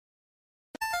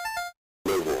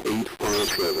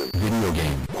24/7 Video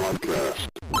Game Podcast.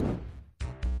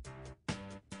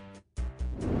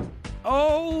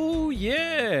 Oh,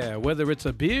 yeah. Whether it's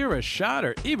a beer, a shot,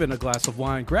 or even a glass of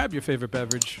wine, grab your favorite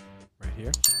beverage right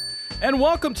here. And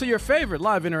welcome to your favorite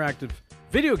live interactive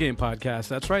video game podcast.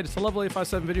 That's right. It's the Level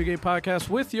 857 Video Game Podcast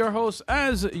with your host,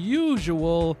 as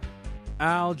usual,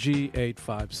 Al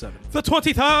G857. The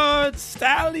 23rd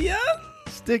Stallion.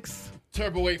 Sticks.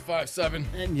 Turbo 857.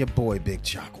 And your boy Big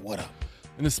Chuck. What up?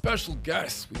 And the special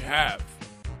guest we have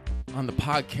on the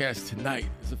podcast tonight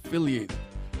is affiliated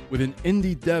with an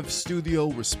indie dev studio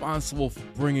responsible for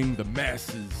bringing the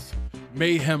masses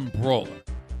Mayhem Brawler,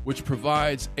 which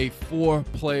provides a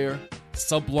 4-player,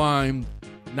 sublime,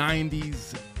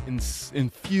 90s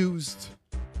infused,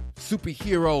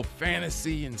 superhero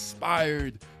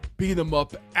fantasy-inspired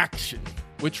beat-em-up action,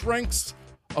 which ranks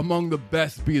among the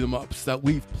best beat-em-ups that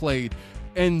we've played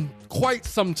in quite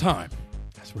some time.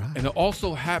 That's right. And it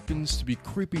also happens to be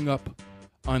creeping up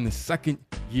on the 2nd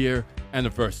year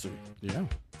anniversary. Yeah.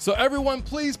 So everyone,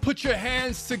 please put your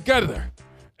hands together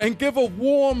and give a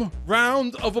warm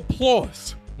round of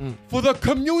applause for the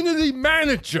community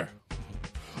manager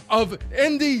of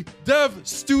Indie Dev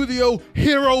Studio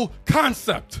Hero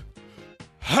Concept,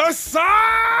 Hassan!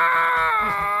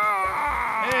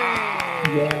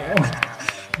 Yeah.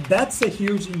 That's a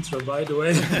huge intro, by the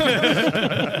way.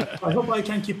 I hope I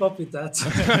can keep up with that.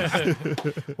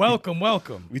 Welcome.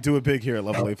 We do it big here at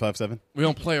Level 857. We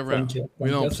don't play around. Thank you. We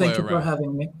don't play Thank you for around.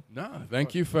 having me. No,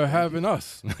 thank you for having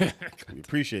us We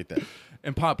appreciate that.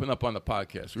 and popping up on the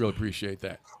podcast. Really appreciate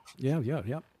that. Yeah.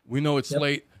 We know it's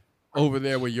late over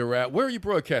there where you're at. Where are you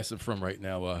broadcasting from right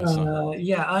now, Hassan?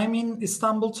 Yeah, I'm in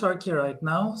Istanbul, Turkey right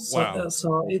now. So, Wow.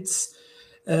 so it's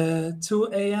 2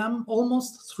 a.m.,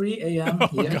 almost 3 a.m.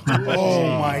 here. Oh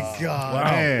my God.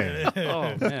 Man.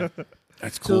 Oh, man.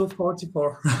 That's cool.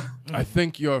 2:44. I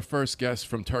think you're our first guest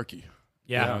from Turkey.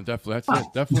 Yeah. Definitely. That's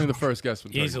it. Definitely the first guest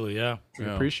from Turkey. Easily, yeah. We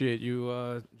Yeah. appreciate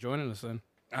you joining us then.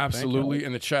 Absolutely.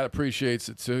 And the chat appreciates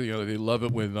it too. You know, they love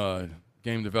it when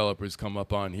game developers come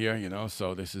up on here, you know,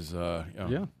 so this is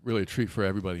really a treat for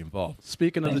everybody involved.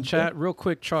 Speaking of the Thank chat, real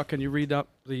quick, Chuck, can you read up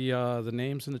the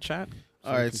names in the chat?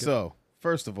 All right, so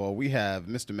first of all, we have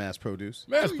Mr. Mass Produce.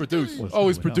 Mass produce.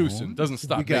 Always producing. Doesn't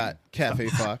stop. We got Cafe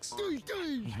Fox. We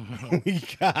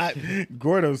got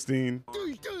Gordostein.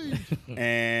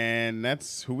 And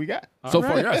that's who we got. So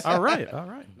far, yes. All right.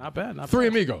 Not bad. Three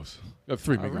amigos. You have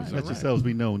three amigos. right. Let yourselves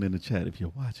be known in the chat if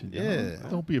you're watching. you know? Yeah.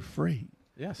 Don't be afraid.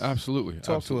 Yes. Absolutely.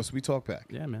 Talk to us. We talk back.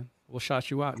 Yeah, man. We'll shout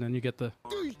you out, and then you get the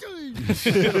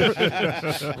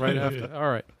right after. All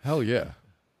right. Hell yeah.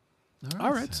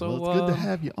 All right. So Well, it's good to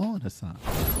have you on, Hassan.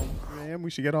 Man,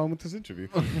 we should get on with this interview.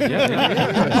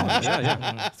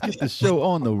 yeah. Let's get the show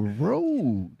on the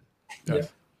road. Yes.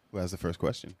 Who has the first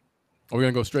question? Are we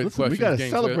going to go straight to Listen, we questions? got to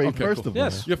celebrate first of all.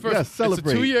 Yes. Your We gotta first,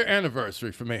 celebrate. It's a 2-year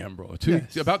anniversary for Mayhem Brawler.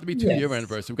 Yes. About to be 2-year Yes.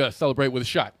 anniversary. We've got to celebrate with a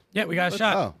shot. Yeah, we got a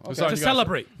shot. Oh, okay. Hassan, To you got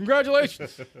celebrate.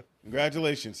 Congratulations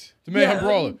Congratulations. to Mayhem Yeah.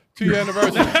 Brawler. 2-year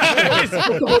anniversary.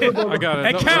 I got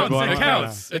it. It counts. No, It no,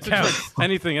 counts. It counts.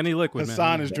 Anything, any liquid, man.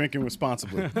 Hassan is drinking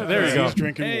responsibly. There you go. He's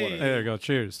drinking water. There you go.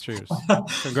 Cheers.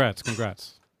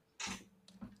 Congrats.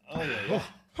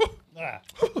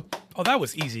 Oh, that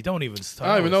was easy. Don't even start.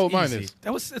 I don't even know what mine Easy. is.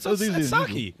 That was it's easy as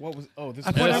sake. What was? Oh, this. I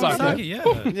is put it's that sake. sake.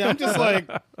 Yeah. Yeah, I'm just like,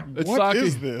 It's what sake.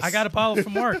 is this? I got a bottle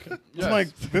from work. Yes. I'm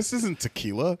like, this isn't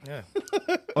tequila. Yeah.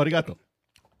 Arigato.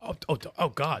 Oh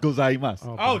God.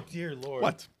 Gozaimasu. Oh dear Lord.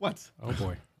 What? Oh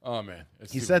boy. Oh, man.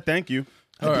 He said thank you.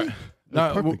 All right.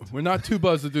 Now, perfect. we're not too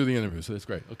buzzed to do the interview, so that's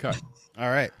great. Okay. All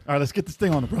right, All right, let's get this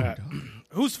thing on the road. dog.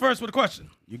 Who's first with a question?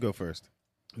 you go first.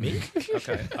 Me.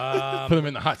 Okay. Put him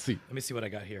in the hot seat. Let me see what I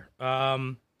got here.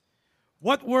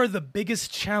 What were the biggest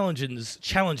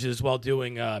challenges while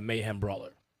doing Mayhem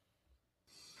Brawler?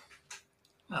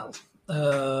 Well,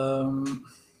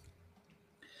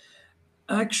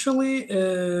 actually,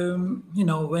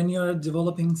 when you're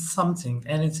developing something,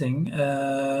 anything,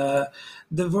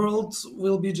 the world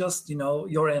will be just,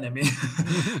 your enemy.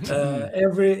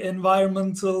 Every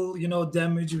environmental,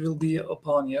 damage will be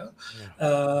upon you.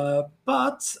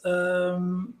 But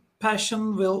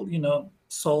passion will,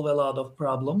 solve a lot of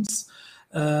problems.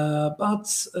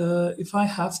 But if I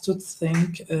have to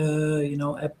think,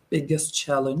 a biggest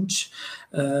challenge,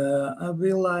 I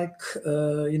will like,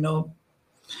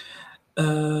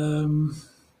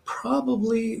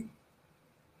 probably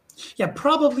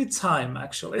time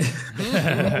actually.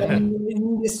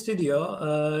 in the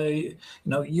studio,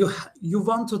 you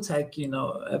want to take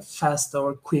a fast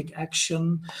or quick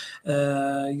action.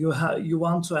 You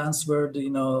want to answer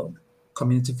the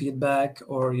community feedback,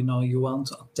 or you want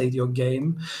to update your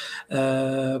game,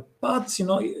 but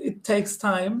it takes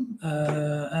time,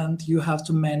 and you have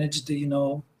to manage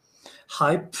the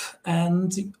hype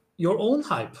and your own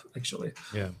hype actually.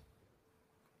 Yeah.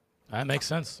 That makes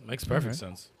sense. Makes perfect Okay.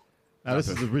 sense. Now, this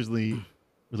is originally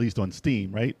released on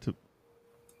Steam, right?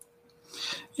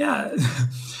 Yeah.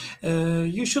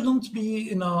 You shouldn't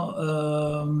be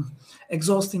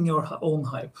exhausting your own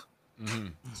hype.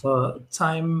 So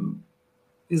time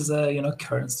is a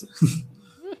currency.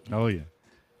 Oh, yeah.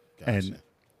 And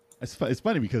it's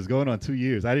funny because going on 2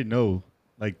 years, I didn't know,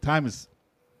 like, time is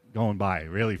going by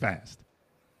really fast.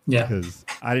 Yeah. Because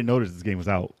I didn't notice this game was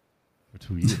out for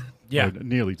 2 years. Yeah. Or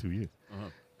nearly 2 years.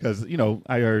 Because,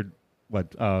 I heard,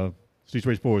 Streets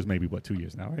Rage 4 is maybe, 2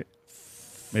 years now, right?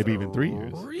 Maybe even 3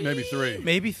 years. Maybe 3.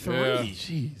 Maybe 3. Yeah.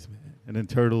 Jeez, man. And then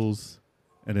Turtles,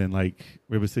 and then,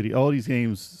 River City. All these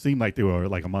games seem like they were,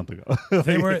 a month ago.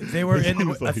 They were it in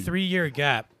seems a like- 3-year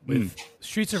gap with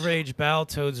Streets of Rage,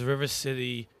 Battletoads, River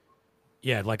City.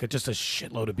 Yeah, just a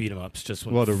shitload of beat 'em ups. Just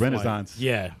went Well, the flying. renaissance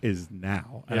Yeah, is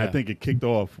now. And Yeah. I think it kicked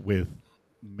off with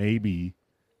maybe...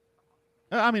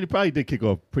 I mean, it probably did kick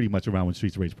off pretty much around when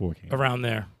Streets of Rage 4 came out. around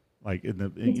there. Like, in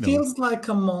the, It feels like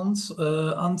a month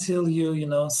until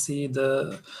you see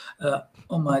the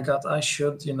oh my god, I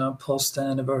should post an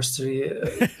anniversary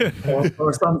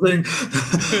or something.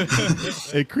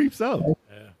 it creeps up.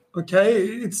 Okay,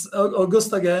 it's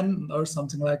August again or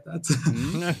something like that.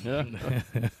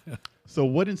 So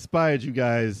what inspired you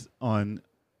guys on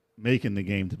making the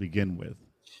game to begin with?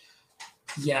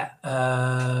 Yeah,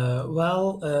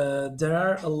 well, there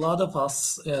are a lot of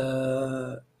us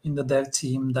in the dev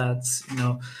team that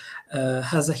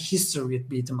has a history with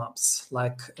beat 'em ups,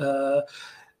 like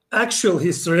actual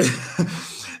history.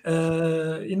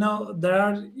 There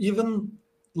are even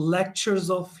lectures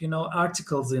of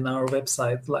articles in our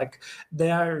website. Like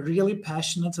they are really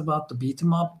passionate about the beat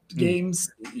 'em up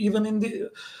games, even in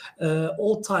the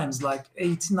old times, like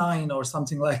 '89 or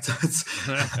something like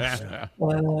that.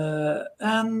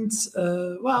 And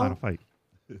How to fight.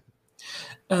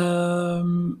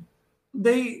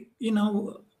 they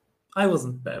I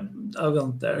wasn't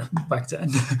there back then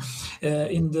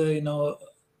in the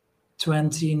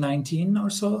 2019 or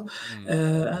so,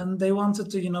 and they wanted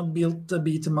to build the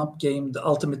beat 'em up game, the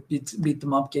ultimate beat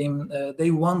 'em up game.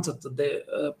 They wanted to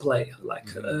play like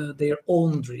their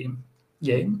own dream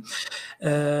game,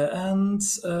 and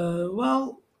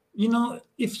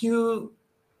if you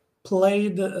play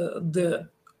the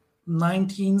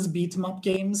 19s beat 'em up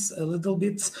games a little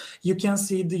bit, you can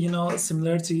see the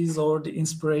similarities or the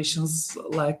inspirations.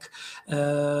 Like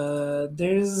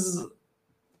there is,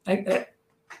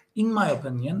 in my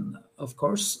opinion, of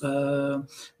course,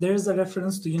 there is a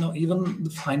reference to even the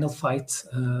Final Fight,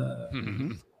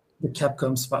 the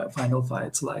Capcom's Final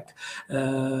Fight. Like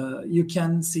you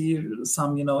can see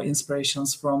some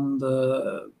inspirations from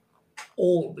the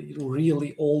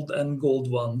really old and gold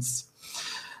ones.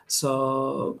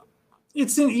 So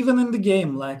it's even in the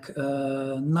game, like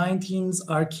 19's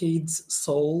arcade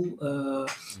soul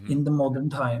in the modern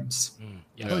times.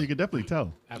 Yeah, Oh, you can definitely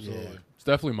tell. absolutely. It's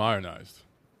definitely modernized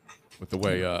with the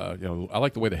way, I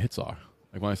like the way the hits are.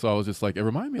 Like when I saw it, I was just like, it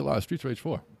reminded me a lot of Streets Rage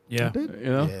 4. Yeah, It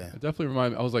definitely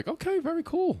reminded me. I was like, okay, very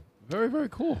cool. Very, very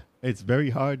cool. It's very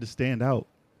hard to stand out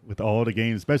with all the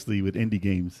games, especially with indie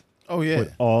games. Oh yeah.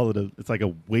 With all of it's like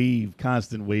a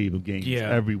constant wave of games Yeah.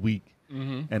 every week.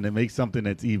 And to make something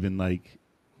that's even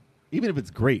if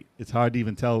it's great, it's hard to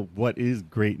even tell what is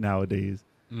great nowadays.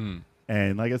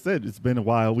 And like I said, it's been a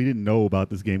while. We didn't know about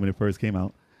this game when it first came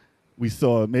out. We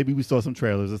saw some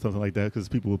trailers or something like that because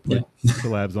people would put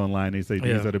collabs online. They say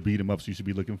these are the beat 'em ups you should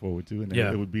be looking forward to, and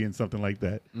then it would be in something like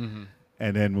that.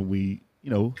 And then when we,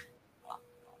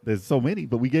 there's so many,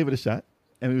 but we gave it a shot,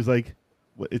 and it was like,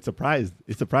 it surprised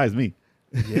me.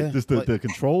 Yeah. Just the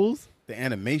controls, The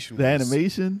animation. the was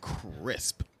animation.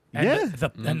 crisp.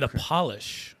 and the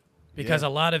polish. Because a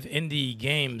lot of indie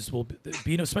games will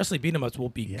especially beat 'em ups will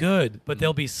be good, but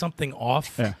there'll be something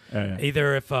off. Yeah.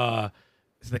 Either if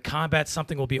the combat,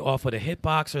 something will be off with a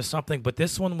hitbox or something. But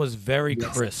this one was very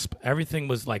crisp. Everything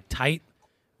was like tight,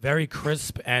 very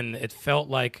crisp, and it felt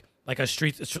like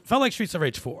Streets of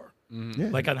Rage 4. Yeah.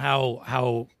 Like on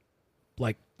how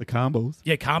like The combos.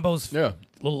 combos,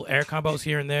 little air combos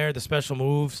here and there, the special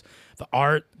moves, the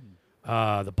art,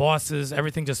 the bosses,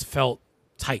 everything just felt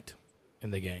tight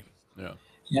in the game. Yeah.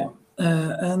 Yeah.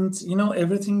 And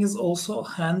everything is also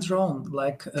hand drawn.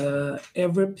 Like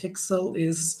every pixel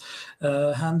is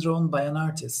hand drawn by an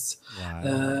artist.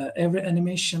 Wow. Every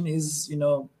animation is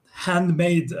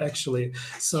handmade actually.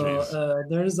 So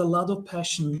there is a lot of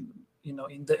passion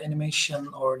in the animation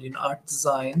or in art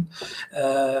design,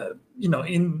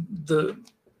 in the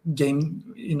game,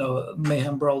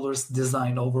 Mayhem Brawler's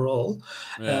design overall.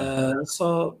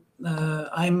 So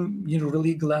I'm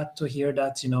really glad to hear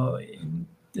that, in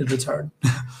return.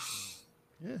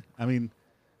 Yeah, I mean,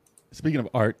 speaking of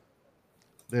art,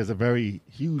 there's a very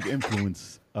huge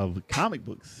influence of comic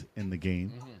books in the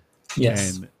game.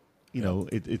 Yes. And,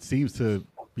 it seems to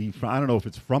be from, I don't know if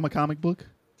it's from a comic book,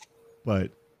 but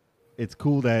it's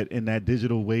cool that in that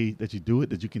digital way that you do it,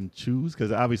 that you can choose.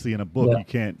 Because obviously in a book, you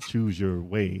can't choose your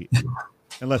way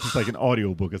unless it's like an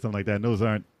audio book or something like that. And those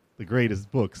aren't the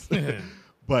greatest books.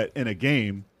 But in a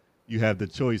game, you have the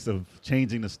choice of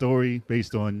changing the story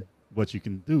based on what you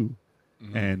can do.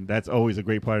 And that's always a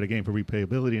great part of the game for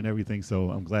replayability and everything.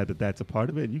 So I'm glad that that's a part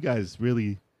of it. And you guys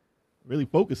really, really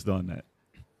focused on that.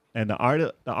 And the art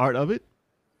of it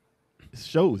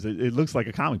shows. It looks like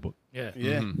a comic book. Yeah.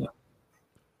 Yeah.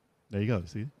 There you go.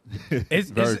 See?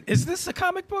 Is this a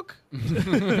comic book?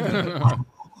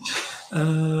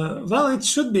 Well, it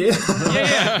should be.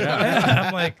 Yeah.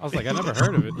 I'm like, I was like, I never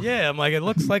heard of it. yeah. I'm like, it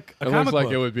looks like a It comic looks like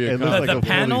book. it would be a It looks comic. the like a fully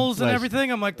panels and fleshed-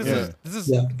 everything. I'm like, this is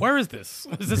Yeah. where is this?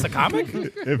 Is this a comic?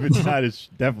 If it's not, it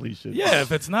definitely should. Yeah,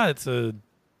 if it's not, it's a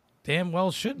damn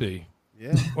well should be.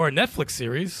 Yeah. Or a Netflix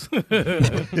series.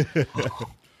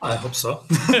 I hope so.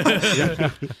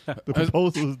 The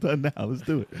proposal is done now. Let's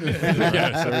do it.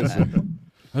 Yeah, seriously.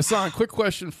 Hassan, quick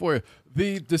question for you.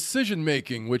 The decision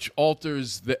making which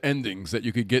alters the endings that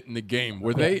you could get in the game,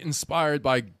 were they inspired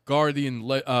by Guardian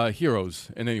heroes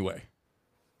in any way?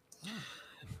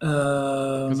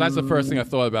 Because that's the first thing I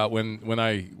thought about when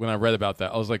I read about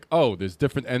that. I was like, oh, there's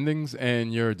different endings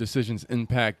and your decisions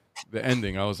impact the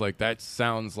ending. I was like, that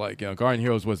sounds like, Guardian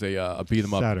Heroes was a beat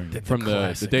 'em up Saturn. from the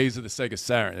classic. days of the Sega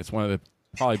Saturn. It's one of the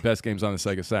probably best games on the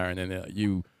Sega Saturn, and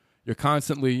you're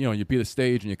constantly, you beat a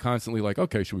stage and you're constantly like,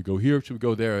 okay, should we go here? Should we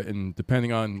go there? And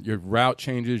depending on your route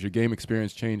changes, your game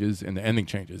experience changes, and the ending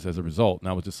changes as a result. And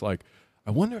I was just like, I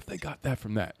wonder if they got that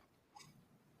from that.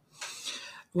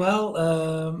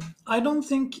 Well, I don't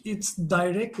think it's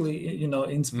directly,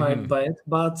 inspired by it,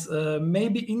 but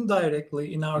maybe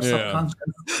indirectly in our subconscious.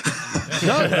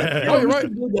 Oh, you're right.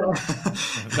 Do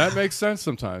that. That makes sense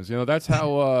sometimes. That's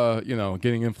how,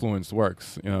 getting influenced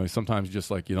works. Sometimes just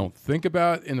like you don't think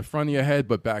about it in the front of your head,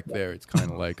 but back there it's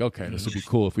kind of like, okay, this would be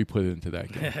cool if we put it into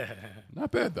that game.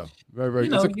 Not bad, though. Very, very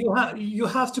good. You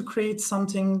have to create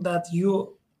something that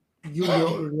you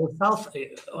yourself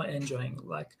are enjoying.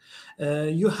 Like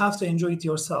you have to enjoy it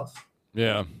yourself.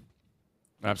 Yeah,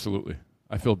 absolutely.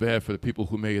 I feel bad for the people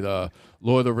who made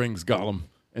Lord of the Rings Gollum,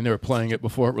 and they were playing it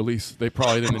before it released. They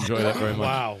probably didn't enjoy that very much.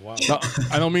 Wow. No,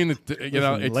 I don't mean that.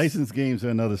 It's, Licensed games are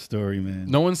another story, man.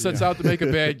 no one sets out to make a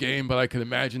bad game, but I could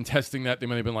imagine testing that. They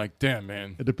might have been like, "Damn,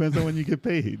 man." It depends on when you get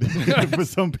paid. For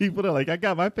some people, they're like, I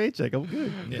got my paycheck. I'm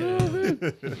good.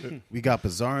 We got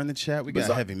Bizarre in the chat. We got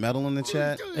Heavy Metal in the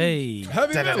chat. Hey.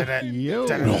 Heavy metal. Yo. Oh,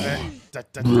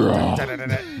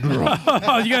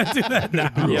 you gotta do that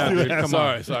now. Yeah, dude, Come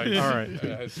sorry. All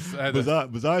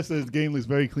right. Bizarre says game looks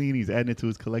very clean. He's adding it to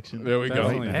his collection. There we go.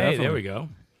 Right now. Hey, there we go.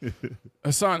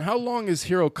 Hassan, how long has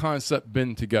Hero Concept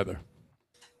been together?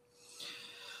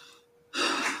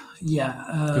 Yeah.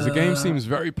 Because the game seems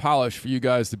very polished for you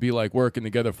guys to be like working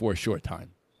together for a short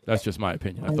time. That's just my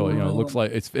opinion. I thought, it looks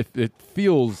like it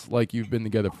feels like you've been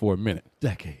together for a minute.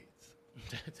 Decades.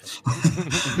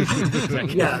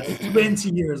 Yeah, 20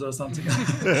 years or something.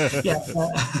 Yeah.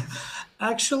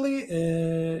 Actually,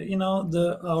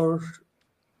 our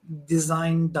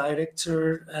design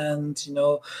director and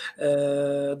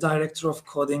director of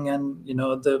coding and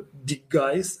the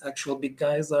actual big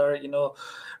guys are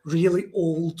really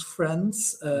old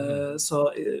friends.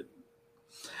 So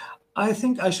I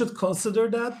think I should consider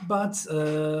that, but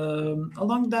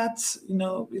along that,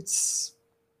 it's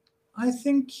I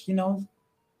think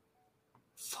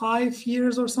 5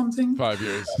 years or something. 5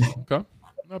 years. Okay.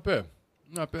 Not bad.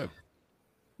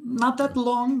 Not that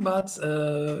long, but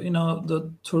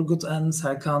the Turgut and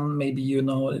Serkan, maybe you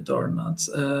know it or not,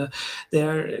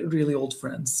 they're really old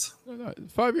friends.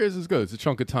 5 years is good. It's a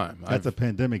chunk of time. That's a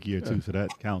pandemic year, too, so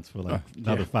that counts for like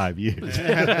another 5 years.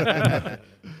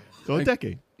 So a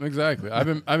decade. Exactly. I've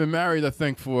been married, I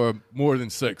think, for more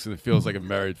than 6, and it feels like I'm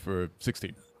married for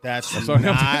 16. That's sorry.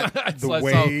 not It's the like-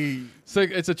 way, So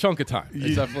it's a chunk of time.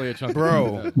 It's definitely a chunk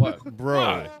bro. of time. What?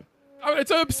 Bro.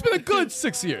 It's been a good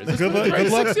 6 years. It's Good been a luck. great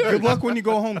Good luck. 6 years. Good luck when you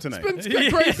go home tonight. It's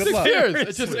been great 6 luck. years.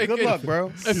 It's just Good luck, bro.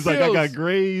 It He's like, I got feels-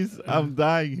 grays. I'm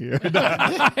dying here.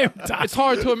 It's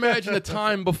hard to imagine a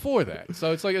time before that.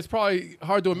 So it's probably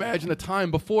hard to imagine a time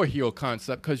before Hero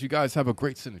Concept because you guys have a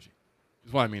great synergy.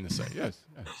 Is what I mean to say. Yes.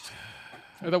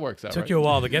 That works out. Took right? you a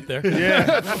while to get there.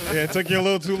 Yeah, it took you a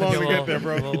little too long to get there,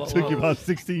 bro. It took you about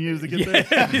 16 years to get there.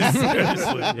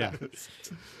 Seriously, yeah.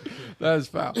 That is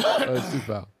foul. That is too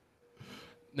foul.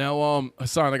 Now,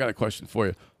 Hassan, I got a question for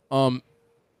you.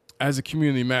 As a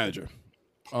community manager,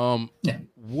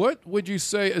 what would you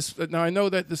say is now? I know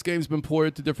that this game's been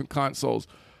ported to different consoles.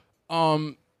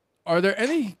 Are there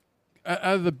any out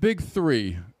of the big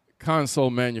three console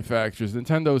manufacturers,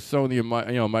 Nintendo, Sony, and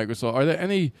Microsoft? Are there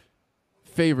any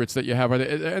favorites that you have? Are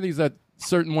there any that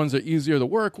certain ones are easier to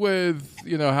work with?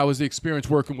 How is the experience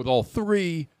working with all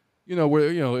three?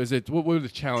 Is it what are the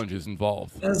challenges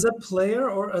involved? As a player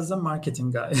or as a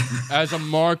marketing guy? As a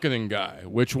marketing guy,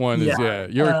 which one is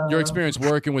your experience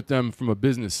working with them from a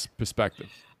business perspective?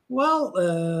 Well,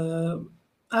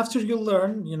 after you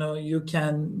learn, you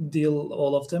can deal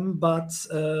all of them. But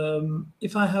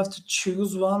if I have to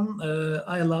choose one,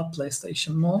 I love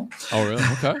PlayStation more. Oh, really?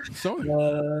 Okay. So,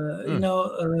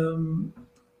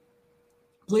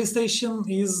 PlayStation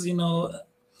is,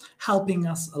 helping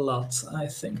us a lot, I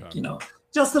think,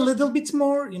 just a little bit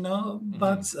more,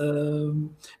 but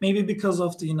maybe because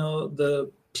of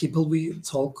the people we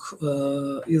talk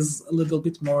is a little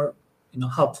bit more,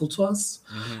 helpful to us.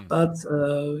 But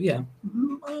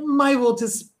my vote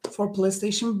is for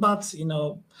PlayStation, but,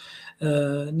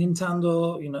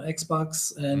 Nintendo,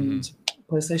 Xbox and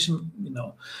PlayStation,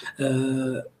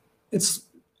 it's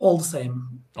all the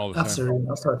same after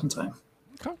a certain time.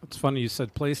 It's funny you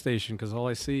said PlayStation because all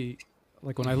I see,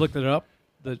 like when I looked it up,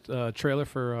 the trailer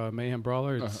for Mayhem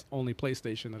Brawler, it's only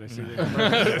PlayStation that I see there.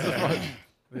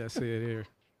 Yeah, I see it here.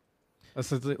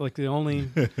 That's like the only,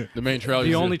 the main trailer.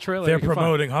 The only trailer they're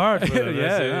promoting hard. For this,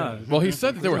 yeah. Well, he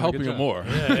said that they were helping him more.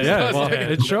 Yeah, well,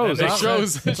 it shows. It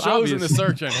shows in the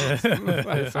search engine.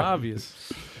 It's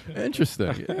obvious.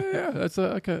 Interesting. Yeah. That's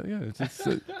okay. Yeah, it's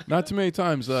not too many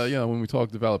times. When we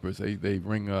talk developers, they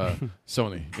bring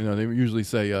Sony. They usually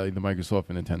say the Microsoft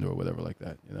and Nintendo or whatever like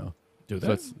that. Do So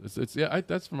that?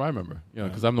 that's from I remember.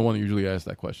 Because I'm the one who usually asks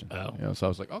that question. Oh. So I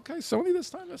was like, okay, Sony this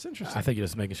time. That's interesting. I think you're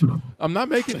just making sure. I'm not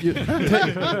making you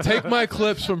take my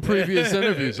clips from previous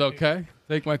interviews. Okay,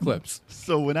 take my clips.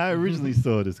 So when I originally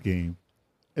saw this game,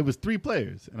 it was 3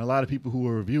 players, and a lot of people who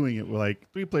were reviewing it were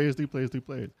like 3 players,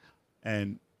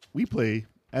 and we play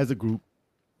as a group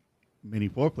many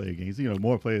 4-player games.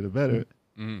 More player the better,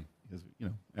 because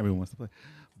everyone wants to play.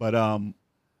 But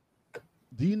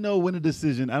do you know when a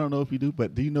decision? I don't know if you do,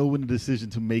 but do you know when the decision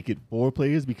to make it 4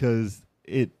 players, because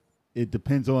it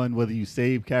depends on whether you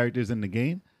save characters in the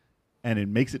game, and it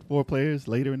makes it 4 players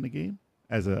later in the game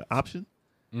as an option.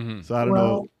 So I don't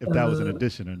know if that was an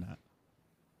addition or not.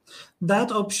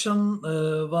 That option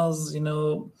was,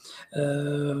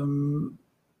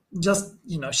 just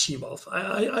She-Wolf.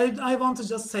 I want to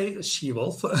just say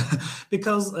She-Wolf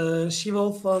because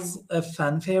She-Wolf was a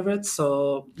fan favorite,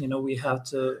 so we have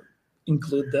to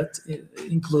include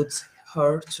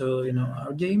her to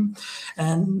our game,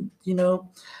 and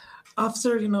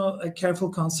after a careful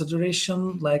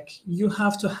consideration, like you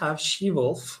have to have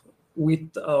She-Wolf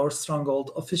with our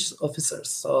stronghold officers.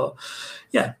 So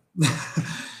yeah,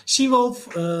 She-Wolf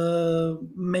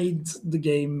made the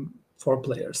game 4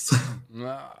 players.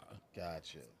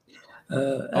 Gotcha. I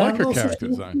like her character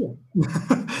design.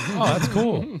 Oh, that's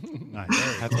cool.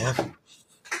 Nice. That's awesome.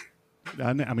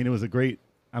 I mean, it was a great.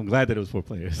 I'm glad that it was 4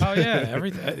 players. Oh yeah,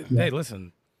 Hey,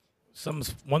 listen.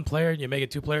 Some's 1 player, you make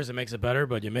it 2 players, it makes it better.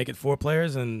 But you make it 4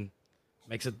 players, and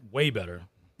makes it way better.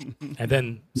 And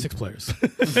then 6 players.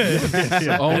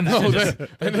 Oh no!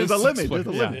 And there's a limit. There's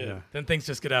a limit. Yeah. Then things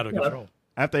just get out of control.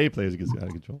 After 8 players, it gets out of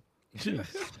control.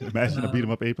 Imagine to beat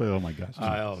them up 8 players. Oh my gosh.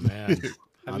 Oh man.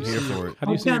 I'm here for it. How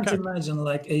do I you see your can't character? imagine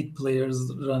like 8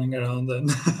 players running around and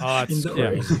Oh, it's in the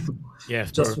crazy. Yeah,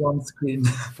 just one screen.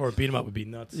 for a beat 'em up would be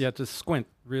nuts. Yeah, to squint.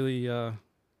 Really,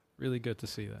 really good to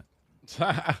see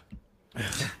that.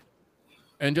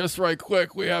 And just right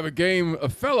quick, we have a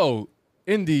fellow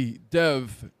indie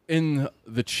dev in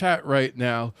the chat right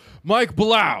now, Mike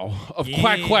Blau of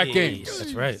Quack Quack Games.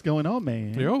 That's right. What's going on,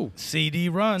 man? Yo, CD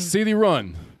Run. CD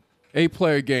Run,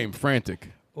 8-player game,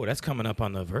 Frantic. Oh, that's coming up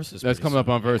on the Versus. That's pretty coming up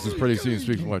soon. on Versus pretty soon.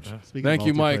 Speaking of which, Speaking thank of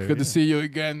you, Mike. multiplayer, Good to see you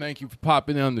again. Thank you for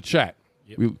popping in on the chat.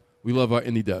 Yep. We love our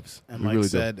indie devs. And we Mike really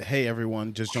said, hey,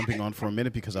 everyone, just jumping on for a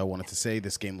minute because I wanted to say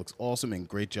this game looks awesome and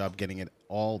great job getting it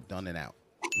all done and out.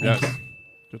 do. Yes.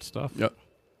 Good stuff. Yep.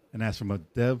 And that's from a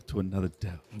dev to another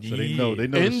dev. So they Yeah. know. They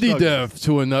know Indie the struggles. dev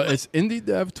to another. It's indie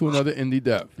dev to another indie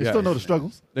dev. They Yeah. still know the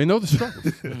struggles. They know the struggles.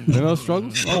 They know the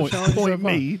struggles. Point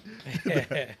made.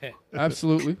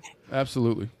 Absolutely.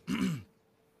 Absolutely.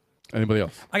 Anybody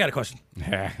else? I got a question.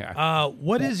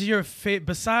 What is your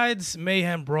besides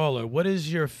Mayhem Brawler? What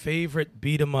is your favorite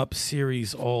beat 'em up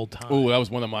series all time? Oh, that was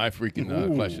one of my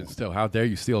freaking questions. Still, how dare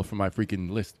you steal from my freaking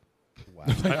list?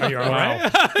 Are you all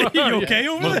right? You okay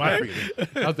over One of there? my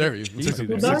freaking- How dare you?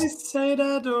 Did I say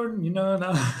that or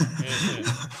no?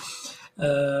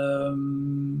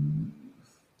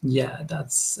 Yeah,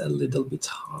 that's a little bit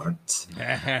hard.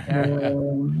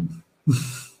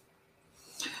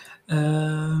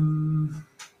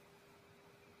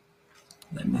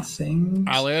 Let me think.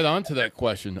 I'll add on to that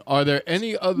question. Are there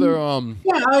any other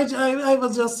Yeah, I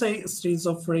will just say Streets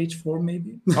of Rage 4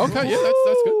 maybe. Okay, yeah,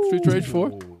 that's good. Street Rage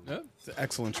 4. Yeah. It's an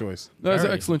excellent choice. That's an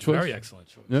excellent choice. Very excellent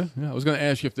choice. Yeah. I was going to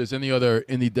ask you if there's any other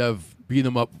indie dev beat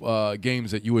 'em up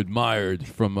games that you admired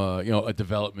from a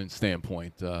development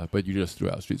standpoint, but you just threw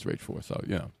out Streets of Rage 4. So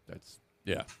that's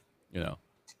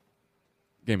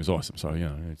game is awesome. So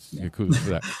you're kudos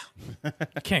for that.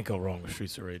 You can't go wrong with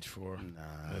Streets of Rage 4.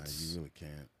 Nah, you really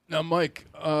can't. Now, Mike.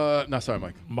 Sorry,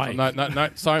 Mike. Mike.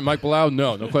 Not sorry, Mike Bilal.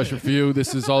 No question for you.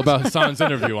 This is all about Hassan's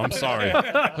interview. I'm sorry,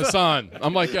 Hassan.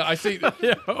 I'm like, I see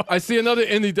another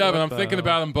indie dev, and I'm thinking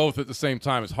about them both at the same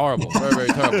time. It's horrible, very, very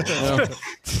terrible.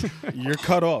 You're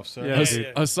cut off, sir. Yeah.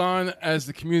 Hassan, as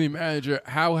the community manager,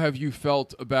 how have you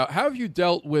dealt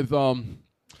with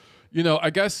I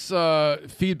guess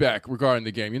feedback regarding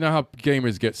the game? You know how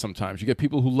gamers get sometimes. You get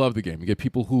people who love the game. You get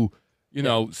people who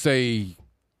say.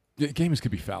 Gamers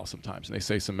could be foul sometimes, and they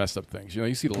say some messed up things.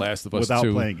 You see The Last of Us 2. Without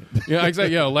playing it. Yeah,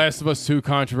 exactly. Yeah, Last of Us 2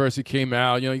 controversy came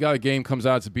out. You got a game comes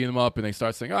out to beat them up, and they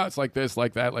start saying, it's like this,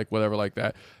 like that, like whatever, like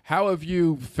that. How have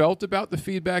you felt about the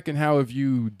feedback, and how have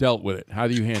you dealt with it? How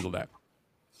do you handle that?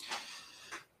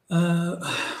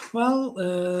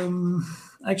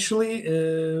 Actually,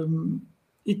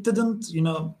 it didn't,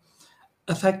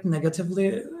 affect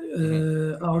negatively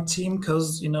our team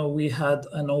because we had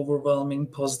an overwhelming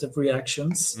positive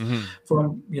reactions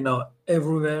from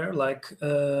everywhere. Like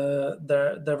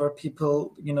there were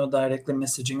people directly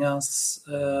messaging us.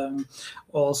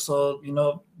 Also,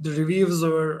 the reviews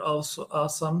were also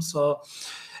awesome. So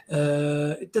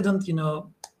it didn't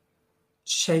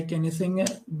shake anything,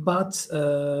 but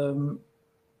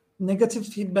negative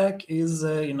feedback is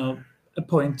a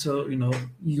point to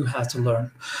you have to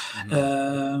learn.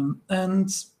 And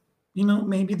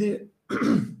maybe the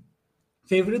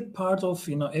favorite part of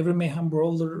every Mayhem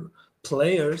Brawler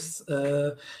players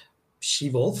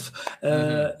she-wolf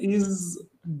is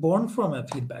born from a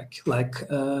feedback. Like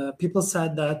people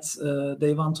said that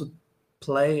they want to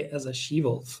play as a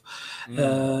she-wolf,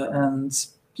 and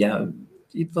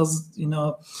it was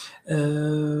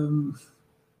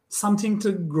something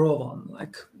to grow on.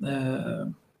 Like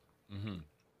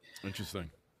interesting.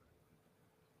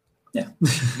 Yeah.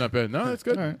 Not bad. No, that's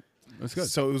good. All right. That's good.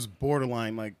 So it was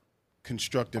borderline like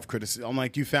constructive criticism. I'm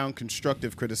like, you found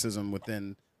constructive criticism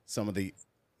within some of the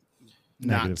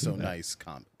Negative not so feedback. nice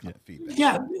feedback.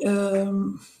 Yeah.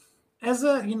 As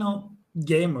a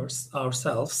gamers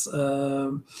ourselves,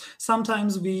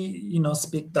 sometimes we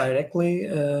speak directly,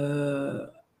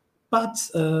 but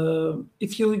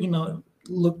if you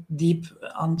look deep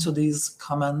onto these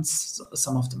comments,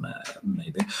 some of them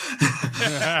maybe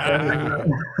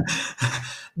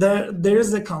there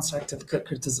is a constructive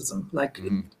criticism. Like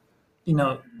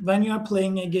when you are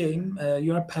playing a game,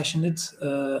 you are passionate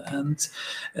and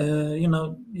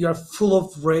you are full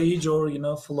of rage or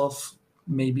full of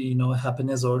maybe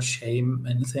happiness or shame,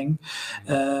 anything.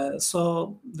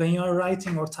 So when you are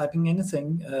writing or typing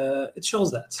anything, it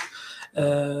shows that.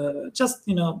 Just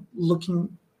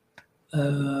looking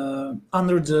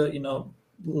under the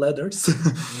letters,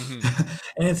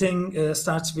 anything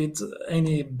starts with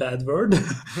any bad word,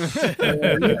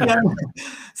 you can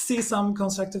see some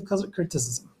constructive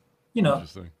criticism.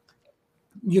 Interesting.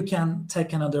 You can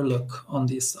take another look on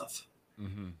this stuff.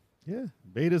 Yeah,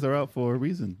 betas are out for a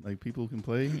reason. Like people can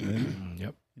play, and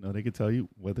Yep. they can tell you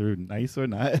whether nice or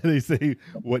not. They say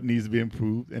what needs to be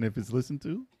improved, and if it's listened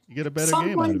to, you get a better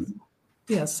game out of it.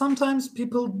 Yeah, sometimes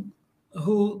people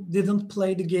who didn't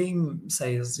play the game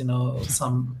says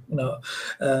some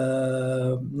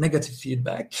negative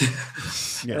feedback.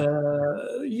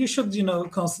 You should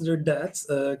consider that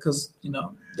because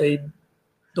they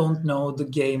don't know the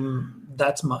game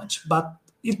that much, but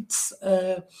it's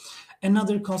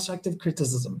another constructive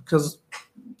criticism because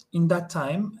in that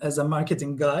time as a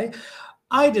marketing guy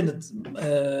I didn't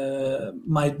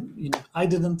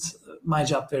my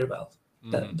job very well.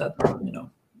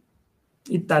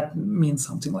 That means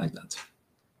something like that.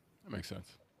 That makes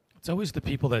sense. It's always the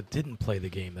people that didn't play the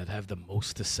game that have the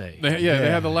most to say. They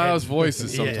have the loudest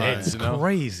voices sometimes. It's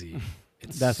crazy.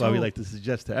 That's why we like to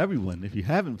suggest to everyone, if you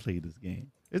haven't played this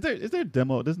game, Is there a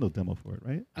demo? There's no demo for it,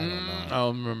 right? I don't know. I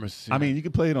don't remember seeing I mean, you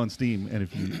can play it on Steam, and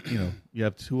if you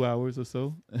have 2 hours or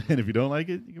so, and if you don't like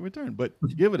it, you can return. But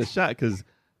give it a shot because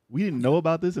we didn't know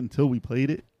about this until we played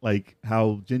it. Like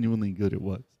how genuinely good it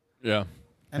was, Yeah.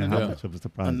 and how much of a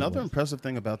surprise. Another it was. impressive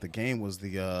thing about the game was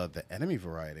the enemy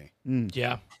variety.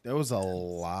 Yeah. There was a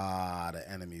lot of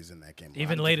enemies in that game.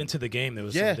 Even late into the game, there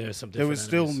was Yeah, some different there was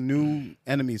still enemies. new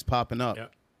enemies popping up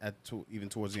Yeah. even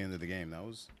towards the end of the game. That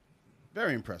was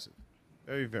very impressive.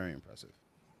 Very, very impressive.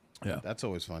 Yeah. That's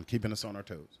always fun, keeping us on our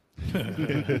toes.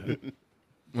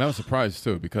 I was surprised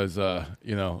too because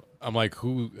I'm like,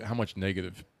 how much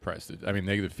negative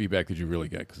negative feedback did you really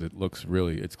get? Because it looks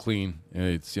it's clean and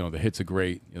it's the hits are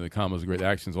great, the combos are great, the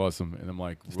action's awesome, and I'm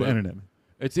like, It's the internet, man.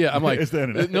 I'm like, It's the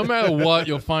internet. no matter what,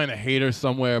 you'll find a hater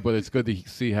somewhere, but it's good to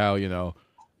see how you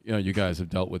guys have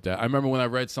dealt with that. I remember when I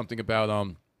read something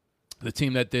about the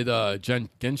team that did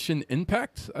Genshin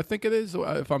Impact, I think it is,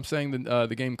 if I'm saying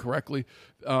the game correctly.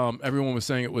 Everyone was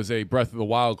saying it was a Breath of the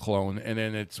Wild clone, and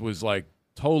then it was like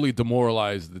totally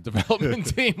demoralized the development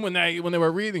team when they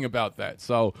were reading about that.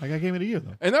 So I got Game of the Year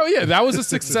though. and that was a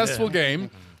successful game,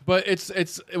 but it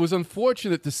was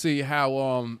unfortunate to see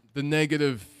how the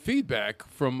negative feedback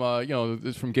from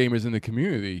from gamers in the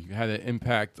community had an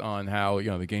impact on how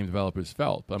the game developers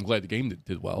felt. But I'm glad the game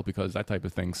did well because that type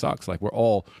of thing sucks. Like we're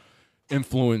all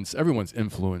everyone's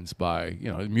influenced by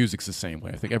music's the same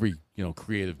way. I think every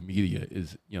creative media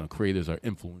is creators are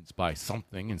influenced by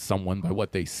something and someone by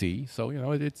what they see. So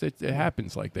it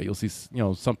happens like that. You'll see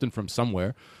something from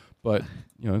somewhere, but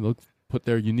they'll put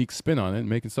their unique spin on it and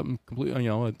make it something completely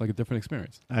like a different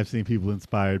experience. I've seen people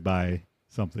inspired by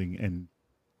something and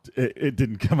it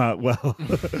didn't come out well.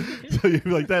 So you're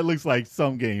like, that looks like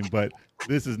some game, but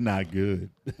this is not good.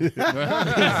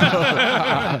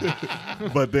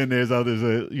 But then there's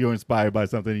others you're inspired by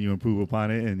something and you improve upon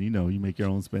it, and you make your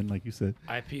own spin, like you said.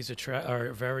 IPs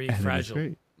are very And fragile.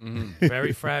 it's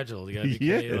Very fragile. You gotta be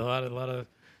Yeah. a lot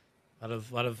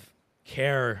of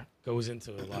care goes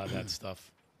into a lot of that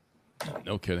stuff.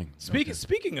 No kidding.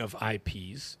 Speaking of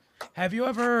IPs, have you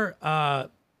ever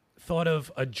thought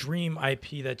of a dream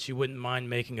IP that you wouldn't mind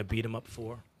making a beat 'em up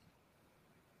for?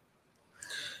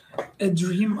 A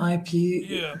dream IP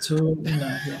to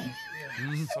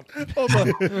Hold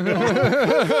on.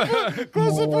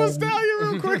 Close up on Stallion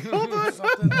real quick. Hold on.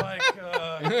 Something like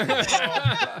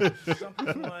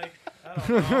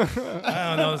I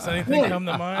don't know. Does anything come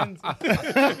to mind?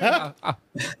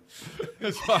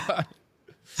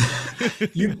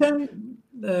 You can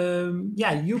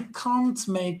you can't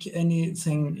make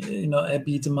anything a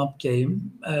beat 'em up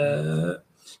game.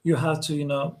 You have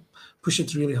to push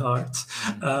it really hard.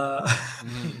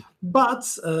 But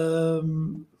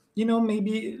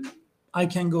maybe I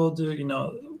can go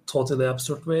the totally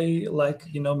absurd way, like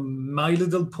My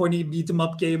Little Pony beat 'em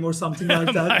up game or something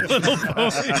like that.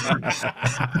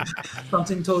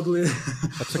 Something totally.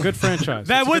 That's a good franchise.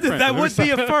 That That's a good would franchise.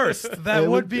 be a first. That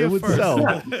would be a first.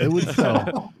 Sell. It would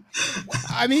sell.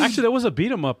 I mean, Actually, there was a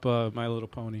beat 'em up, My Little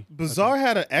Pony. Bizarre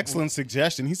had an excellent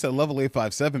suggestion. He said level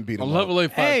 857 beat him up. Level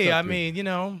 8 Hey, I mean,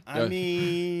 I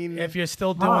mean, if you're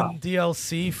still doing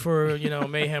DLC for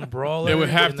Mayhem Brawler, There would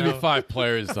have to be 5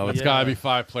 players though. It's Yeah. got to be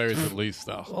 5 players at least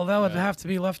though. Well, that would have to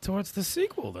be left towards the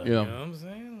sequel, then. Yeah. You know what I'm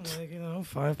saying? Like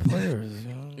 5 players.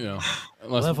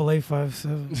 Unless Level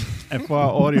 857. And for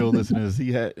our audio listeners,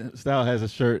 Style has a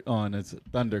shirt on. It's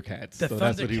Thundercats. The So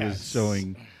that's what he was Thundercats.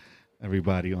 showing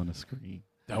everybody on the screen.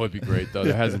 that would be great though.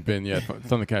 There hasn't been yet.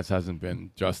 Thundercats hasn't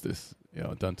been justice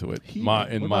done to it in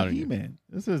What about modern. He-Man?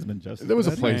 This has been justice. There was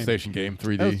a That- PlayStation game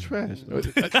 3D. That was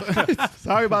trash.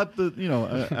 Sorry about the.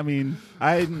 I mean,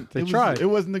 They tried. It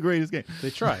wasn't the greatest game. They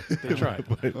tried. They tried.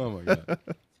 Oh my god,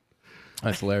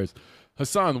 that's hilarious.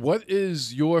 Hassan, what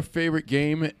is your favorite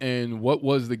game, and what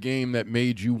was the game that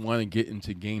made you want to get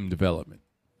into game development?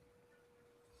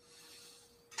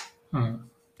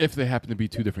 If they happen to be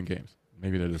 2 different games,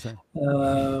 maybe they're the same.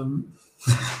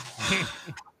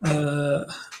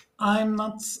 I'm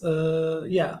not.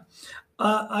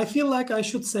 I feel like I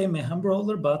should say Mayhem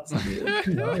Brawler, but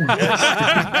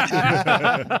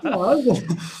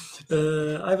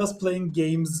I was playing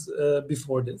games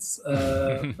before this,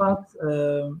 but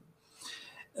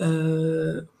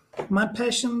my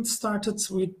passion started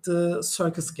with the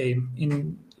circus game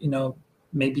in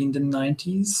maybe in the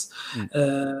 90s.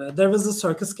 There was a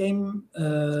circus game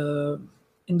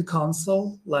in the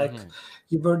console, like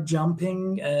you were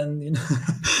jumping and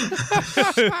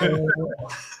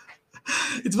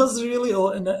It was really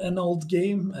an old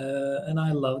game, and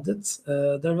I loved it.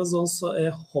 There was also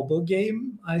a hobo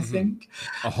game, I think.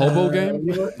 A hobo game?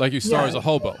 Like you start yeah. as a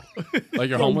hobo, like you're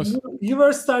Yeah, homeless. you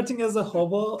were starting as a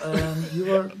hobo, and you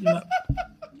were,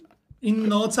 in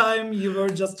no time you were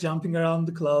just jumping around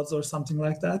the clouds or something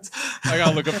like that. I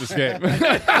gotta look up this game. No,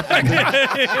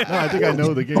 I think I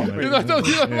know the game. You know, don't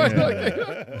you like-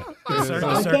 The I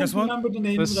circus can't one? remember the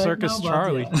name The right Circus now, but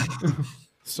Charlie. yeah.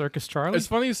 Circus Charlie. It's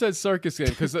funny you said circus game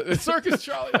because the Circus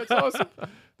Charlie. That's awesome.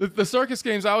 The circus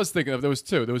games I was thinking of, there was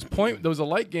two. There was a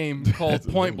light game called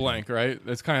Point Blank, right?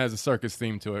 That's kind of has a circus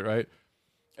theme to it, right?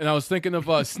 And I was thinking of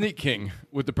Sneak King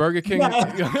with the Burger King. No.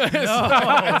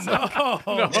 That's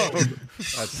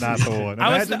not the one.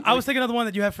 I was thinking of the one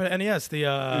that you have for NES. The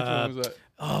Which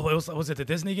one was that? was it the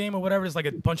Disney game or whatever? It's like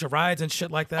a bunch of rides and shit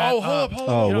like that. Oh, hold up.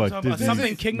 Oh, you know what? I'm talking about? Disney?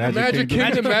 Something Kingdom. Magic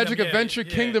Kingdom, Magic yeah, Adventure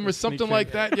yeah. Kingdom, or something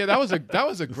like that. Yeah, that was a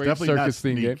great definitely not circus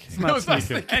theme game. Sneak. It's not It was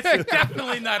sneaking. It's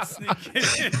definitely not sneaking.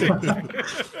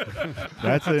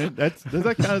 Does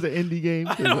that count as an indie game?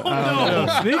 I don't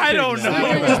know. Sneak I don't King. know. Sneak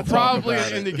King Talk was probably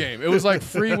about an indie game. It was like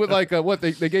free with like a, what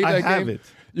they gave I that have game. it.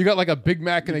 You got like a Big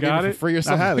Mac and they gave got it it? for free or I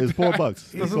something. have it. It's $4. It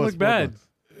Doesn't costs look bad. $4.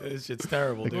 This shit's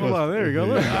terrible, dude. Hold on, there you go.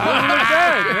 Look.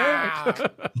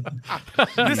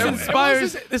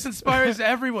 This inspires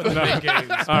everyone to make games.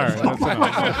 All right,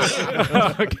 that's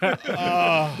enough. Okay.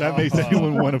 That makes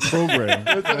anyone want to program.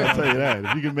 I'll tell you that.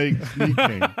 If you can make Sneak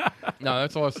King. No,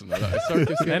 that's awesome. A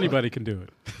circus game. Anybody can do it.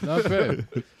 Not bad.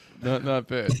 Not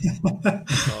bad.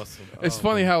 Awesome. It's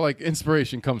funny how like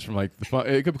inspiration comes from like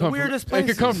it could come weirdest from, it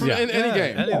could come places. from any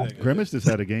game. Anything. Grimace just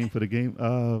had a game for the game.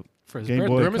 For his Game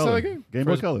birthday. Boy Grimace had Color. a game? Game For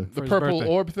Boy his- Color. The For his purple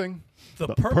birthday. orb thing, The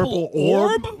Purple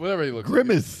Orb? whatever he looks.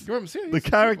 Grimace. Like. Grimace, yeah, The he's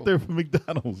character from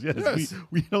McDonald's. Yes. Yes.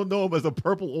 We don't know him as a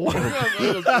purple orb.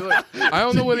 I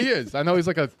don't know what he is. I know he's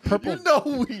like a purple. You know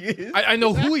who he is. I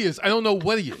know who he is. I don't know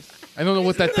what he is. I don't know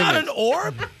what that thing Not is. an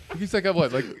orb? He's like a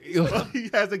what? Like He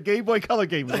has a Game Boy Color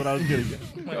game is what I was getting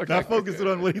at. Not focusing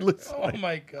on what he looks Oh like.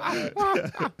 my god.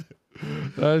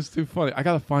 that's too funny. I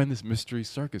gotta find this mystery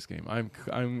circus game.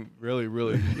 I'm really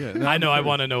yeah. I know. I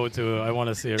want to know it too. I want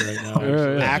to see it right now.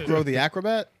 Yeah, yeah. Acro the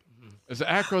Acrobat? It's the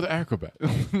Acro the Acrobat.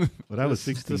 Well, that was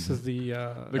 16. This is the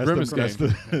The Grimace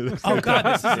game. Oh god,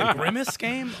 this is a Grimace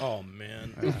game. Oh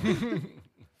man.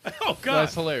 Oh god.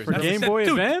 That's hilarious. For Game Boy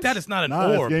Dude, Advance? that is not an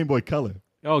Nah, it's orb. Game Boy Color.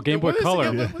 Oh, Game Boy what is it?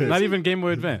 Color. What is Not it? even Game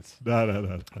Boy Advance.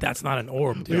 No. That's not an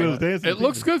orb, Look at those dude. dancing It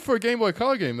looks people. good for a Game Boy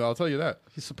Color game, though. I'll tell you that.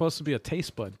 He's supposed to be a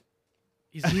taste bud.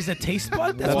 He's a taste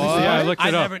bud. That's What? what he Yeah, I said? looked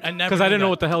it up never because I didn't know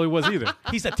what the hell he was either.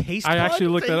 He's a taste I bud. actually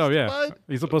looked that up. Taste Yeah, bud?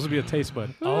 he's supposed to be a taste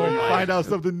bud. Oh my. Find out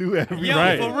something new every Yo,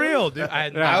 Right. for real, dude.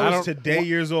 Yeah. I was don't- today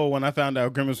years old when I found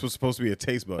out Grimace was supposed to be a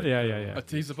taste bud. Yeah.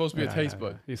 He's supposed to be a taste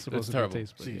bud. He's supposed That's to terrible. be a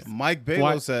taste bud. Yeah. Mike Balo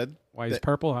Why- said. Why he's that-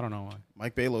 purple? I don't know why.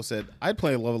 Mike Balo said, "I'd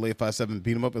play level 857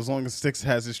 beat him up as long as Styx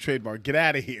has his trademark. Get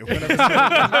out of here. Whenever too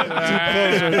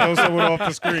close or throw someone off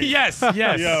the screen. Yes.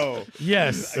 Yo,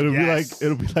 Yes. It'll Yes. be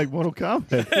like Mortal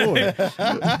Kombat 4.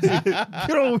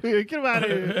 Get over here. Get him out of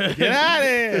here. get out of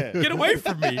here. Get away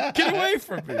from me. Get away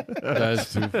from me.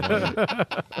 That's too funny.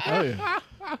 Oh, yeah.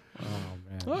 Oh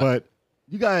man. But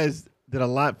you guys did a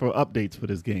lot for updates for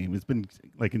this game. It's been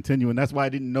like continuing. That's why I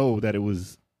didn't know that it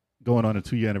was going on a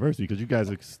 2-year anniversary, because you guys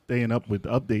are staying up with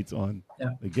updates on Yeah.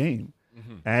 the game,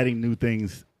 adding new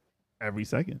things every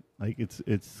second. Like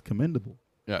it's commendable.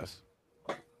 Yes.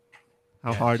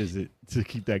 How hard is it to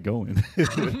keep that going?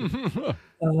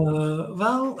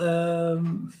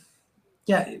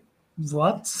 Yeah.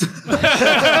 What?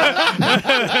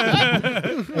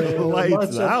 Lights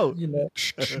Lots of, out. Okay.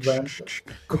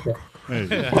 Hey.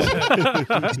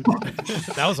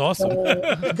 That was awesome.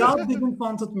 God didn't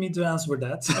wanted me to answer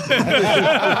that.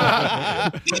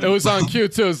 It was on cue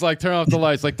too. It's like turn off the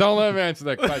lights. Like don't let him answer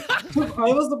that question.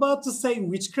 I was about to say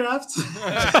witchcraft.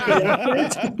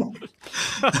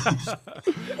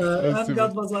 And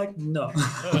God was like, no.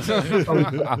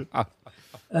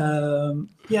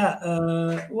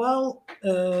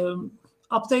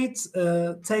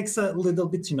 Update takes a little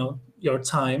bit, your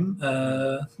time.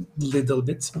 Little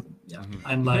bit. Yeah,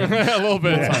 I'm lying. A little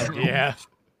bit. Yeah.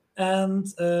 And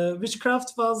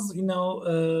witchcraft was,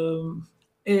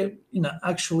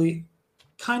 actually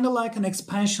kind of like an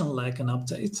expansion, like an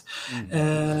update.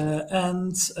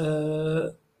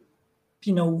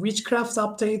 Witchcraft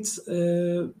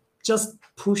update just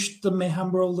pushed the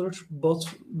Mayhem Brawler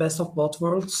best of both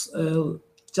worlds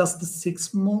just the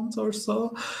 6 months or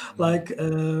so. Like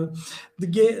the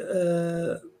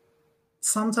game,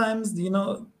 sometimes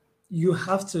you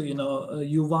have to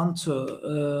you want to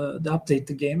update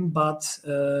the game, but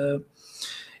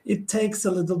it takes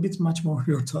a little bit much more of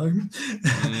your time,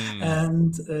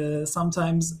 and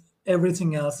sometimes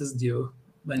everything else is due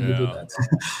when you do Yeah. that.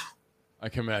 I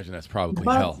can imagine that's probably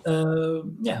But hell.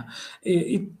 yeah,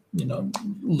 it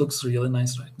looks really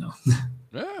nice right now.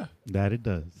 Yeah, That it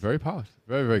does. very polished,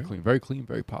 very clean, very clean,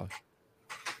 very polished.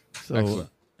 So, Excellent.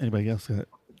 anybody else got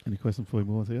any questions before we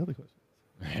move on to the other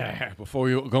question? Before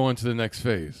we go into the next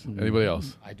phase, anybody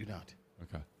else? I do not.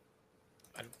 Okay.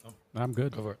 I don't know. I'm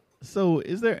good. Go for it. So,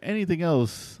 is there anything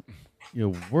else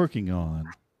you're working on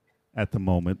at the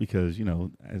moment? Because,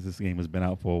 as this game has been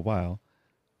out for a while,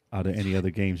 are there any other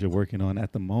games you're working on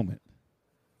at the moment?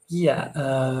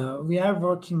 Yeah, we are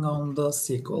working on the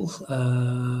sequel,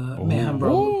 Mayhem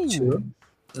Brawler 2,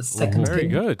 the second Very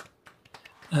game. good.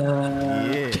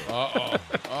 Yeah.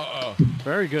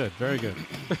 Very good. Very good.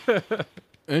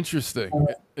 Interesting.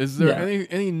 Is there yeah.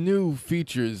 any new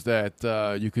features that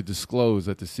you could disclose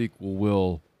that the sequel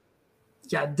will?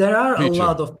 Yeah, there are Feature. a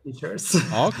lot of features,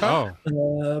 Okay.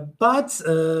 but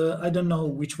I don't know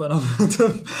which one of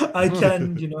them I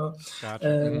can,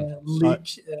 Gotcha.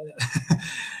 leak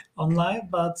online.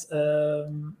 But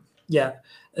yeah,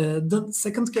 the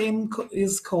second game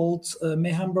is called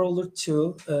Mayhem Brawler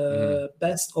 2,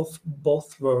 Best of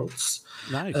Both Worlds.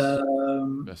 Nice.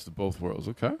 Best of both worlds.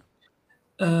 Okay.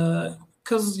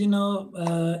 Because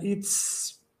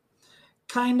it's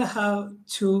kind of have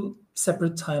two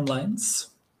separate timelines.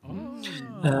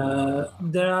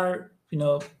 There are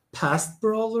past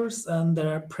brawlers and there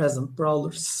are present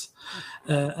brawlers,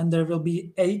 and there will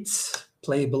be 8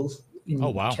 playable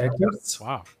characters.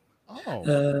 Wow.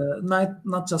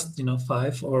 Not just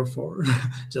 5 or 4,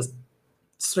 just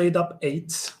straight up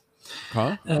 8.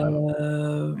 Huh?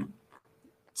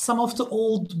 Some of the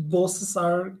old bosses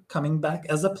are coming back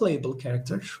as a playable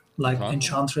character, like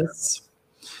Enchantress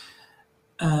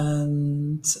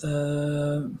and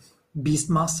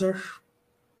Beastmaster,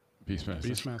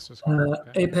 Beastmaster.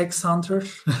 Apex Hunter.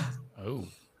 Oh,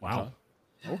 wow.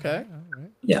 Okay.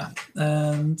 Yeah,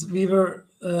 and we are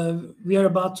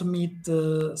about to meet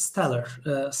Stellar,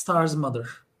 Star's mother,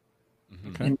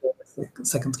 in the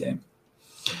second game.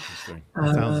 Interesting.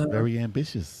 Sounds very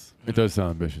ambitious. It does sound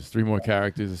ambitious. 3 more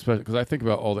characters, especially because I think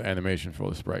about all the animation for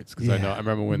all the sprites. Because I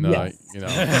remember when Yes.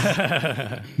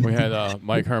 we had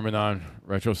Mike Herman on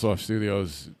Retrosoft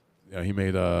Studios. He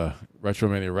made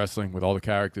Retromania Wrestling with all the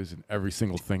characters, and every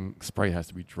single sprite has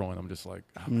to be drawn. I'm just like,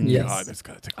 oh my Yes. god, it's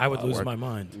gonna take. I would lose work. my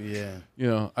mind. Yeah.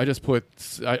 I just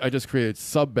created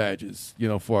sub badges,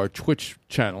 for our Twitch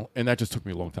channel, and that just took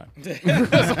me a long time.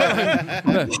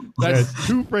 That's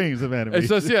 2 frames of animation.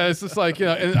 It's just like,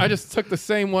 and I just took the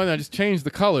same one, I just changed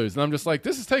the colors, and I'm just like,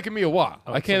 this is taking me a while.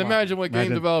 I can't imagine what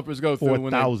game developers go through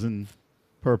when they. 4,000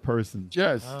 per person.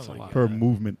 Yes, Oh, my Per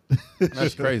movement.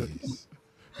 that's crazy.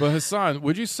 But Hassan,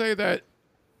 would you say that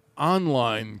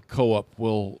online co-op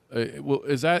will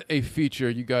is that a feature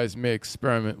you guys may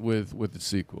experiment with the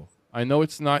sequel? I know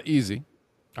it's not easy.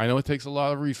 I know it takes a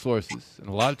lot of resources and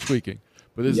a lot of tweaking,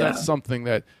 but is that something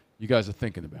that you guys are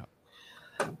thinking about?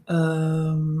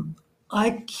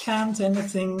 I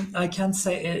can't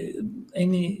say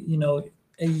any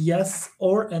a yes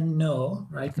or a no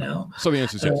right now. So the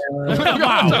answer is yes.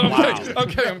 Wow.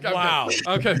 Okay. Wow.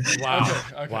 Okay. Wow.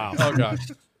 Okay. Wow. Oh gosh.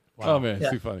 Oh man, it's Yeah.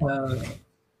 too funny.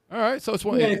 All right, so it's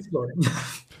one. We are exploring.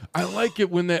 I like it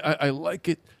when I like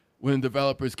it when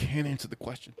developers can't answer the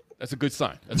question. That's a good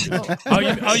sign. That's a good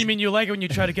sign. You mean you like it when you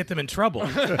try to get them in trouble?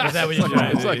 Is that what you're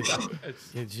trying It's to like do?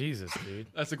 Yeah, Jesus, dude.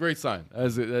 that's a great sign.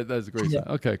 That's a great Yeah.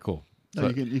 sign. Okay, cool. No,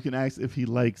 you can ask if he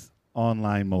likes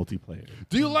online multiplayer.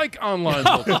 Do you like online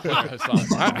multiplayer, Hassan?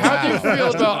 How do you feel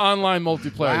about online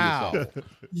multiplayer yourself?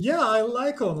 Yeah, I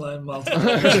like online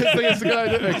multiplayer. Think it's a good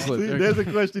idea? Excellent. See, there's a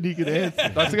question he can answer.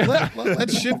 That's a good.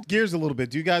 Let's shift gears a little bit.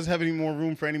 Do you guys have any more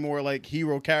room for any more like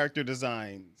hero character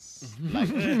designs? Like,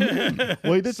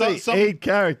 Well, he did say 8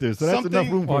 characters, so that's enough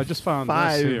something- room for I just found this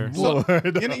 5 here. more.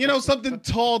 you know, something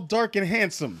tall, dark, and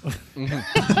handsome.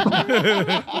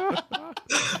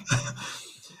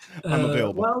 I'm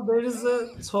available. Well, there is a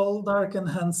tall, dark, and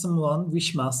handsome one,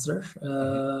 Wishmaster.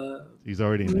 He's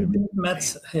already We in there.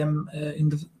 met him in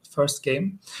the first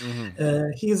game.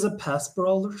 He is a past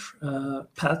brawler,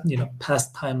 past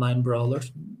timeline brawler,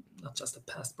 not just a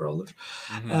past brawler.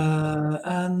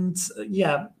 And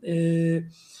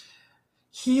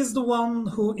he is the one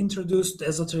who introduced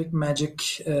esoteric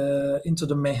magic into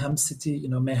the Mayhem city,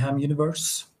 Mayhem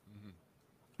universe.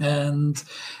 And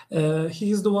he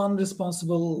is the one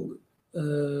responsible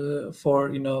for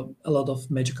a lot of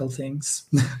magical things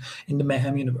in the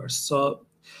Mayhem universe. So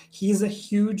he's a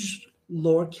huge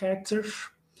lore character,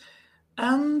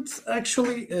 and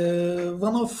actually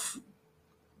one of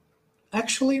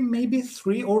actually maybe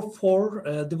 3 or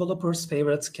 4 developers'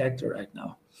 favorite character right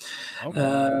now.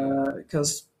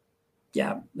 Because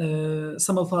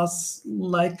some of us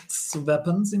likes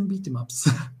weapons in beat 'em ups.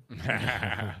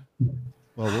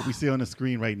 Well, what we see on the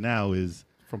screen right now is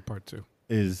From part 2.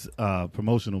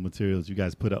 Promotional materials you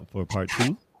guys put up for part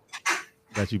 2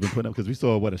 that you've been putting up, because we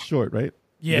saw a short, right?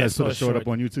 Yeah, you guys saw put a a short short. up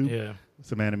on YouTube. Yeah.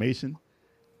 Some animation,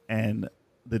 and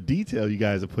the detail you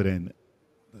guys have put in.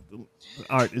 The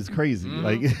art is crazy.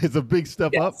 Like, it's a big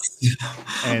step up,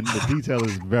 and the detail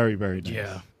is very, very nice.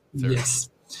 Yeah. Yes.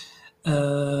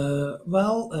 The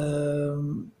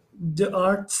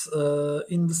art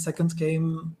in the second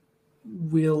game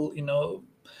will,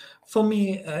 for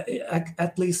me,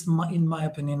 at least in my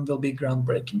opinion, will be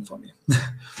groundbreaking for me.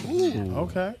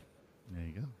 Okay. There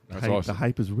you go. That's The awesome.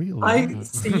 hype is real. I man.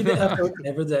 see the effort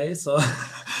every day, so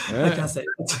I can say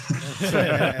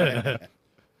it.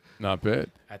 Not bad.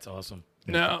 That's awesome.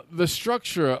 Now, the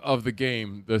structure of the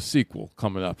game, the sequel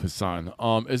coming up, Hassan,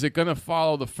 is it going to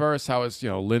follow the first, how it's,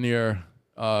 linear,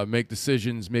 make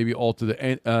decisions, maybe alter the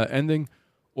ending?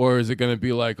 Or is it going to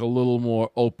be like a little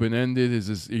more open-ended?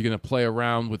 Are you going to play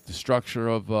around with the structure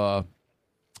of the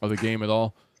game at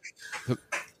all?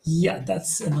 Yeah,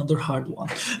 that's another hard one.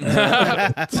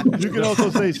 You can also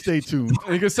say stay tuned.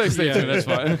 You can say stay tuned, that's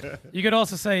fine. You could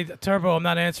also say, Turbo, I'm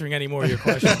not answering any more of your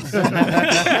questions. Yes,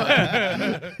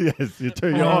 you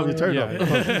turn off.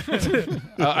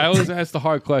 I always ask the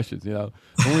hard questions, When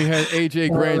we had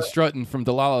AJ Grand Strutton from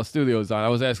Delilah Studios on, I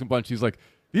was asking a bunch. He's like,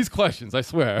 these questions, I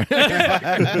swear.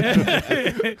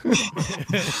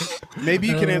 Maybe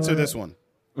you can answer this one.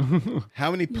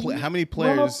 How many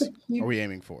players are we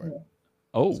aiming for?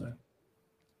 Oh.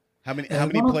 How many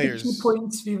one players? Of the key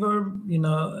points we were,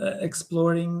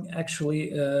 exploring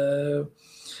actually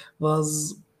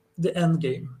was the end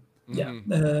game.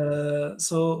 Yeah.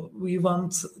 So we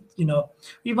want,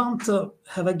 to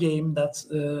have a game that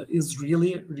is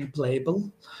really replayable,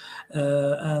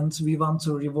 and we want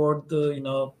to reward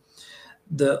the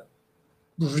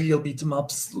real beat 'em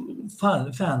ups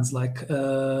fans, like.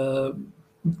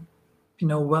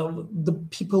 The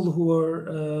people who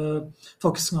are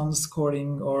focusing on the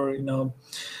scoring, or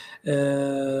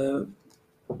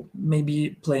maybe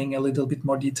playing a little bit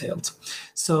more detailed.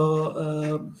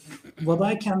 So what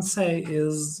I can say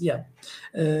is,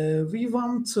 we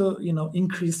want to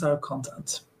increase our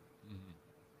content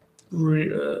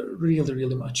really,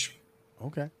 really much.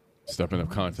 Okay. Stepping up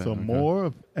content. So okay. more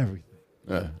of everything.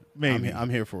 Maybe.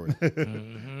 I'm here for it.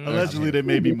 Allegedly, there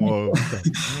may be more.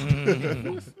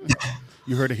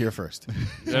 You heard it here first.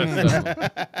 Yes,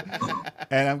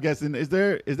 And I'm guessing, is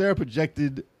there a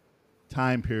projected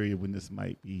time period when this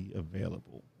might be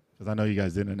available? Because I know you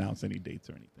guys didn't announce any dates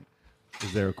or anything.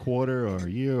 Is there a quarter or a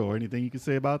year or anything you can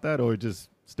say about that, or just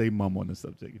stay mum on the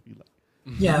subject if you like?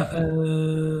 Yeah.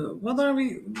 What are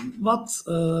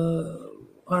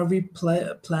we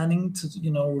planning to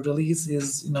release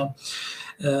is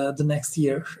the next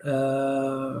year,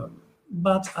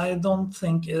 but I don't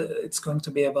think it's going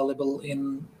to be available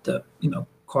in the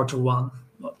Q1.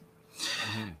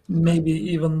 Maybe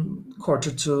even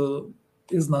Q2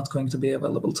 is not going to be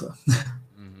available too.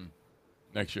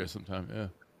 Next year sometime, yeah.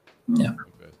 Yeah.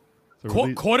 So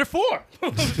release, Q4.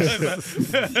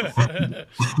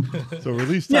 so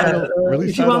release title.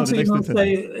 Release if you title want on the to next Nintendo.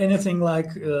 say anything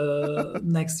like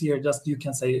next year, just you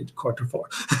can say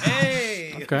Q4.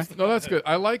 Hey. Okay. No, that's good.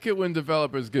 I like it when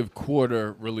developers give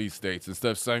quarter release dates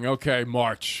instead of saying, okay,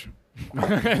 March.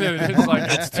 It's like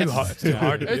It's too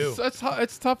hard to do.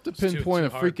 It's tough to pinpoint too a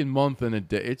hard. freaking month and a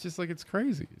day. It's just like it's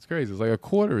crazy. It's crazy. It's like a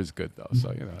quarter is good though.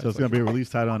 So So it's going to be a release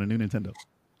title on a new Nintendo.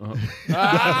 New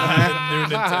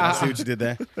Nintendo. I see what you did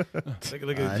there.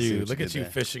 Look I at see you. what Look you at did you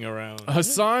there. fishing around.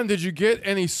 Hassan, did you get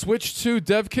any Switch 2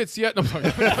 dev kits yet? No.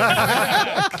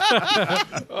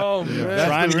 Oh man.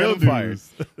 Trying to get real him fired. news.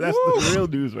 That's the real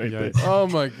news right there. Oh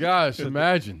my gosh!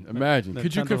 Imagine. Could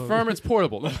you Nintendo- confirm it's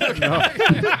portable?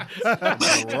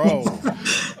 Bro.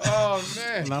 Oh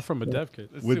man. Not from a dev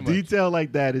kit. That's too With much. detail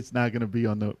like that, it's not going to be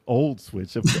on the old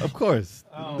Switch, of course.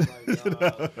 Oh my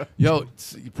god. Yo, I'm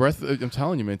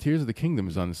telling you, man. Tears of the Kingdom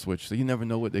is on the Switch, so you never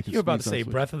know what they can. You're about to squeeze say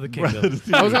on Breath of the Kingdom.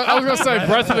 Switch. I was gonna say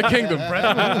Breath of the Kingdom.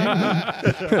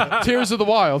 Tears of the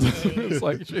Wild. It's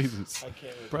like Jesus.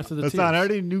 Breath of the That's not. Tears. Are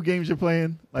there any new games you're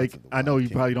playing? Like, of the I know Wild you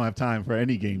probably don't have time for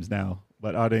any games now,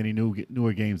 but are there any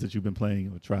newer games that you've been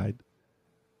playing or tried?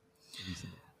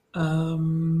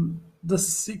 The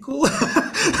sequel. There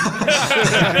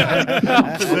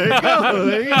you go.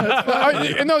 There you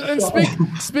go. And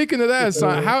speaking of that,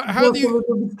 Hassan, how do Just you? a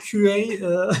little bit QA,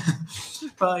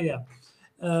 but yeah.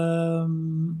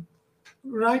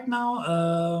 Right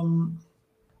now,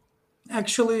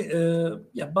 Actually,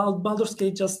 Baldur's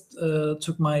Gate just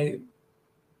took my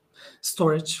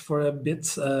storage for a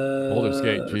bit. Baldur's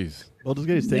Gate, jeez. Baldur's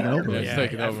Gate is taking over. Yeah, it's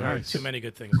taking I've over. heard too many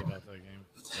good things about that game.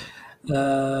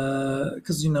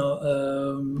 Because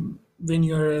when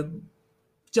you're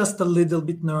just a little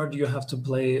bit nerd, you have to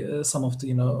play some of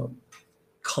the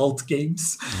cult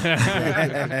games.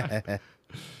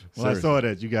 Well, I saw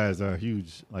that you guys are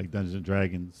huge like Dungeons and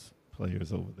Dragons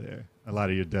players over there. A lot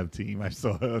of your dev team I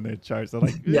saw on their charts. I'm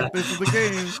like, yeah, this is the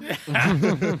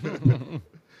game.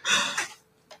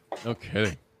 No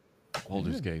kidding.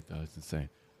 Baldur's Gate, though, it's insane.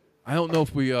 I don't know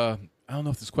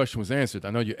if this question was answered.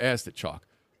 I know you asked it, Chalk.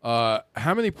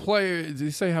 How many players? Did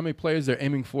you say how many players they're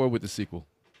aiming for with the sequel?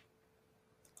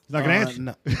 He's not gonna answer.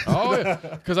 No. Oh, yeah,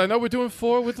 because I know we're doing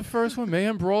 4 with the first one.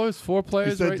 Mayhem Brawlers, 4 He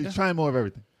players said right he's now. trying more of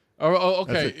everything. Oh,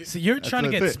 okay. That's So you're trying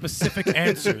to that's get it. specific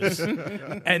answers,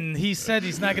 and he said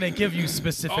he's not going to give you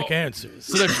specific answers.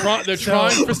 So they're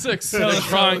trying for 6. They're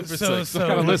trying for 6.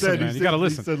 gotta He listen, said- man. he You gotta said-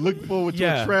 listen. He said, look forward to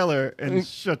Yeah. a trailer and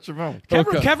shut your mouth.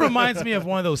 Kev reminds me of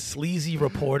one of those sleazy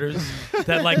reporters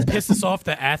that like pisses off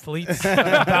the athletes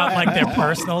about like their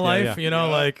personal life. yeah.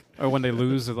 Like Or when they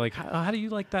lose, they're like, how do you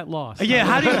like that loss? yeah,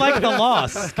 how do you like the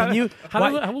loss? Can you? How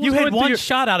why- was you going hit through one your-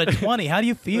 shot out of 20. How do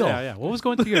you feel? Yeah. What was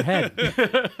going through your head?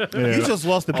 You just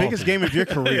lost the biggest game of your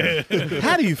career.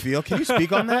 How do you feel? Can you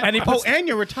speak on that? And he puts- and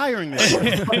you're retiring this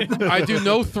year. I do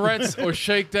no threats or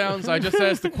shakedowns. I just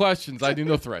ask the questions. I do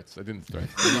no threats. I didn't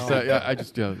threats. I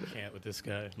just Can't with this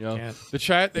guy. Can't. the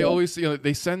chat. They always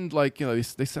they send like they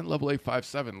send level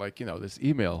 857 like this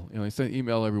email. They send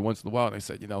email every once in a while, and they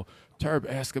said Turb,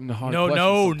 ask him the hard questions.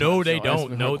 No, sometimes, they ask him don't. the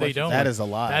hard No, they questions. don't. That is a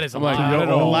lie. That is a I'm like, lie. no, Your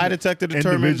The own lie detector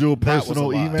determined individual that was a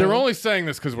personal lie. email. They're only saying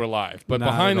this because we're live, but Not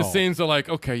behind at the all. scenes, they're like,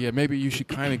 okay, yeah, maybe you should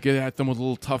kind of get at them with a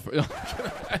little tougher.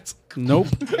 Nope.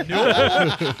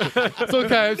 It's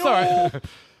okay. It's all right.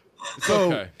 It's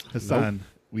okay. Hassan,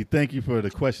 we thank you for the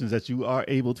questions that you are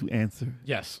able to answer.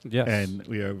 Yes. Yes. And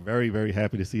we are very, very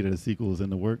happy to see that a sequel is in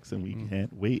the works, and we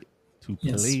can't wait to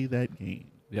Yes. play that game.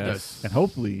 yes. And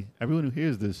hopefully, everyone who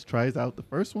hears this tries out the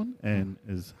first one and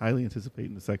is highly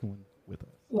anticipating the second one with us.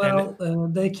 Well,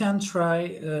 they can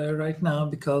try right now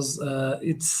because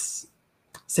it's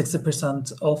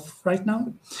 60% off right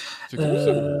now.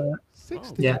 Uh,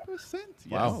 60%. Yeah.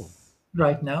 Wow.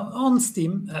 right now on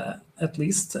Steam, at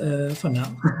least for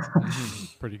now.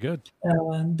 Pretty good.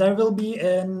 There will be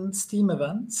a Steam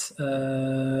event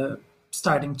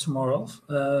starting tomorrow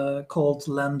called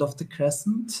Land of the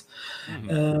Crescent,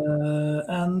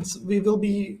 and we will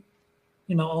be,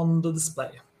 on the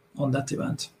display on that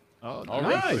event. Oh, All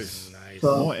nice.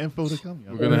 So More info to come.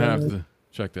 We're gonna have to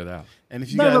check that out. And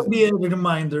if you that guys will be a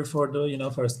reminder for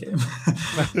the first game.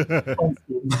 On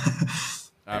Steam.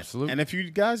 Absolutely. and if you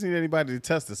guys need anybody to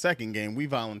test the second game, we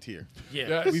volunteer.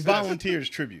 Yeah. We volunteer as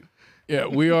tribute. Yeah,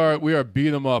 we are beat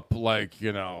them up like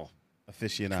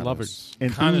Aficionados. Lovers.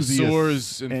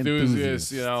 connoisseurs,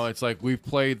 enthusiasts. Enthusiasts. It's like we've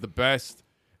played the best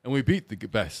and we beat the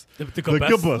best. The The good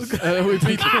good best. bus. We beat we the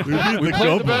played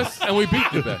the good best and we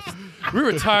beat the best. We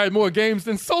retired more games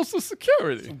than Social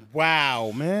Security.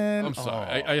 Wow, man. I'm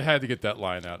sorry, I had to get that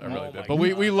line out. I really my did. But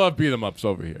we love beat 'em ups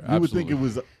over here. You would think Absolutely. it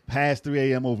was past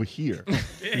 3 a.m. over here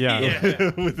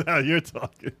Yeah. with how you're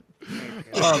talking.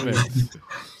 Oh, man.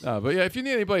 But yeah, if you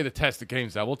need anybody to test the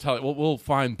games out, we'll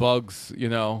find bugs.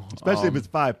 Especially if it's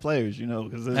 5 players,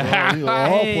 because we'll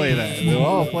all play that. We'll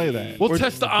all play that. We'll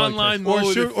test the online Or,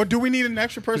 mode. or do we need an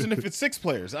extra person if it's 6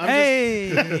 players? I'm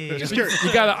Hey. just curious.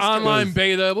 You got an online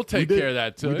beta. We'll take care of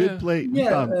that too. We did play. we Yeah,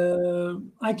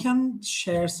 found- I can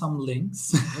share some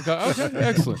links. Okay,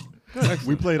 excellent.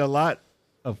 We played a lot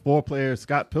of 4-player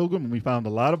Scott Pilgrim, and we found a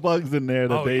lot of bugs in there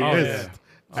that they missed. Yeah.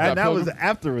 And that was Pilgrim?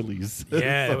 after release.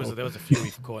 Yeah, So, there was a few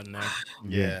we've caught in there.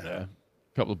 Yeah. A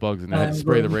couple of bugs in there. I'm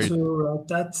Spray the going rage. to write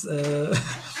that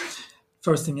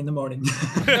first thing in the morning.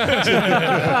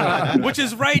 Which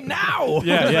is right now.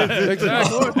 Yeah.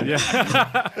 Exactly.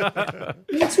 Yeah.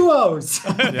 In 2 hours.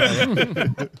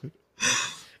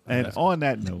 And on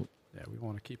that note, Yeah. We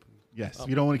want to keep them. yes,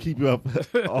 we don't want to keep you up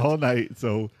all night,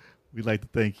 so we'd like to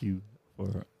thank you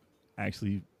for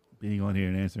actually being on here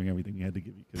and answering everything we had to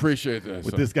give you. 'Cause Appreciate that.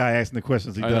 with son. this guy asking the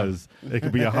questions he I know. does, it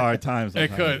could be a hard time It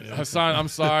sometimes. could. Hassan, I'm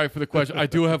sorry for the question. I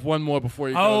do have one more before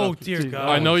you go. Oh though. dear God.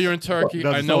 I know you're in Turkey.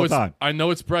 Does I this know all it's the time. I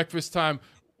know it's breakfast time.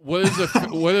 What is a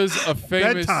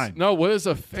famous Bedtime. what is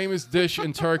a famous dish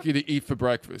in Turkey to eat for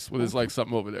breakfast? What is like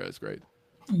something over there? That's great.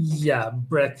 Yeah,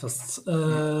 breakfast.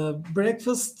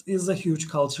 Breakfast is a huge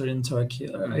culture in Turkey,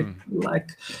 right?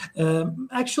 Like,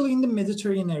 actually, in the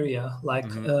Mediterranean area, like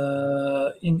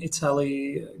in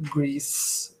Italy,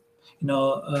 Greece,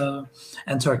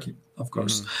 and Turkey, of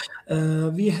course.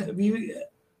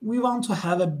 We want to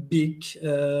have a big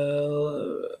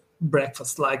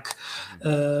breakfast, like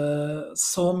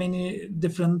so many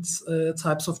different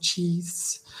types of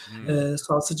cheese,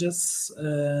 sausages,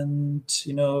 and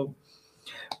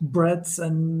breads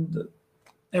and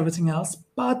everything else.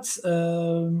 But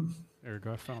There we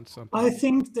go. I found something. I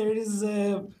think there is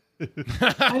a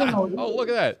I don't know. Oh, look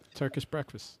at that. Turkish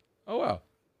breakfast. Oh, wow.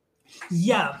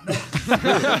 Yeah.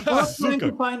 I was trying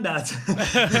to find that.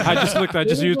 I just looked. I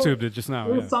just YouTubed it just now.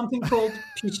 There's Yeah. something called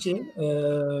pishi.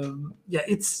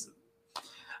 It's.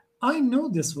 I know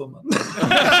this woman. Really?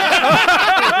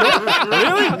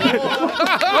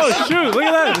 Oh shoot! Look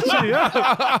at that.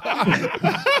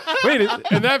 Yeah. Wait,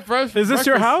 And that is this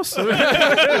your house?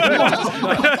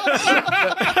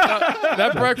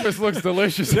 That breakfast looks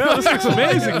delicious. Yeah, this looks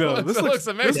amazing though. This looks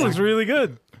amazing. This looks really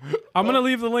good. I'm gonna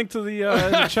leave the link to the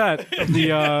in the chat.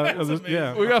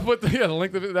 Yeah. We gotta put the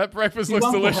link to that breakfast You looks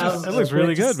want to delicious. have That looks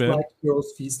really good, breakfast man. Like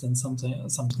roast feast and something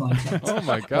like that. Oh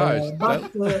my gosh,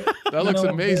 But, that looks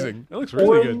amazing. That looks The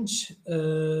really good. orange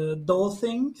dough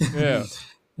thing Yeah.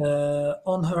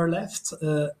 on her left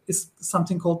is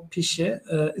something called pishi.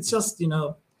 It's just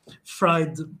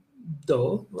fried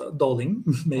doughing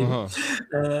maybe.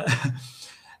 Uh-huh.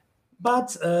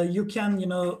 But you can,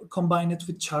 combine it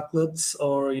with chocolates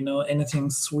or,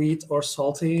 anything sweet or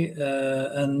salty,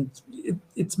 and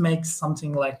it makes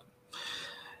something like,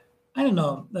 I don't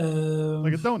know.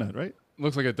 Like a donut, right?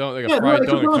 Looks like a donut, like yeah, a fried like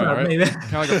a donut, donut, kind, right? maybe. Kind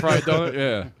of like a fried donut.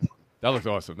 Yeah. That looked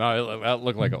awesome. No, that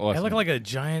looked like awesome. It looked like a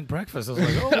giant breakfast. I was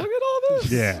like, oh, look at all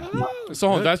this. Yeah. So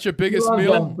hold on, that's your biggest Love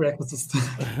meal? that breakfast.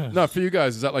 No, for you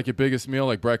guys, is that like your biggest meal?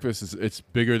 Like breakfast it's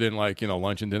bigger than like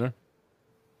lunch and dinner.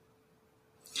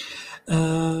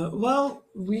 Well,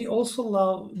 we also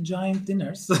love giant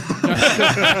dinners. You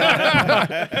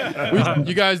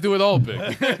guys do it all big.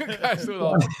 You guys do it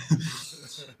all.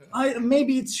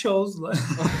 Maybe it shows.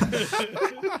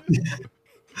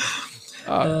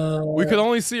 We could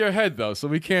only see your head though, so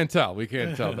we can't tell. We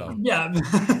can't tell though. Yeah.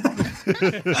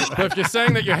 But if you're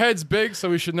saying that your head's big, so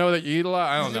we should know that you eat a lot,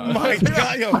 I don't know. My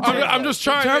God, yo, I'm just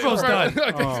trying. Turbo's done.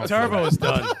 Oh. Turbo is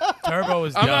done. Turbo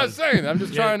is I'm done. not saying. I'm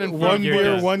just trying to inform one you. beer,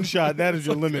 done. one shot. That is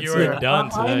your limit. You're sir.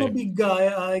 done I'm a today. big guy.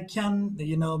 I can,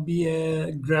 be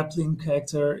a grappling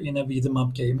character in a beat 'em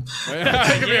up game.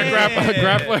 Give me a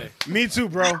grappler. Me too,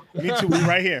 bro. Me too. We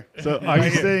right here. So are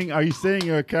you saying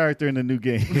you're a character in the new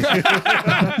game?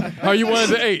 How you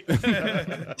wanted to eat?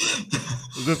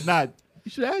 If not, you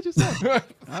should add yourself.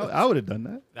 I would have done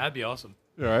that. That'd be awesome.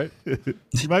 All right.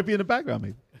 You might be in the background,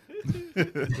 maybe.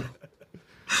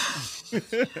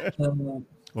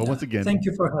 Well, once again, Thank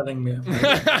you for having me.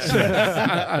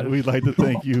 we'd like to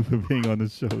thank you for being on the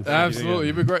show. Absolutely.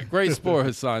 You've been great sport,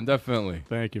 Hassan. Definitely.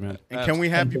 Thank you, man. And can we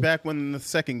have you back when the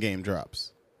second game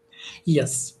drops?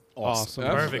 Yes. Awesome.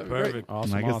 Perfect, perfect.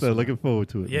 Awesome. Like I awesome. said, looking forward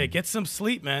to it. Yeah, get some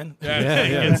sleep, man.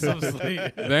 Yeah. Get some sleep.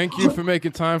 Thank you for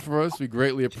making time for us. We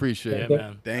greatly appreciate Yeah, it.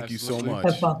 man. Thank you so Absolutely. Have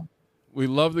much. fun. We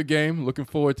love the game. Looking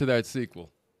forward to that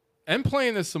sequel. And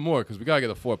playing this some more because we got to get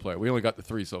a 4-player. We only got the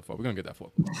 3 so far. We're going to get that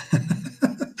 4-player.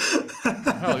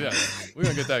 Hell yeah. We're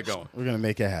going to get that going. We're gonna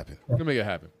make it happen. We're going to make it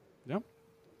happen. Yep.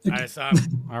 All right, Sam.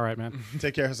 All right, man.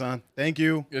 Take care, Hassan. Thank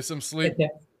you. Get some sleep. Take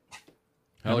care.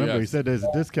 Hell Remember, he yes. said there's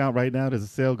a discount right now. There's a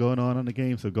sale going on the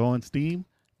game. So go on Steam,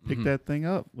 pick that thing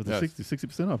up with Yes. a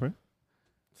 60% off, right?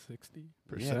 60%.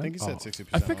 Yeah, I think he said 60%.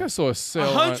 I think I saw a sale.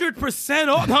 on- 100%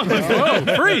 off. No,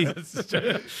 Oh, free. Well,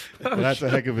 that's a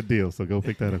heck of a deal. So go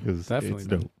pick that up because Definitely,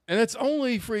 it's man. dope. And it's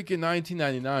only freaking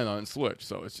 $19.99 on Switch.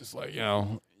 So it's just like,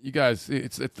 you guys,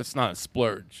 it's not a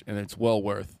splurge. And it's well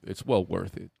worth it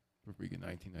for freaking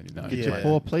 $19.99. Get Yeah. your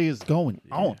 4 players going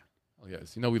on. Oh,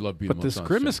 yes. You know we love beating But this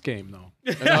Grimace game, though.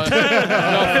 No, for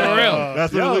real.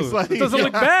 That's what Yo, it looks like. it doesn't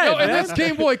look bad, Yo, and man. that's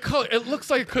Game Boy Color. It looks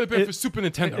like it could have been for Super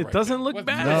Nintendo. It right doesn't there. look What's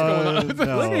bad. going on?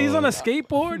 No. Look, he's on a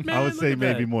skateboard, man. I would Look say at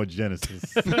maybe that. more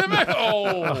Genesis.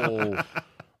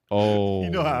 Oh,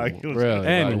 You know how I feel. really?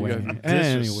 Anyway.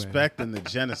 Disrespecting the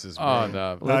Genesis, bro. Oh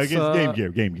no. No, Let's, against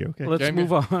Game Gear. Okay. Let's Game move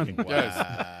Gear. on.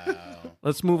 Yes,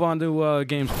 Let's move on to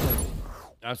games played.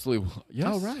 absolutely. Yes.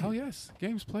 All right. Hell yes.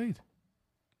 Games played.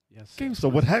 Yes. Games. So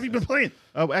what have you been playing?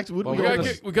 Oh, actually, Well,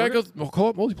 what we gotta go.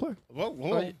 Co-op multiplayer.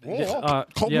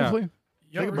 Co-op Yeah. multiplayer.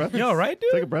 Take a breath. You all right, dude?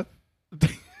 Take a breath.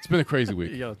 It's been a crazy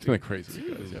week. Yo, It's been a crazy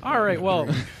week. Guys. Yeah. All right. Well,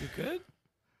 You good?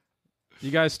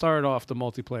 you guys started off the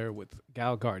multiplayer with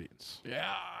Gal Guardians.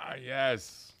 Yeah.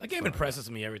 Yes. That game impresses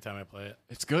me every time I play it.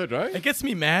 It's good, right? It gets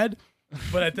me mad,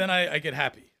 but then I get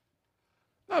happy.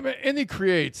 No, man, Indie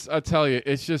Creates, I tell you,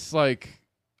 it's just like,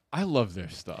 I love their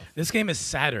stuff. This game is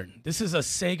Saturn. This is a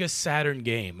Sega Saturn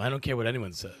game. I don't care what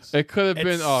anyone says. It could have been.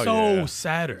 It's Oh, so yeah.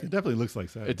 Saturn. It definitely looks like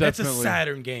Saturn. It That's a definitely-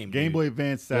 Saturn game. Game dude. Boy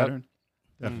Advance Saturn.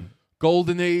 Definitely.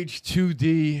 Golden Age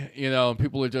 2D. You know, and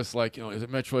people are just like, is it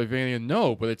Metroidvania?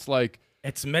 No, but it's like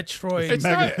It's Metroid. it's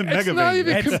Mega- not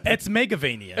even. It's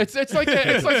Megavania. It's like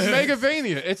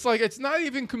Megavania. It's like it's not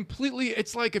even completely.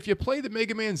 It's like if you play the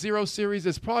Mega Man Zero series,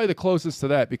 it's probably the closest to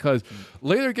that because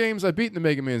later games I've beaten the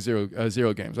Mega Man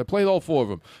Zero games. I played all 4 of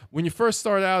them. When you first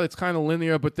start out, it's kind of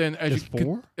linear, but then as There's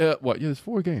you 4? what? Yeah, there's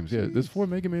 4 games. Yeah, there's 4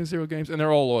 Mega Man Zero games, and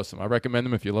they're all awesome. I recommend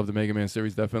them if you love the Mega Man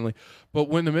series, definitely. But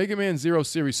when the Mega Man Zero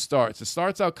series starts, it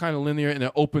starts out kind of linear and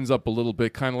it opens up a little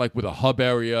bit, kind of like with a hub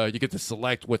area. You get to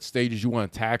select what stages you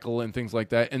want to tackle and things like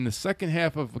that. And the second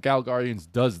half of Gal Guardians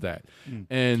does that.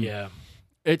 And yeah.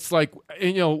 it's like,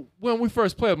 and, you know, when we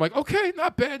first played, I'm like, okay,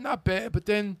 not bad. But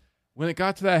then when it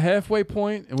got to that halfway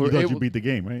point, and we You were thought able, you beat the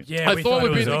game, right? Yeah, I we thought it we'd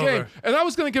was beat the over. game, and I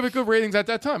was going to give it good ratings at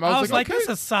that time. I was like, okay, this is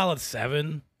a solid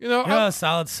 7. you know, A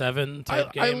solid 7 type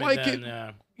I game. like and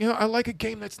then, you know, I like a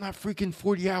game that's not freaking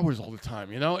 40 hours all the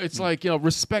time. You know, it's like, you know,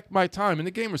 respect my time, and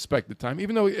the game respected time,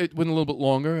 even though it went a little bit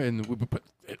longer, and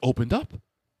it opened up.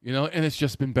 You know, and it's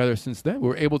just been better since then. We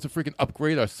were able to freaking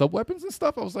upgrade our sub weapons and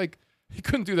stuff. I was like, you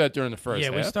couldn't do that during the first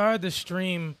half. we started the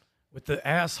stream with the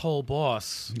asshole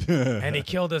boss, and he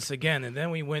killed us again. And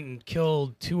then we went and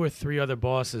killed 2 or 3 other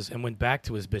bosses and went back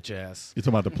to his bitch ass. You're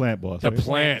talking about the plant boss, The right?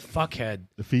 plant. Fuckhead.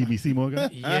 The Feed Me Seymour guy?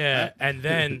 Yeah, and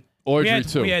then Audrey,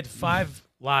 too. we had 5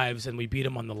 lives, and we beat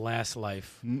him on the last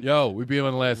life. Yo, we beat him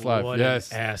on the last live. What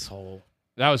Yes. an asshole.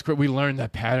 That was great. We learned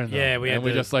that pattern, though. Yeah, we had and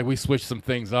we to- just like, we switched some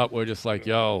things up. We're just like,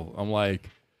 yo, I'm like,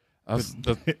 Don't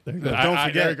there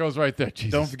forget- it goes right there.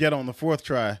 Jesus. Don't forget on the 4th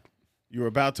try, you were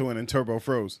about to win and Turbo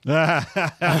froze.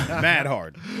 Mad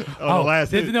hard. Oh, the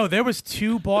last hit. No, there was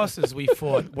 2 bosses we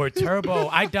fought where Turbo,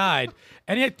 I died,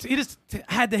 and he just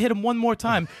had to hit him one more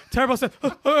time. Turbo said,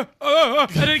 and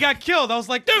then he got killed. I was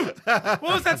like, dude, what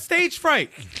was that stage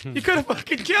fright? You could have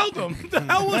fucking killed him. What the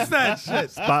hell was that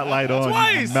shit? Spotlight on,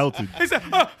 Twice. melted. He said,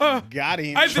 Got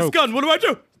him. I have this gun. What do I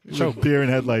do? Choke. Deer in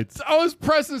headlights. I was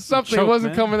pressing something. Choke, it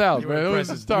wasn't man. coming out, You man. It were was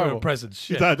pressing, terrible.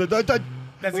 shit. That's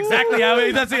That's exactly how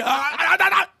he.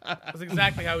 That's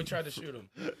exactly how we tried to shoot him.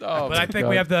 Oh, But I think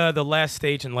we have the last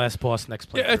stage and last boss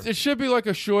next playthrough. Yeah, it should be like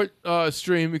a short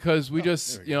stream because we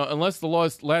just, you know, unless the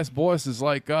last boss is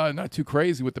like not too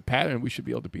crazy with the pattern, we should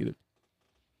be able to beat it.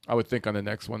 I would think on the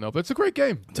next one though. But it's a great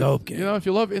game. Dope game. You know, if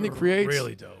you love indie creates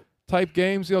Really dope. type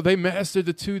games, you know, they mastered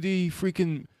the 2D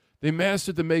freaking. They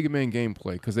mastered the Mega Man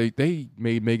gameplay because they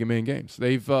made Mega Man games.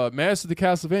 They've mastered the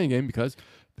Castlevania game because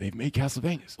they've made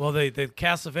Castlevanias. Well, the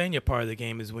Castlevania part of the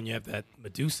game is when you have that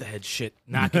Medusa head shit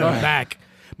knocking you back.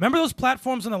 Remember those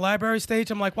platforms on the library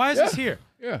stage? I'm like, why is this here?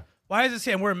 Yeah. Why is this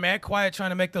here? And we're mad quiet trying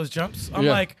to make those jumps. I'm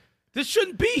Yeah. like, this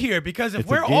shouldn't be here because if It's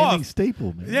we're a gaming off,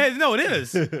 staple, man. yeah, no, it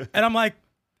is. And I'm like,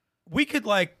 we could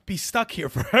like be stuck here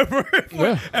forever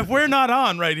if we're not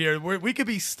on right here. We could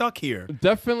be stuck here.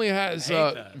 Definitely has I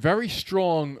hate that. very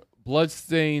strong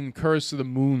Bloodstained, Curse of the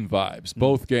Moon vibes.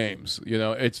 Both games, you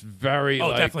know, it's very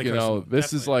like definitely you Curse of know. the Moon, This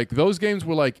is definitely. like those games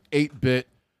were like 8-bit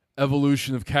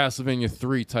evolution of Castlevania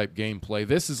 3 type gameplay.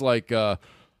 This is like a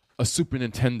Super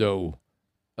Nintendo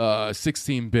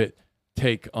 16-bit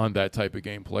take on that type of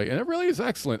gameplay, and it really is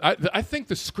excellent. I think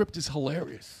the script is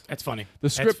hilarious. That's funny. The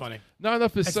script, That's funny. not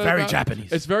enough is It's said very about it.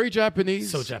 Japanese. It's very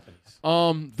Japanese. So Japanese.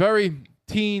 Very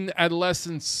teen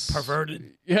adolescence,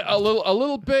 Perverted. Yeah, a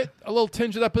little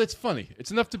tinge of that, but it's funny.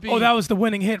 It's enough to be. Oh, that was the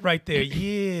winning hit right there.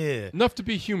 Yeah. enough to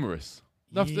be humorous.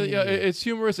 Enough to, Yeah. it's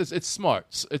humorous. It's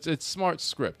smart. It's smart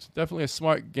script. Definitely a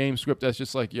smart game script. That's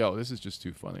just like, yo, this is just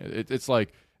too funny. It's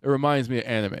like it reminds me of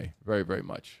anime very, very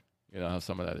much. You know how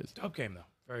some of that is. Dope game though.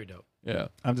 Very dope. Yeah,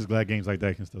 I'm just glad games like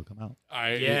that can still come out. I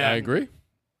agree.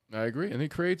 I agree. And it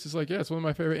creates is like, yeah, it's one of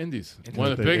my favorite indies.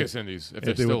 One of the If they- biggest indies. If If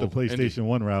they they're went the still PlayStation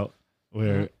 1 route,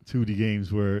 where 2D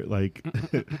games were like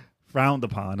frowned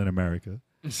upon in America,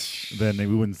 then we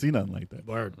wouldn't see nothing like that.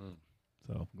 Word.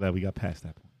 So glad we got past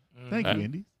that point. Thank you,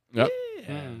 Indy. Yep,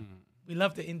 Yeah. We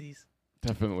love the indies.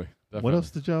 definitely. What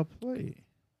else did y'all play?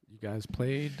 You guys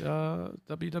played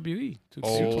WWE.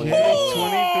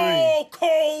 Oh,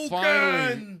 Colgan!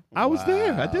 Finally. I was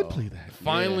there. I did Wow. play that.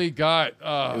 Finally got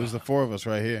It was the 4 of us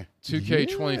right here.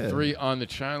 2K23 on the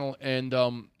channel, and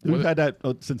We've had that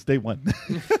since day one,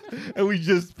 and we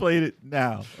just played it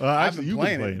now. Actually, you've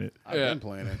been playing it. I've Yeah. been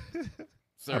playing it.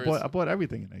 serious. I bought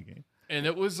everything in that game. And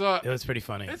it was It was pretty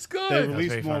funny. it's They good. very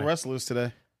released more funny. wrestlers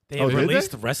today. They Oh, did they?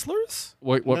 released wrestlers?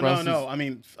 Wait, what No. wrestlers? I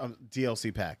mean,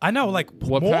 DLC pack. I know, like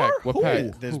What more? pack? What Who?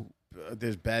 pack?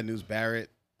 There's Bad News Barrett.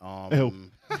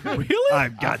 Really?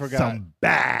 I've got forgot. some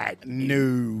bad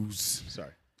news.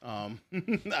 Sorry.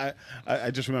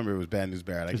 I just remember it was Bad News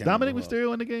Barrett. I Is can't Dominic remember who else.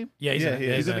 Mysterio in the game? Yeah, Yeah,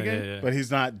 he's in the game? Yeah. But he's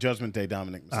not Judgment Day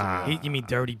Dominic Mysterio. You mean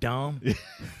Dirty Dom?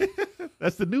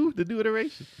 That's the new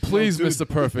iteration. Please, dude. Mr.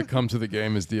 Perfect, come to the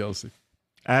game as DLC.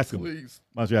 Ask him. Please.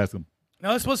 Why don't you ask him?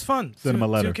 No, this was fun. Send him a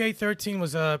letter. 2K13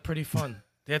 was pretty fun.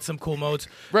 They had some cool modes.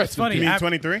 Rest It's in funny. You mean af-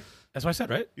 23? That's what I said,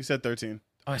 right? You said 13.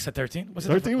 Oh, I said 13. Was it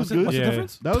 13 was different? good. What's Yeah. the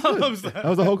difference? That was good. What was That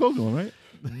was a Hulk Hogan one, right?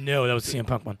 No, that was CM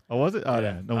Punk one. Oh, was it? Oh,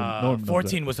 yeah. No one knows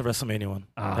 14 was the WrestleMania one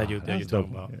that you're that's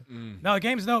talking dope. about. Yeah. No, the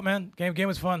game's dope, man. Game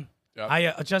was fun. Yep. I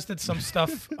adjusted some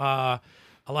stuff. A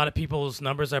lot of people's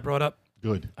numbers I brought up.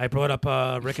 Good. I brought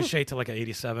up Ricochet to like an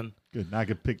 87. Good. Now I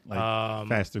could pick like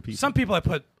faster people. Some people I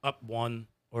put up 1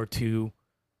 or 2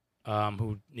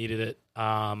 who needed it.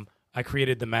 I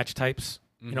created the match types.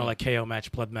 You know, like KO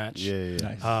match, blood match, Yeah.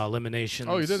 Nice. eliminations.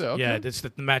 Oh, you did that? Okay. Yeah, it's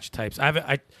the match types.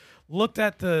 I looked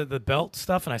at the belt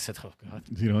stuff and I said, oh god.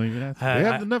 You don't even ask. They I-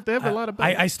 have enough. They have a lot of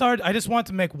belts. I just want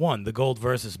to make one, the gold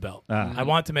versus belt. I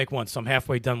want to make one, so I'm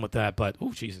halfway done with that. But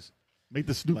oh Jesus! Make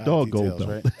the Snoop Lot of Dogg gold details,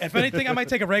 belt. right? If anything, I might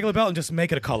take a regular belt and just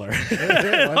make it a color.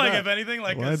 why like not? if anything,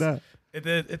 like Why not?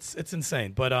 it's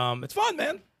insane. But it's fun,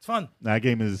 man. It's fun. That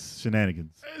game is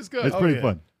shenanigans. It's good. It's Oh, pretty yeah.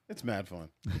 fun. It's mad fun.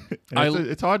 And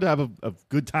it's hard to have a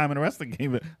good time in a wrestling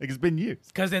game. Like it's been years.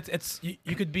 Because it's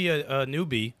you could be a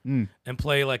newbie and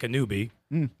play like a newbie,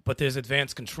 but there's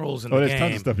advanced controls in Oh, the there's game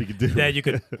tons of stuff you can do. that you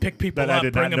could pick people That I up,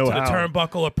 did bring not them to know the how.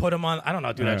 turnbuckle, or put them on. I don't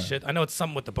know, do that Yeah. shit. I know it's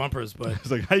something with the bumpers, but It's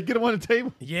like, how you get him on the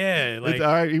table? yeah, like It's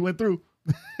all right, he went through.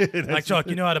 like Chuck,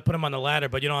 you know how to put them on the ladder,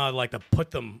 but you don't know how to like to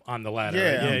put them on the ladder.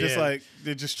 Yeah, right? I'm just like,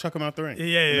 they just chuck him out the ring. Yeah,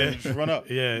 And yeah. then just run up.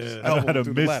 Yeah, Just yeah. I know elbow how to him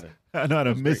through the miss. ladder. I know how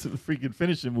to miss the freaking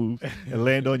finishing move and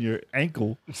land on your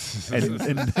ankle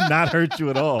and not hurt you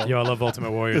at all. Yo, I love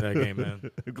Ultimate Warrior that game, man.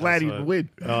 I'm glad he That's what- win.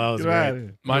 Oh, that was Get out of great.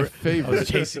 here. My I was favorite,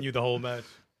 chasing you the whole match.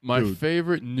 my Dude.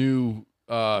 favorite new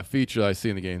feature I see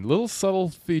in the game. Little subtle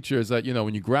feature is that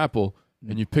when you grapple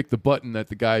and you pick the button that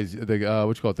the guys, what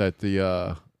you call it, that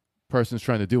the person's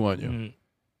trying to do on you, Mm.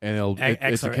 and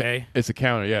X or A? It's a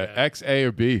counter, yeah. Yeah. X, A,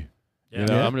 or B. Yeah.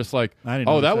 Yeah. I'm just like, I didn't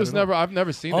oh, notice that that was at all. never. I've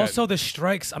never seen Also, that. the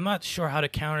strikes, I'm not sure how to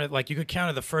counter it. Like, you could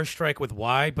counter the first strike with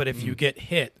Y, but if you get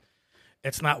hit,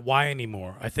 it's not Y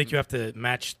anymore. I think you have to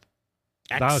match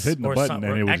X I was hitting the or button something,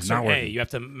 and or it was X not or A. working. You have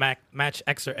to match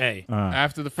X or A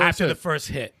After the first after hit. the first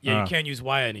hit. Yeah, Uh. you can't use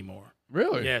Y anymore.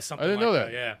 Really? Yeah, something I didn't like know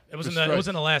that. Yeah, it was The in the strikes. it was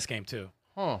in the last game too.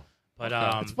 Huh. But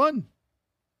It's fun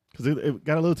because it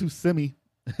got a little too semi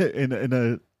in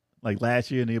a like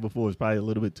last year and the year before. It was probably a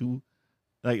little bit too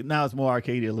like now it's more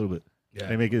arcadey a little bit. Yeah.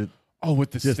 They make it. Oh,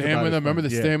 with the Just about stamina. as Remember fun.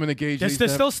 the Yeah. stamina gauge?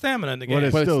 there's still stamina in the game.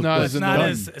 Well, But still, it's not but as it's not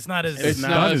annoying. as it's not as It's not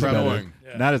Stun as is better. annoying.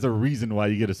 Yeah. Not as a reason why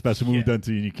you get a special move Yeah. done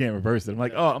to you and you can't reverse it. I'm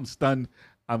like, oh, I'm stunned.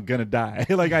 I'm gonna die.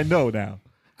 Like I know now.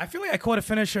 I feel like I caught a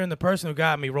finisher and the person who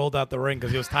got me rolled out the ring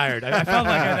because he was tired. I felt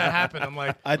like that happened. I'm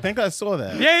like, I think I saw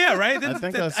that. yeah, right. I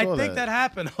think I saw that. that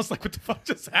happened. I was like, what the fuck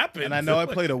just happened? And I know I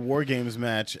played a War Games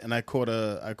match, and I caught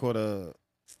a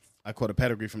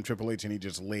pedigree from Triple H, and he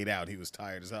just laid out. He was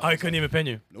tired as hell. Oh, he couldn't even pin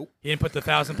you. Nope. He didn't put the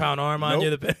 1,000-pound arm on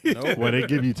you. Nope. The Nope. Well, they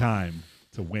give you time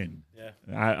to win.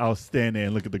 Yeah. I'll stand there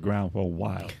and look at the ground for a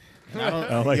while. I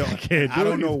don't, I'm like, I can't do I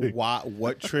don't know anything.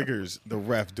 what triggers the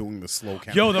ref doing the slow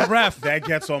count. Yo, the ref. that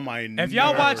gets on my If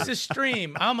y'all watch nerves. this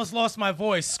stream, I almost lost my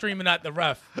voice screaming at the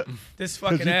ref. This Because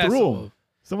fucking you threw asshole. him.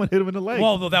 Someone hit him in the leg.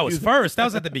 Well, that was He's- first. That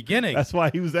was at the beginning. That's why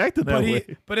he was acting that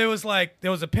way. But it was like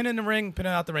there was a pin in the ring, pin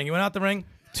out the ring. He went out the ring.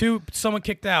 Someone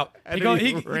kicked out. And then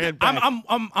he ran back.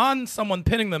 I'm on someone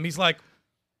pinning them. He's like,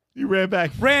 You ran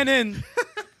back. ran in.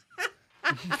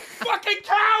 Fucking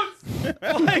counts.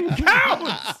 Like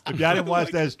counts. If y'all didn't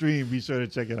watch that stream, be sure to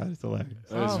check it out. It's hilarious.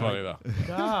 It's funny though.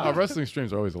 God. Wrestling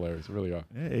streams are always hilarious. They really are.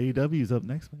 Yeah, AEW's up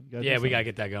next, man. You gotta Yeah, do we gotta something.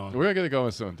 get that going. We're gonna get it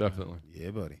going soon, definitely.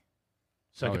 Yeah, buddy.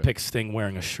 So I Oh, can yeah. pick Sting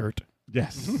wearing a shirt.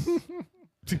 Yes.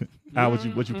 Al, what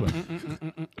you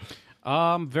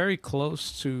put? Very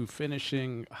close to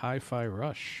finishing Hi-Fi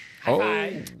Rush. Oh,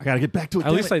 I gotta get back to it.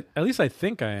 At least I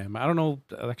think I am. I don't know.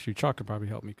 Actually, Chalk could probably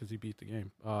help me because he beat the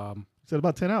game. You said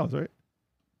about 10 hours, right?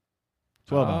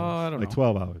 12 hours. I don't like know.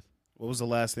 12 hours. What was the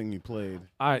last thing you played?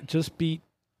 I just beat,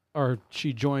 or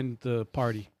she joined the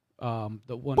party. The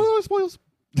one, Spoils.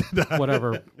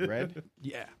 whatever. Red?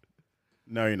 Yeah.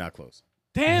 No, you're not close.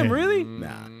 Damn, Yeah. really?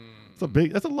 Nah.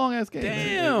 That's a long ass game. man.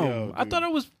 Damn. Yo, I dude. thought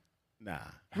it was. Nah.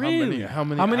 Really? How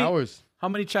many How many- hours? How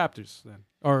many chapters then,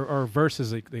 or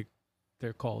verses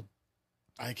they're called?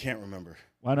 I can't remember.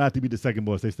 Why not have to be the second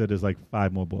boss? They said there's like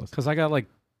 5 more bosses. Because I got like,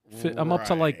 I'm up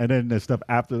to like. And then there's stuff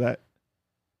after that?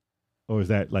 Or is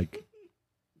that like,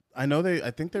 I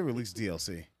think they released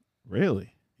DLC.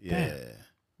 really? Yeah.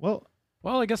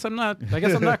 Well, I guess I'm not. I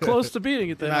guess I'm not close to beating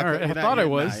it then. You're not Or clo- I you're not- thought I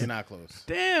you're- was. Nah, you're not close.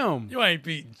 Damn. You ain't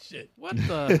beating shit. What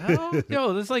the hell?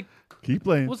 Yo, there's like keep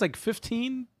playing. what's like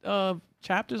 15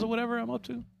 chapters or whatever I'm up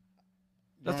to. You're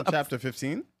That's on up- chapter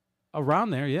 15. Around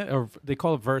there, yeah. Or they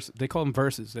call it verse. They call them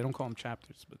verses. They don't call them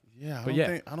chapters. But Yeah,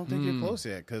 I don't think you're close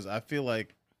yet because I feel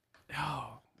like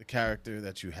the character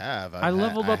that you have. I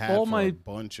leveled up had all for my- a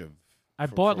bunch of. I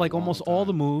for bought a like long almost all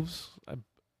the time. moves.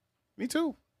 Me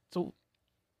too. So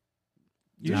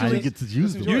Nah, usually, you get to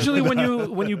use them. usually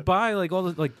when you buy like all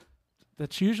the like,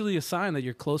 that's usually a sign that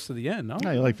you're close to the end. No,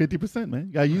 Nah, you're like 50%, man.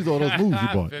 You gotta use all those moves you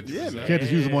bought. 50%. Yeah, You man. can't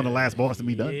just use them on the last boss and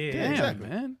be done. Yeah. damn exactly.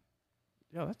 man.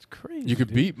 Yo, that's crazy. You could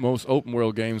dude. beat most open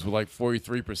world games with like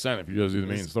 43% if you just do the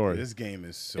main story. This game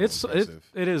is so It impressive.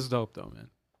 is dope though, man.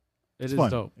 It's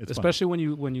fun. dope, It's fun. especially when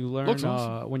you learn Looks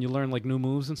awesome. when you learn like new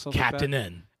moves and stuff Captain like that.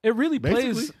 N. It really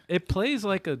Basically. plays. It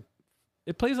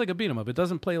plays like a beat 'em up. It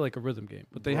doesn't play like a rhythm game,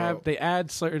 but Bro. they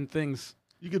add certain things.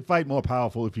 You could fight more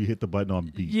powerful if you hit the button on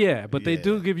B. Yeah, but they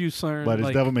do Yeah. give you certain But it's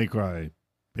like, Devil May Cry,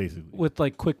 basically. with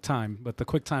like quick time. But the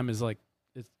quick time is like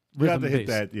it's You have rhythm to hit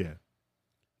based. that, yeah.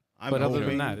 But other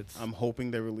than that, it's- I'm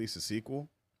hoping they release a sequel.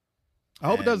 I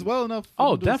hope it does And- well enough. for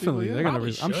Oh, them to do a definitely. sequel, They're yeah. gonna.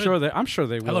 Probably I'm should. sure they. I'm sure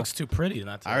they will. That looks too pretty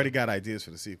not to. I already got ideas for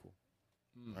the sequel.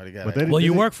 I already got But ideas. they Well, didn't-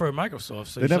 you they- work for Microsoft,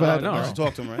 so They you never should had- know. I no. should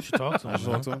talk to him, right? You should talk to I him. should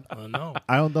talk to him. No.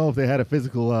 I don't know if they had a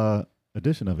physical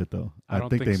edition of it, though. I I, don't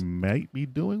think think they so. might be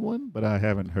doing one, but I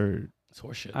haven't heard. It's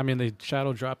horseshit. I mean, they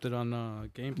shadow dropped it on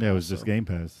Game Pass. Yeah, it was just so- Game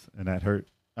Pass, and that hurt.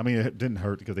 I mean, it didn't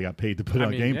hurt because they got paid to put it I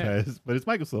on mean, Game yeah. Pass, but it's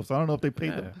Microsoft, so I don't know if they paid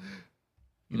Yeah. them.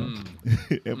 You know,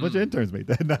 a bunch of interns made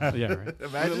that. Nah. Yeah,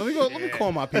 right. Let me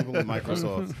call my people at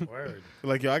Microsoft. Word.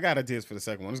 Like, yo, I got ideas for the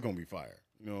second one. It's gonna be fire.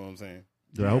 You know what I'm saying?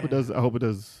 Yeah, I hope it does. I hope it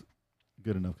does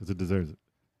good enough because it deserves it.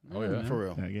 Oh, yeah. For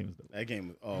real. That game is dope. That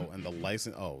game. Oh, and the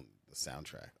license. Oh, the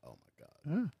soundtrack. Oh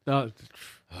my god.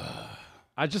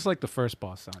 I just like the first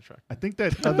boss soundtrack. I think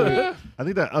that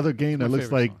other game my that looks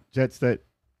favorite like song. Jet Set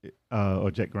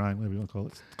or Jet Grind, whatever you want to call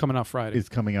it, It's coming out Friday. is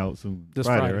coming out soon. This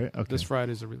Friday, Friday, right? Okay. This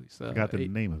Friday is a release. I got the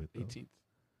name of it. Though. 18th.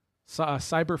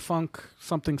 Cyberfunk,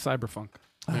 something cyberfunk.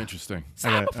 Interesting.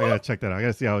 I gotta check that out. I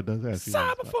gotta see how it does. I gotta see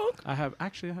how it's- Cyberpunk. I have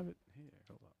it here.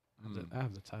 Hold up. I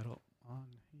have the title on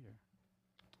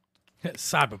here.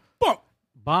 Cyberpunk.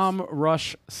 Bomb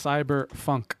Rush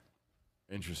Cyberfunk.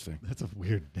 Interesting. That's a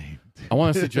weird name. I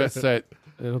want to suggest that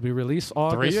It'll be released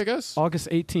August 3, I guess? August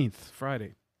 18th,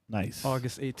 Friday. Nice.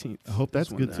 August 18th. I hope that's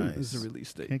This good one too. is the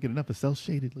release date. Can't get enough of cell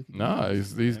shaded looking. Nah,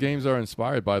 games. these games are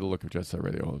inspired by the look of Jet Set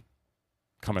Radio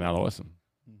coming out awesome.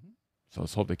 So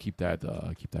let's hope they keep that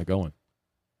going.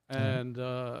 And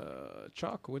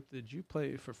Chalk, what did you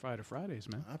play for Fighter Fridays,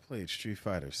 man? I played Street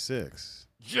Fighter 6.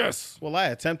 Yes. Well, I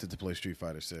attempted to play Street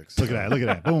Fighter 6. Look at that. Look at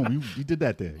that. Boom. You did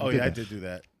that there. You Oh did yeah, I that. did do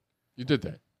that. You did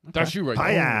that. That's you right there.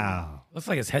 Hi-ya. Looks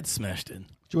like his head smashed in.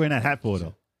 What you wearing that hat for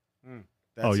though?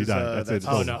 That's Oh, you his, done it. That's it.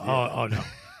 Oh Oh, no! yeah. Oh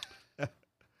no!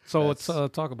 So let's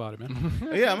talk about it, man.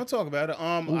 Yeah, I'm gonna talk about it.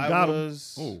 Ooh, I got him.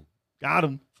 was. Ooh, got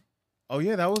him. Oh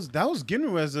yeah, that was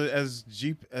Ginru as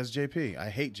JP. I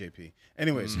hate JP.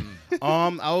 Anyways,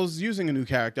 I was using a new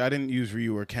character. I didn't use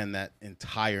Ryu or Ken that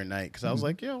entire night because I was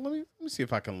like, yo, let me see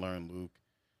if I can learn Luke,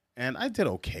 and I did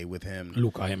okay with him.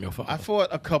 Luke, I am your father. I fought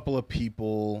a couple of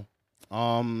people.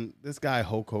 This guy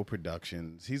Hoko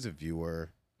Productions. He's a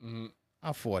viewer.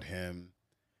 I fought him.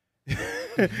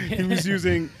 he was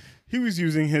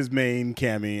using his main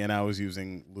Cammy, and I was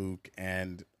using Luke.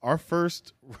 And our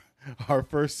first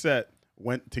set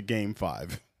went to game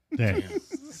 5. Damn.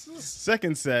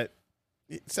 Second set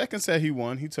he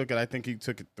won. He took it. I think he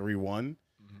took it 3-1.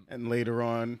 And later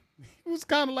on, he was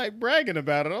kind of like bragging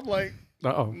about it. I'm like,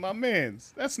 Uh-oh. my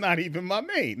man's. That's not even my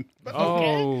main. But Oh.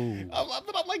 okay.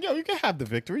 I'm like, yo, you can have the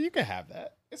victory. You can have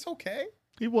that. It's okay.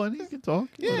 He won. He can talk.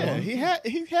 Yeah, he had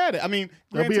it. I mean,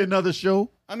 There'll be granted, another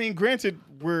show. granted,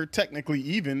 we're technically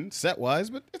even set wise,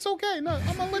 but it's okay. No,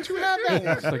 I'm gonna let you have that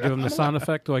one. So I give him the sound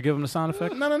effect. Do I give him the sound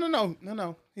effect?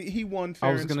 No. He won. Fair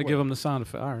I was and going to square. give him the sound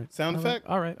effect. All right. Sound All right. effect?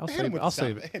 All right. I'll Hit save him it. with I'll the sound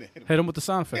save it. effect. Hit Hit him with the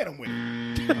sound Hit effect. him with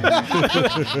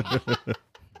it.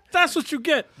 That's what you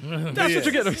get. That's what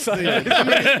you get.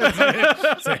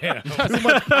 Too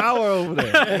much power over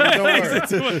there. Don't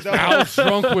worry. Al's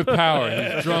drunk with power.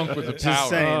 He's drunk with the Just power.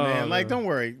 saying, Oh, man. Like, man. don't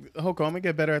worry, Hoko. I'm gonna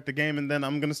get better at the game, and then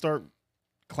I'm gonna start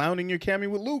clowning your Cammy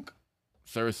with Luke.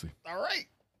 Seriously. All right.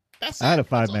 That's I had it. a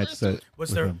 5-match That's all there is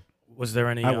to set. it. Was there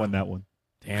any? I won that one.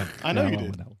 Damn. I know Yeah, you won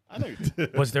did. that one. I know you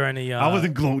did. Was there any? I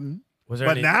wasn't gloating. Was there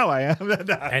But any, now I am.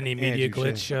 any media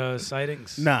Andrew glitch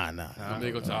sightings? Nah.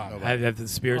 They go top. Have the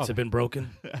spirits have been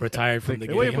broken? Retired from the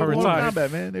They wait game? for Mortal retired.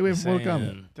 Kombat, man. They wait for Mortal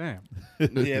Kombat. Saying-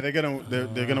 Damn. Yeah, they're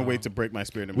gonna wait to break my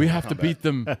spirit. In We Mortal have to Kombat. beat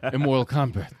them in Mortal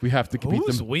Kombat. We have to beat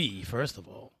Who's them. we, first of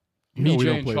all? Me, we Jay,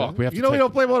 don't and play Chalk. that. We have You to know we take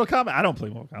don't play Mortal Kombat. I don't play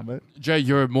Mortal Kombat. Jay,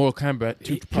 you're a Mortal Kombat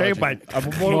 2 project. Kombat. I'm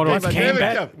a Mortal Mortal Kombat.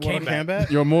 Kombat. Damn it, Kombat. Kombat.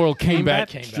 You're a Mortal Kombat.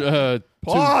 Kombat.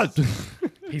 Pause.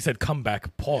 He said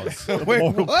comeback. Pause. Wait,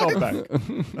 Mortal what?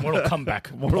 Kombat. Mortal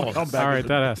comeback. Mortal Pause. Kombat. All right,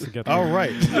 that has to get that. All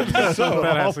right. So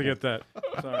That has to get that.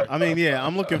 Sorry. I mean, yeah,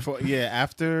 I'm looking for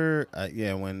after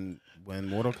when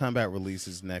Mortal Kombat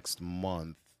releases next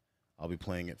month, I'll be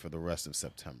playing it for the rest of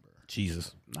September.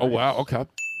 Jesus. Oh, wow. Okay.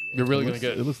 You're really going to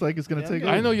get It looks like it's gonna take.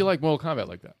 I know you like Mortal Kombat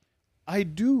like that. I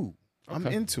do. I'm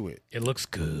Okay. into it. It looks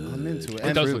good. I'm into it.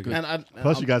 It does look good. And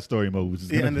Plus, you got story mode, which is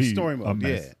Yeah, gonna and the be story mode, a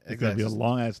mess. yeah, It's gonna be a exactly.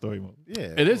 long ass story mode.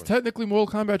 yeah, It is technically Mortal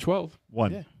Kombat 12.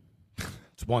 One. Yeah.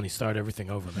 It's one. He started everything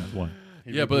over, man. One.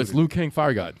 Yeah, but it's Liu Kang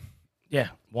Fire God. Yeah,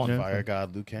 one. Yeah. Fire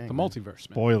God Liu Kang. The multiverse,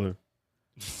 man. Spoiler.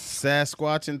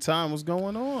 Sasquatch and Tom. What's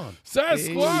going on?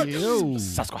 Sasquatch! Hey, yo.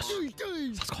 Sasquatch.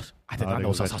 Sasquatch. I did Oh, not there know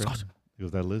goes that Sasquatch. trailer. It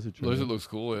was that lizard. trailer. Lizard looks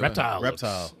cool. Yeah. Reptile.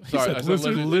 Reptile. Sorry, I said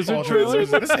lizard. Oh,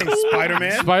 this ain't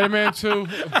Spider-Man. Spider-Man 2.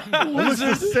 It looks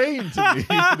the same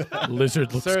to me.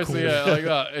 Lizard looks Seriously, cool. yeah,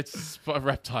 like it's a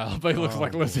reptile, but it looks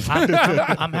like lizard.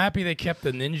 I'm happy they kept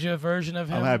the ninja version of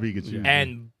him. I'm happy you could choose.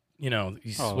 And, he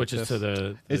Oh, switches this- to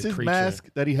the Is his creature. mask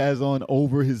that he has on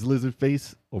over his lizard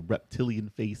face or reptilian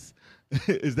face?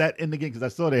 Is that in the game? Because I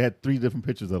saw they had 3 different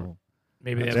pictures of him.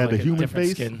 Maybe they They have had like the a human different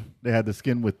face. skin. They had the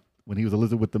skin with when he was a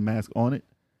lizard with the mask on it,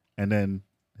 and then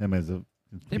him as a.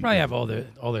 They probably have all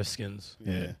their skins.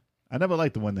 Yeah. I never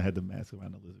liked the one that had the mask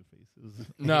around the lizard face. It was,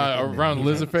 Nah, around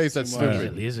lizard face, that's Too much.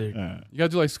 stupid. Lizard. You gotta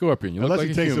do like Scorpion. You look Unless like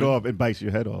he a takes human. it off and bites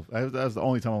your head off. That was the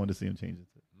only time I wanted to see him change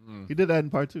it. He did that in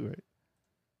part 2, right?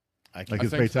 Like his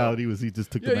think so. fatality was he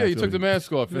just took the Yeah, mask yeah, you off. took the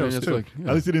mask off. Yeah, And it was it's two. like,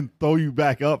 At least he didn't throw you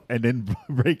back up and then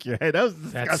break your head. That was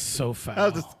disgusting. That's so foul.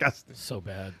 That was disgusting. So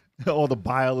bad. All the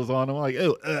bile is on him. I'm like,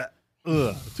 ew,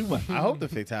 too much. I hope the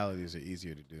fatalities are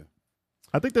easier to do.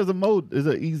 I think there's a mode. There's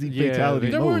an easy Yeah, fatality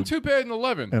they mode weren't too bad in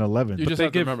 11. in 11. You But just they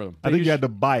have to give- remember them. I think you had to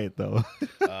buy it though.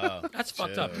 That's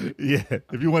fucked up. Yeah,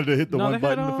 if you wanted to hit the No, one they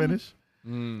had, button to finish.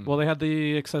 Well, they had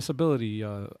the accessibility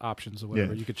options or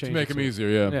whatever. Yeah. You could To change make it them to. easier,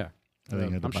 yeah. Yeah. I think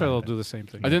you had to I'm buy sure they'll that. do the same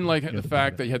thing. I didn't like You the have to buy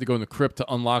fact that you had to go in the crypt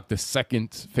to unlock the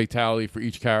second fatality for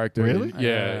each character. Really?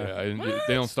 Yeah.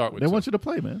 They don't start with They two. want you to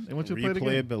play, man. They want you to play the game.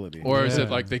 Replayability. Or is it Yeah.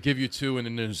 like they give you 2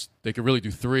 and then they could really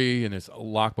do 3 and it's a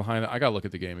lock behind it? I gotta look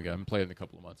at the game again. I haven't played it in a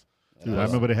couple of months. Dude, I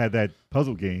remember they had that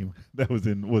puzzle game that was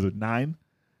in. Was it 9?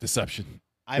 Deception.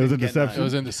 I It was didn't in get Deception? It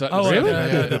was nine. in Deception. Oh,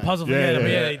 Really? the puzzle. Yeah, Yeah, yeah,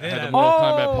 they yeah. did Had the that. Mortal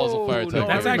Kombat puzzle fire no, technique.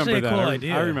 That's I actually remember a cool that.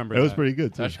 idea. I remember It was that. pretty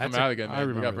good too. That should come That's out a- again, I man. We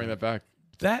remember gotta bring that back.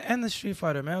 That and the Street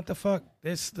Fighter, man. What the fuck?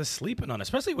 They're sleeping on it,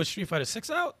 especially with Street Fighter 6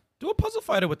 out. Do a puzzle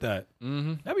fighter with that.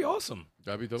 Mm-hmm. That'd be awesome.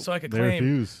 That'd be dope. So I could They claim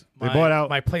refused. They my, bought out.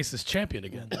 my place as champion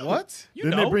again. What? You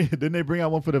Didn't know. they bring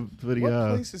out one for the What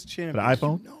place is champion?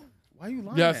 iPhone? No. Why are you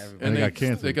lying Yes, to everybody? And they they got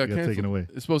canceled. They got They got canceled. taken away.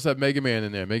 It's supposed to have Mega Man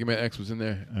in there. Mega Man X was in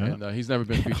there, and he's never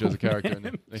been featured as a character.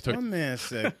 And they took. My man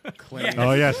said claim.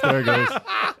 Oh yes, there it goes.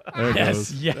 There it Yes,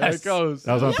 goes. yes. There it goes.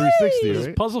 That was on 360, It's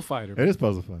right? Puzzle Fighter. It is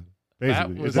puzzle fighter.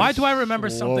 Basically, was- It's Why just do I remember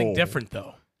something slow. different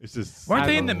though? It's just Weren't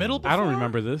they I in the don't- middle I don't before?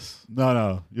 remember this.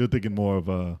 No, you're thinking more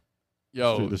of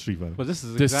Yo, the Street Fighter. But this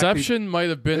is Deception might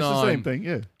have been It's the on. same thing,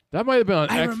 yeah. That might have been on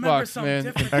I remember Xbox, something man.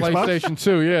 different. And Xbox? PlayStation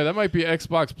 2. Yeah, that might be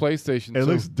Xbox, PlayStation 2. It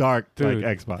looks dark Dude,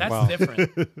 like Xbox. That's Wow.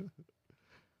 different.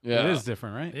 yeah. It is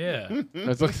different, right? Yeah.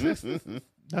 That's like,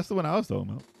 That's the one I was talking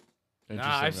about.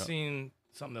 Nah, I've seen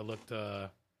something that looked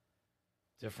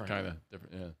different. kind of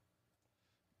different. Yeah.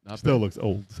 Not Still bad. looks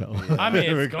old. So I mean,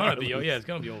 it's gonna be. It's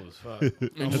gonna be old as fuck.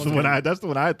 That's the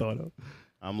one I thought of.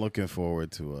 I'm looking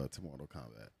forward to Mortal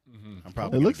Kombat. Mhm. I'm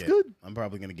probably It gonna looks get, good. I'm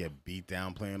probably gonna get beat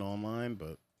down playing online,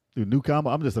 but Dude, new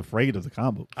combo. I'm just afraid of the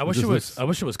combo. I wish it was. I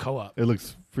wish it was co-op. It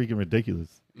looks freaking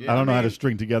ridiculous. Yeah, I don't know how to mean-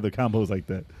 string together combos like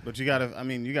that. But you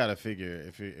gotta figure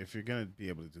if you're gonna be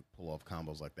able to pull off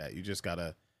combos like that, you just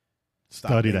gotta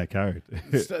Study it. that character.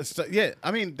 Yeah,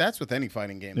 I mean that's with any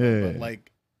fighting game. Yeah. But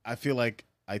like, I feel like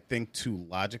I think too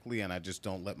logically, and I just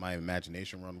don't let my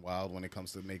imagination run wild when it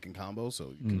comes to making combos.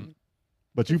 So you can,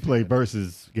 But you play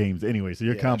versus games anyway, so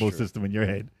your Yeah, combo that's true. system in your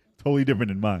head totally different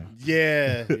than mine.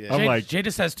 yeah, I'm yeah. like, Jay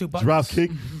just has 2 buttons. drop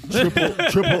kick,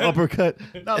 triple uppercut.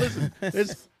 No, listen,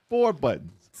 it's 4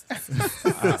 buttons.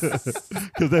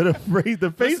 Because they're the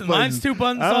face Listen, buttons. mine's 2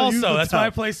 buttons I don't use also. the That's why I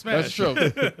top. play Smash.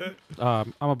 That's true.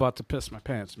 I'm about to piss my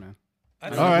pants, man. All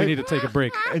right. We need to take a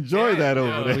break. Enjoy that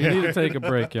over We there. need to take a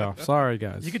break, y'all. Sorry,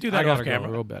 guys. You could do that I gotta off go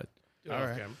camera. real bad. All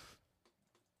right.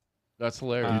 That's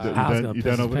hilarious. You Hal's done- gonna you piss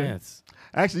done his over there? pants.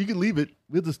 Actually, you can leave it.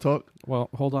 We'll just talk. Well,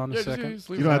 hold on a Yeah, second. just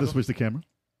leave You it don't have to alone. switch the camera.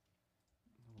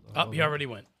 Oh, you already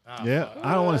went. Oh, Yeah, fuck.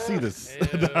 I don't want to see this.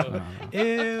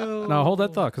 Ew. No, hold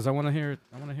that thought because I want to hear.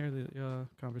 I want to hear the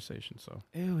conversation. So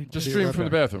Ew, Just stream from the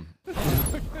bathroom.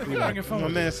 bring your phone. My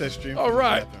man said stream. All from the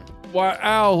right. bathroom. While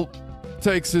Al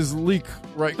takes his leak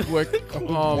right quick,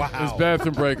 his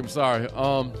bathroom break. I'm sorry.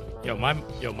 Yo,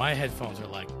 my headphones are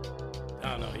like,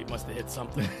 I don't know. He must have hit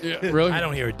something. Yeah, really? I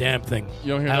don't hear a damn thing.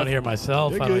 You don't hear I don't nothing? hear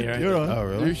myself. You're I don't good. hear You're anything. on. Oh,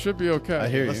 really? You should be okay. I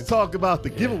hear you. Let's talk about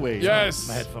the giveaway. Yes.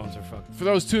 My headphones are fucked. For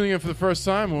those tuning in for the first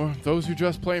time or those who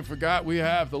just plain forgot, we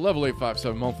have the Level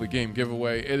 857 monthly game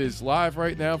giveaway. It is live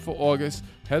right now for August.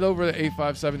 Head over to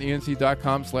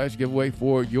 857ent.com/giveaway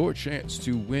for your chance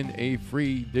to win a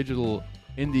free digital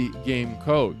indie game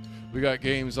code. We got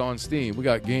games on Steam. We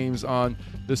got games on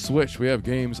the Switch. We have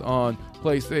games on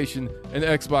PlayStation and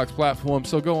Xbox platforms.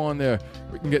 So go on there.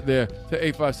 We can get there to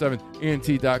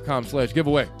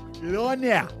 857ent.com/giveaway. Get on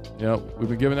now. You know, we've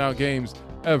been giving out games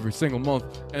every single month,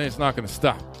 and it's not going to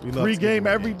stop. We love Free to game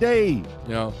give every day. You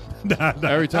know,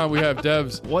 every time we have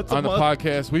devs Once a on the month.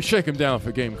 podcast, we shake them down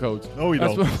for game codes. No, we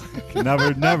That's don't.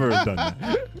 what- never have done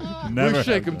that. Never we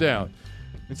shake have them done down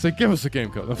and say, give us a game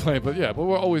code. I'm playing, but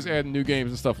we're always adding new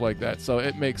games and stuff like that. So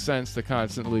it makes sense to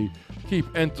constantly keep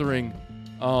entering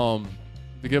the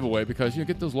giveaway because you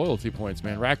get those loyalty points,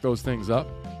 man. Rack those things up,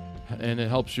 and it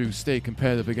helps you stay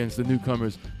competitive against the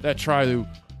newcomers that try to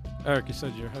Eric, you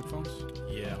said your headphones.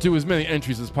 Yeah. do as many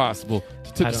entries as possible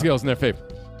to tip I the don't- scales in their favor.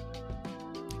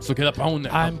 So get up on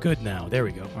that. I'm good now. There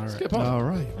we go. All right. Skip that. on. All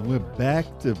right. And we're back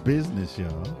to business,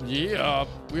 y'all. Yeah,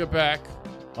 we are back.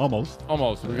 Almost.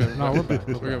 Almost. We're gonna, No, we're back.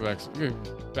 We're back. We're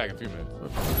back in a few minutes.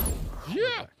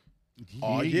 Yeah.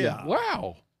 Oh, yeah.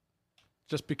 Wow.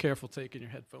 Just be careful taking your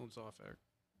headphones off, Eric.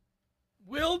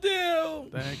 Will do.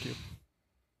 Thank you.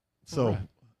 So,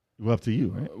 we're up to you,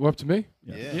 right? We're up to me.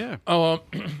 Yeah. Yeah. Oh,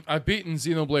 I've beaten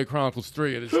Xenoblade Chronicles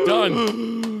 3. It is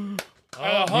done.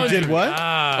 You did what?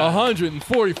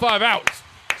 145 hours.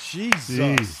 Jesus.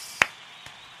 Jeez.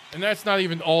 And that's not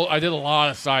even all. I did a lot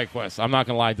of side quests. I'm not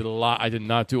going to lie. I did a lot. I did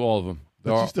not do all of them.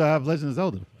 There But you are- still have Legend of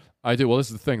Zelda. I do. Well, this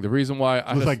is the thing. The reason why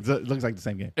I Looks like the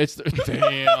same game. It's damn.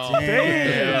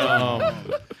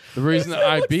 The reason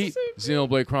I beat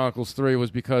Xenoblade Chronicles 3 was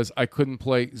because I couldn't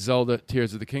play Zelda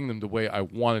Tears of the Kingdom the way I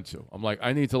wanted to. I'm like,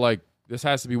 I need to this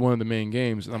has to be one of the main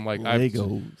games, and I'm like, I have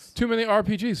Legos. too many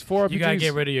RPGs, 4 RPGs. You gotta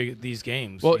get rid of these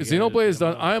games. Well, You gotta Xenoblade is get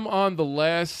them done. out. I'm on the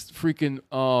last freaking in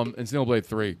Xenoblade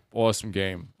 3. Awesome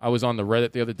game. I was on the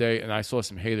Reddit the other day and I saw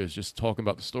some haters just talking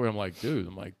about the story. I'm like, dude,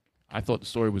 I thought the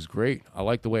story was great. I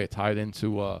like the way it tied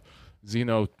into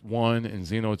Xeno 1 and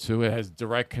Xeno 2. It has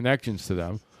direct connections to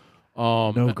them.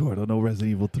 No Gordo, no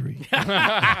Resident Evil 3.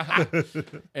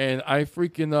 And I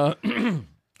freaking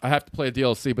I have to play a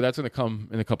DLC, but that's going to come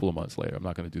in a couple of months later. I'm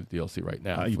not going to do the DLC right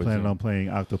now. Are you for planning Xeno. on playing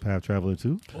Octopath Traveler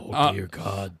 2? Oh dear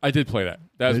God. I did play that.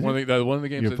 That's Did one you? of the, one of the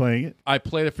games. You're that- playing it? I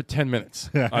played it for 10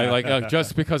 minutes. I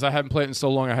just because I hadn't played it in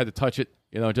so long, I had to touch it,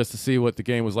 just to see what the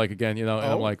game was like again, and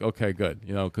I'm like, okay, good,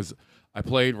 because I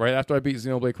played right after I beat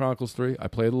Xenoblade Chronicles 3. I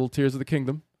played a little Tears of the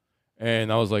Kingdom,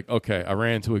 and I was like, okay, I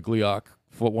ran into a Gleeok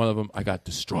for one of them. I got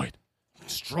destroyed.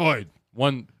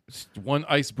 One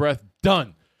ice breath,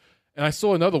 done. And I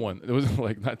saw another one. It was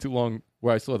like not too long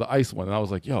where I saw the ice one, and I was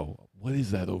like, yo, what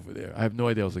is that over there? I have no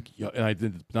idea. I was like, yo, and I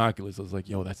did the binoculars. I was like,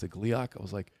 yo, that's a Gleeok. I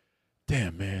was like,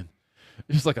 damn, man.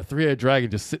 It's just like a 3-headed dragon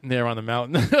just sitting there on the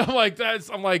mountain. I'm like,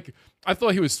 I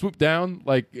thought he would swoop down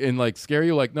and scare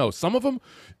you. Like, no, some of them,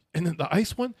 and then the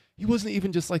ice one, he wasn't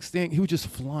even just standing. He was just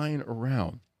flying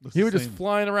around. He was just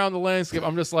flying around the landscape.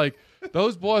 I'm just like,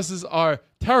 those bosses are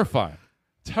terrifying.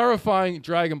 Terrifying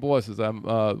dragon bosses. I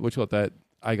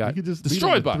got You could just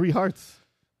destroyed by 3 hearts.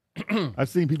 I've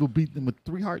seen people beat them with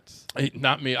 3 hearts.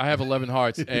 Not me. I have 11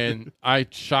 hearts, and I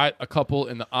shot a couple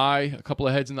in the eye, a couple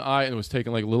of heads in the eye, and it was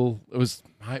taking It was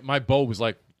my bow was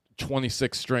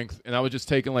 26 strength, and I was just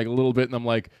taking a little bit, and I'm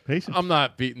like, Patience. I'm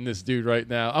not beating this dude right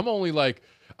now. I'm only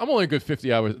a good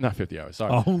 50 hours. Not 50 hours.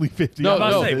 Sorry. Only 50 No, hours. about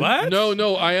to no, say, what?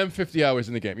 no. I am 50 hours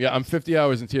in the game. Yeah, I'm 50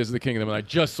 hours in Tears of the Kingdom, and I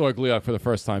just saw Gleeok for the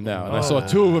first time now, and I saw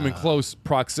 2 of them in close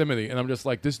proximity, and I'm just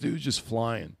like, this dude's just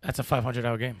flying. That's a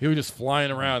 500-hour game. He was just flying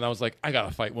around. And I was like, I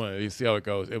gotta fight one of these, see how it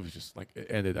goes. It was just it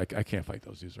ended. I can't fight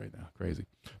those dudes right now. Crazy.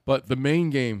 But the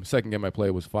main second game I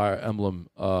played was Fire Emblem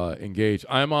Engage.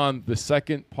 I'm on the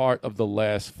second part of the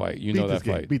last fight. You know that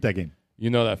fight. Beat that game. You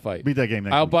know that fight. Beat that game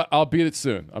next week. I'll beat it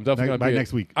soon. I'm definitely gonna By beat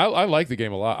next it. week. I like the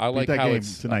game a lot. I Beat like that how game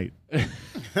it's tonight.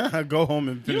 Go home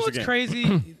and You finish know the what's game.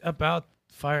 crazy about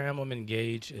Fire Emblem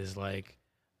Engage is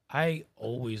I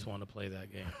always want to play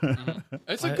that game.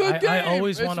 It's a good game. I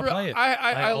always want to play it.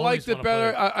 I liked it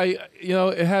better.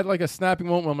 It had like a snapping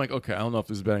moment where I'm like, okay, I don't know if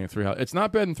this is better than Three Houses. It's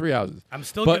not better than Three Houses. I'm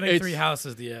still but giving Three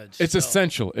Houses the edge. It's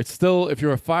essential. It's still, if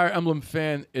you're a Fire Emblem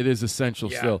fan, it is essential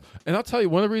still. And I'll tell you,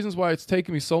 one of the reasons why it's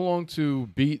taken me so long to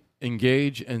beat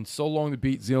Engage and so long to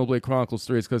beat Xenoblade Chronicles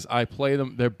 3 is because I play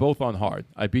them. They're both on hard.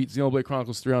 I beat Xenoblade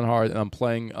Chronicles 3 on hard, and I'm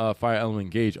playing Fire Emblem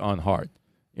Engage on hard.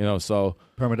 So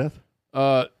Permadeath?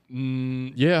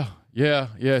 Yeah,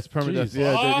 it's permadeath.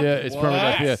 It's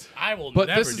permadeath. Yeah, I will. But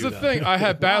never this is do the that. thing. I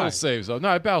have battle saves though. No,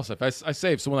 I have battle save. I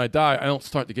save. So when I die, I don't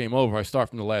start the game over. I start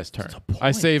from the last turn.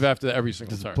 I save after every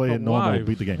single turn. Play it normal, why?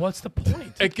 beat the game. What's the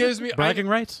point? It gives me Bragging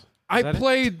rights? I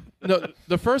played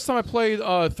the first time I played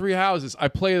Three Houses. I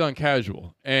played on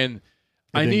casual, and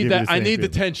I didn't need give that. you the I same need the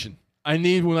feeling. tension. I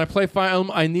need when I play Fire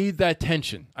Emblem. I need that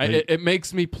tension. It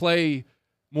makes me play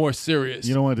more serious.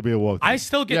 You don't want it to be a walk. I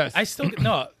still get. Yes. I still get.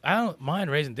 No, I don't mind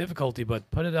raising difficulty, but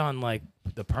put it on like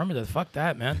the permadeath. Fuck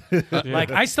that, man.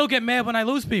 Like I still get mad when I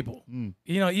lose people.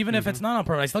 Even if it's not on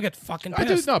permadeath, I still get fucking I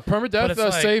pissed. do not But permadeath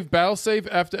it's like- battle save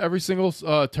after every single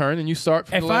turn, and you start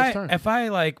from the last turn. If I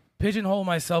like pigeonhole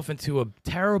myself into a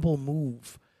terrible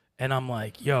move, and I'm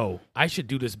like, yo, I should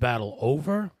do this battle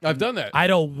over. I've done that. I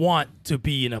don't want to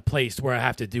be in a place where I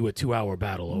have to do a 2-hour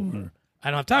battle over. I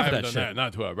don't have time I for haven't that done shit. that,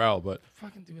 not to a battle, but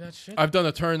Fucking do that shit. I've done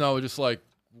a turn that I was just like,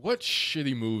 what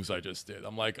shitty moves I just did.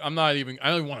 I'm like, I don't even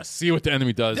want to see what the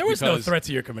enemy does. There was no because- threat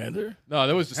to your commander. No,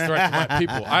 there was just threat to my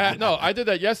people. I did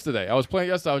that yesterday. I was playing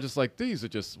yesterday. I was just like, these are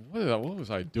just, what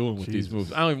was I doing with these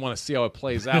moves? I don't even want to see how it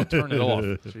plays out. Turn it off.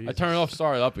 I turn it off,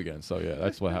 start it up again. So, yeah,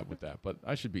 that's what happened with that. But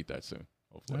I should beat that soon,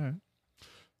 hopefully. All right.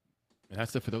 And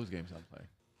that's it for those games I'm playing.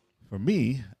 For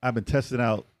me, I've been testing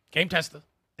out Game tester.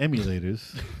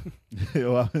 emulators.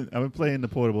 Well, I've been playing the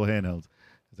portable handhelds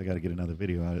because I got to get another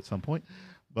video out at some point.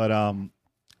 But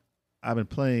I've been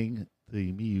playing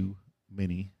the Miu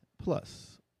Mini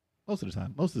Plus most of the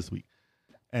time, most of this week,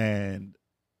 and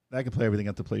I can play everything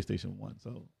up to PlayStation 1.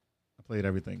 So I played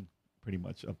everything pretty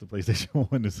much up to PlayStation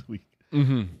 1 this week.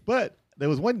 Mm-hmm. But there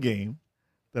was one game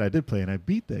that I did play, and I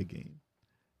beat that game.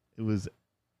 It was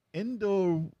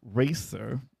Indoor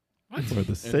Racer for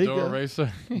the Indoor Sega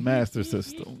Racer. Master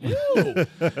System. Ew.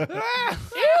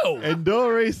 Ew.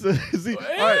 Indoor Racer. See, all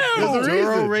right, there's a Duro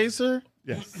reason. Racer?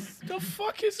 Yes. The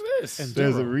fuck is this?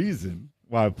 There's a reason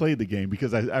why I played the game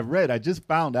because I just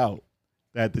found out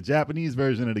that the Japanese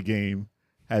version of the game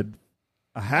had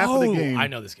half of the game. I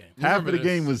know this game. Half of Remember the this.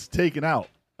 game was taken out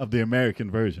of the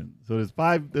American version. So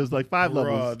there's like five Bruh,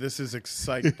 levels. this is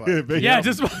Excitebike. Yeah,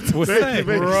 just about to say.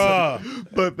 Bruh.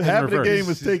 But half of the reverse. game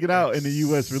was taken out in the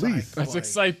US release. That's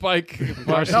Excitebike.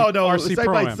 RC No, RC Pro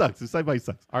Excitebike Am. sucks. Excitebike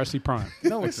sucks. RC Prime.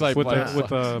 No, With Excitebike.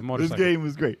 the This motorcycle. game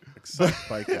was great.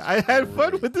 Excitebike is I had fun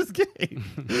great. with this game.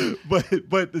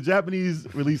 but the Japanese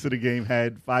release of the game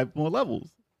had 5 more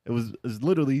levels. It was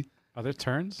literally Are there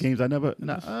turns? games I never.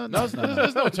 No, there's no turns. No, There's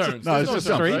it's no just turns,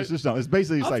 no. right? It's just no. It's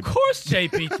basically Of like, course Jay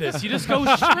beat this. You just go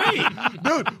straight.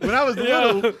 dude. When I was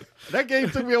little, that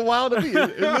game took me a while to beat.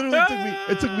 It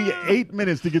literally took me 8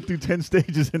 minutes to get through 10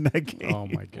 stages in that game. Oh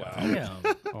my god. Damn.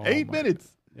 Oh, 8 my-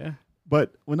 minutes. Yeah.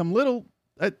 But when I'm little,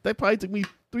 that probably took me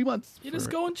 3 months. You're just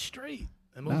going straight.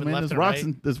 And Nah, moving man, left there's and rocks right.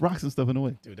 and there's rocks and stuff in the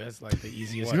way. Dude, that's like the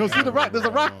easiest. You don't see the rock? There's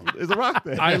a rock. There's a rock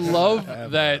there. I love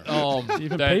that.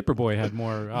 Even that, Paperboy had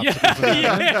more obstacles.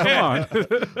 Come on.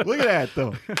 Look at that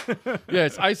though. Yeah,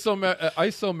 it's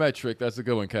isometric. That's a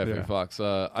good one, Cafe Yeah. Fox.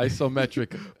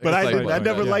 Isometric. But I Excitebike.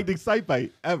 never Yeah. liked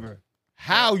Excitebike ever.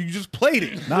 How? You just played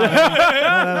it. No.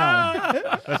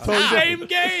 That's totally Same different.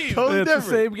 game. Totally It's the different.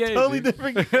 same game, Totally dude.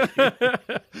 different.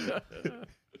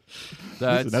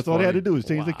 That's all they had to funny. do is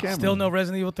change the camera. Still no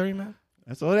Resident Evil 3, man?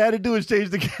 That's all they had to do is change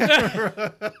the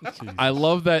camera. I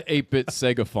love that 8-bit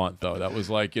Sega font though. That was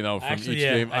like from Actually, each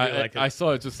yeah, game. I do like it. I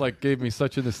saw it just like gave me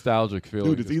such a nostalgic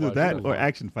feeling. Dude, it's just either watching that it. or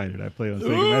Action Fighter that I play on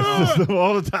Sega Master System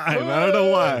all the time. I don't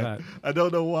know why. That. I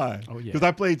don't know why. Oh, yeah. Because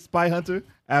I played Spy Hunter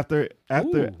after Ooh,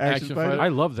 Action Action Fighter. Fighter. I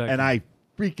love that. And game. I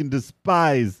freaking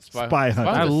despise Spy Hunter.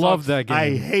 I Hunter love sucks. that game. I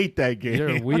hate that game.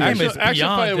 You're weird. That game is Action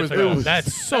beyond Fighter was difficult. better.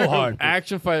 That's so hard.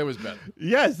 Action Fighter was better.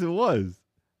 Yes, it was.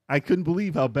 I couldn't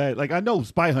believe how bad. Like I know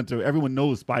Spy Hunter. Everyone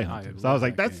knows Spy Hunter. So I was love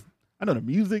like, that that's. I know the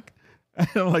music. And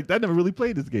I'm like, I never really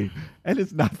played this game, and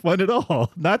it's not fun at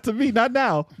all. Not to me. Not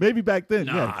now. Maybe back then.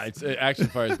 Nah, yes. it's Action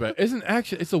Fighter is better. Isn't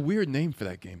Action? It's a weird name for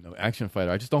that game though. Action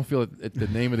Fighter. I just don't feel the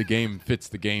name of the game fits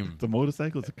the game. It's a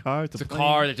motorcycle. It's a car. It's It's a plane.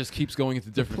 car that just keeps going into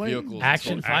different plane. vehicles. It's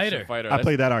Action called Fighter. Action Fighter. I That's-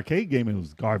 played that arcade game and it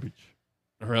was garbage.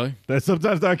 Really? That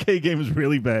sometimes the arcade game is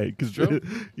really bad. Cause True.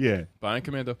 yeah, Bionic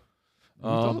Commando.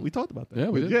 we talked about that. yeah,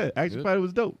 we But did. Yeah, We Action did. Fighter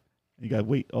was dope. You got to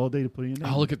wait all day to put in your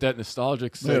name. Oh, look at that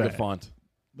nostalgic Look at Sega that. font.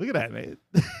 Look at that, man.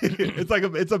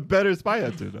 It's a better Spy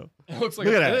Hunter though. It looks like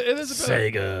Look at that. It is a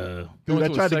better. Sega. Go Dude, I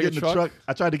into a tried to Sega get in the truck.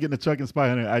 I tried to get in the truck in Spy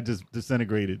Hunter. I just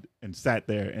disintegrated and sat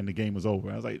there, and the game was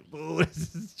over. I was like, "Oh,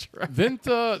 this is trash." Didn't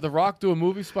The Rock do a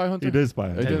movie, Spy Hunter? He did Spy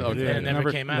Hunter. He did? Yeah, Okay. and it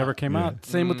never came out. Never came Yeah. out.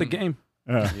 Same with the game.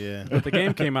 Yeah. But the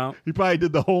game came out, He probably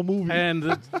did the whole movie. and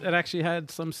it actually had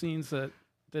some scenes that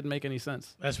didn't make any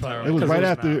sense. That's probably it was because right it was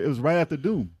after. It was right after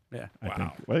Doom. Yeah. I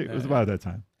think. Right? It was about that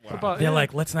time. What about- They're yeah.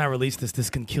 like, let's not release this. This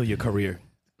can kill your career.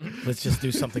 Let's just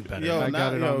do something better. Yo, I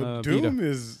got it on the Doom Vita.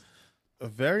 is a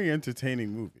very entertaining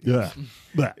movie. Yeah.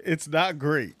 But It's not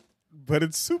great, but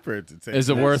it's super entertaining. Is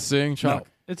it worth seeing, Chuck?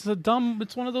 It's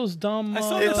one of those dumb. I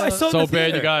saw it in So the bad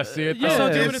theater. you gotta see it. Yeah, though. saw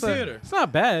it in the it's theater. It's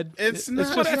not bad. It's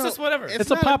not. It's just whatever.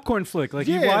 It's a not popcorn flick. Like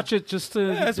you Yeah. watch it just to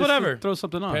it's just to whatever. throw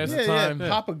something on. Pass Yeah, the time.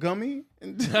 Pop a gummy.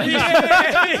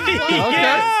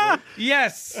 Yes.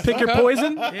 Yes. Pick your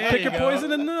poison. There Pick you your go.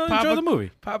 poison and enjoy Papa- the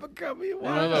movie. Papa Gummy.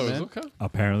 One of those. man. Okay.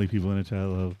 apparently, people in the chat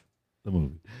love the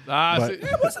movie. But, But-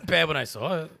 It wasn't bad when I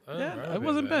saw it. Yeah, it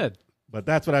wasn't bad. But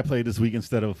that's what I played this week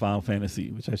instead of Final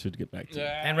Fantasy, which I should get back to.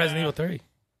 And Resident Evil 3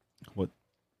 What?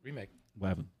 remake. What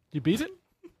happened? You beat it?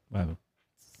 What happened?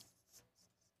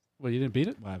 Well, you didn't beat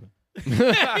it. What happened?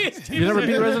 You never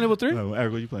beat Resident Evil 3? No,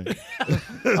 Eric, what you playing?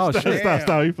 Oh shit!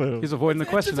 Stop. You playing? He's avoiding the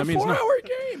question. It's That a means no. 4-hour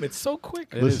game. It's so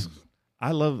quick. It is. Listen,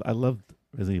 I loved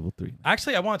Resident Evil 3,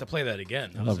 Actually, I wanted to play that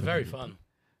again. It was love very Resident fun.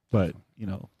 but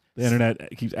the internet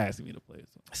keeps asking me to play it.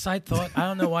 So. Side thought. I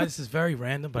don't know why this is very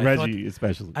random, but Reggie,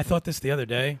 especially. I thought this the other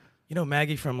day. You know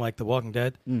Maggie from like The Walking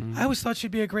Dead? Mhm. I always thought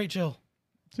she'd be a great Jill.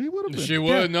 She would have been. She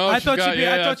would. No, I she's thought got, she'd be.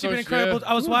 yeah, I that's thought she'd what be incredible. she-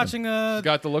 I was watching She's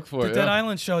got the look for the it. Dead Yeah.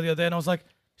 Island show the other day, and I was like,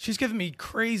 she's giving me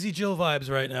crazy Jill vibes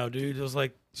right now, dude. It was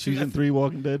like Season 3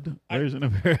 Walking Dead version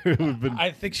of her would have been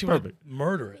I think she would perfect.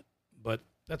 murder it, but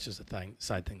that's just a thing.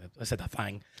 Side thing. That I said the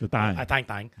thing. The time. A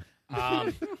thing.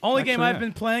 Only game I've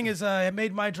been playing is I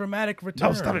made my dramatic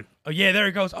return. stop it. Oh yeah, there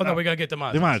it goes. Oh no, we gotta get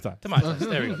demonetized. Demonetized. Demonetized.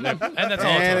 There we go. And that's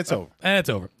all. And it's over. And it's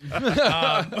over.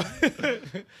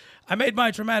 I made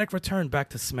my dramatic return back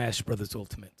to Smash Brothers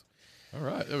Ultimate. All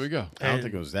right, there we go. I don't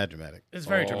think it was that dramatic. It's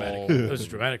very Oh. dramatic. It was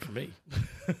dramatic for me.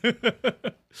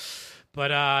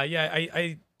 But yeah,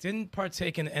 I didn't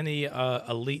partake in any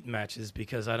elite matches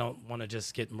because I don't want to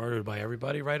just get murdered by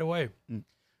everybody right away.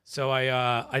 So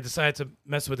I decided to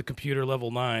mess with the computer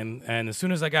level 9, and as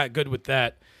soon as I got good with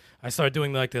that, I started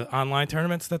doing like the online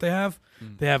tournaments that they have.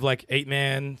 They have like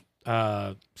 8-man,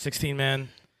 16-man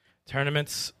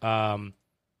tournaments.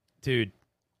 Dude,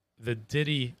 the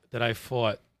Diddy that I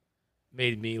fought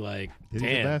made me like, Diddy's a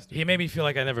damn. bastard. He made me feel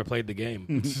like I never played the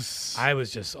game. I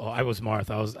was Marth.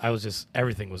 I was just,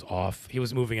 everything was off. He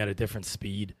was moving at a different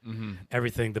speed.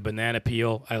 Everything, the banana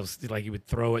peel, I was like, he would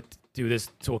throw it, do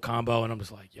this to a combo, and I'm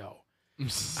just like, yo.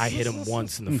 I hit him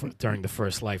once in the during the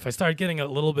first life. I started getting a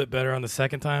little bit better on the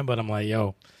second time, but I'm like,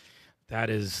 yo,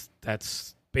 that's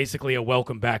basically a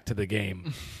welcome back to the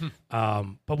game.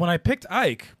 But when I picked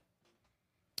Ike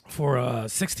for a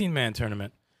 16-man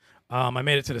tournament, I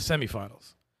made it to the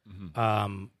semifinals.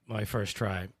 My first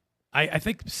try. I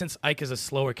think since Ike is a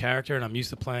slower character and I'm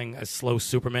used to playing a slow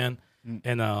Superman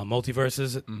in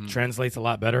multiverses, it translates a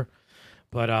lot better.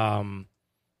 But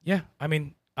yeah, I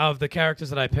mean, of the characters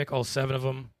that I pick, all 7 of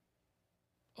them,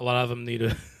 a lot of them need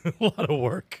a lot of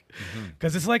work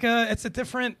because it's like it's a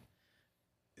different.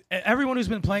 Everyone who's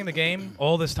been playing the game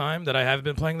all this time that I have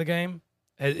been playing the game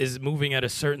is moving at a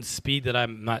certain speed that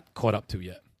I'm not caught up to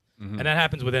yet. And that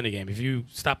happens with any game. If you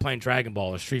stop playing Dragon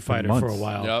Ball or Street Fighter for a months.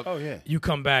 while, Yep. Oh yeah. you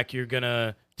come back, you're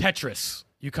gonna Tetris.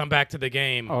 You come back to the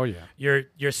game. Oh yeah.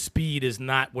 Your speed is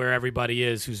not where everybody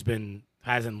is who's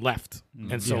hasn't left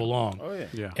in so long. Oh yeah.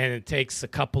 Yeah. And it takes a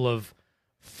couple of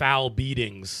foul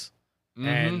beatings.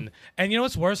 And you know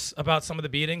what's worse about some of the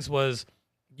beatings was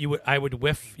I would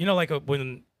whiff. You know,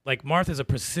 when Martha's a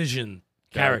precision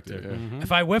character.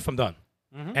 If I whiff, I'm done.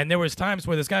 And there was times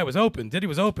where this guy was open, Diddy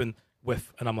was open,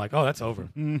 whiff, and I'm like, oh, that's over.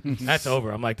 That's over.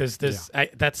 I'm like,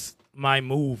 that's my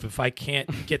move. If I can't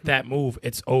get that move,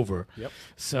 it's over. Yep.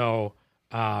 So,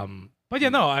 but yeah,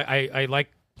 no, I like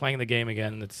playing the game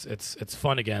again. It's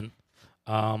fun again.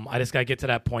 I just gotta get to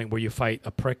that point where you fight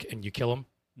a prick and you kill him,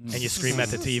 and you scream at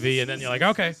the TV, and then you're like,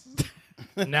 okay.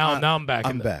 Now I'm back.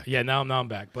 I'm back. Yeah, now I'm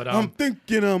back. But I'm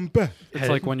thinking I'm back. It's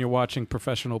like when you're watching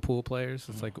professional pool players.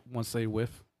 It's like once they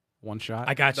whiff, one shot.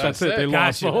 I got you. That's it. They Got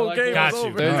lost you. the whole game. Got was you.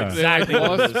 over. That's exactly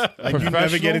what it is. Like you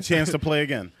never get a chance to play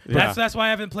again. That's why I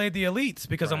haven't played the elites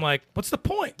because I'm like, what's the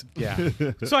point? Yeah.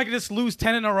 So I can just lose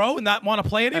 10 in a row and not want to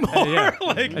play anymore. Yeah.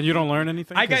 Like, And you don't learn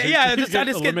anything? I just get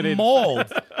eliminated.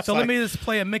 mauled. So let me just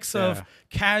play a mix of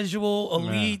casual,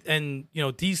 elite, and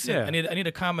decent. Yeah. I need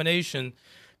a combination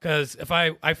because if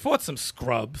I fought some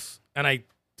scrubs and I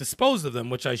disposed of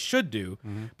them, which I should do,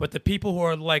 but the people who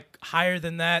are like higher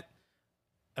than that,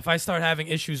 if I start having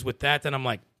issues with that, then I'm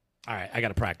like, all right, I got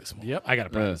to practice more. Yep. I got to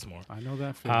practice more. I know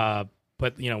that feeling.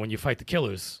 But when you fight the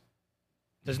killers,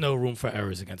 there's no room for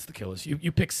errors against the killers.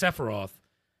 You pick Sephiroth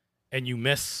and you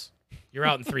miss, you're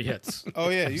out in 3 hits. Oh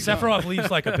yeah, Sephiroth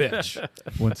leaves like a bitch.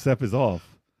 When Sep is off,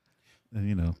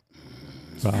 then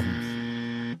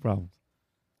problems.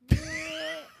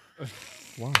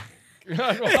 Wow.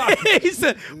 He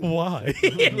said, why?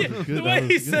 The way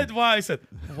he said why, I said,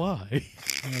 why? I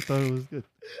thought it was good.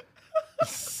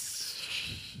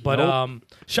 But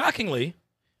shockingly,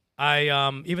 I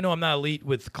even though I'm not elite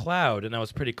with Cloud and I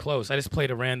was pretty close, I just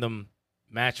played a random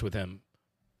match with him.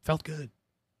 Felt good.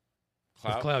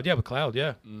 With Cloud,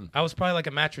 yeah. I was probably like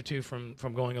a match or two from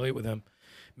going elite with him.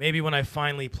 Maybe when I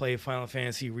finally play Final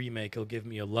Fantasy Remake, he'll give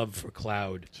me a love for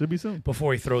Cloud. Should be soon.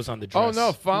 Before he throws on the Oh dress.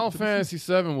 no, Final Fantasy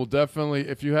VII will definitely.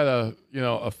 If you had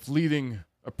a fleeting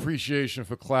appreciation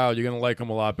for Cloud, you're gonna like him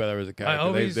a lot better as a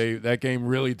character. That game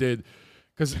really did.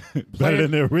 Because Better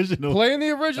than the original. playing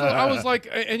the original, I was like,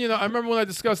 and I remember when I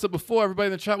discussed it before, everybody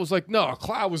in the chat was like, "No,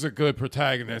 Cloud was a good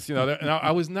protagonist," and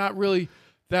I was not really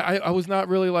that. I was not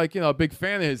really like a big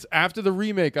fan of his. After the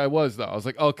remake, I was though. I was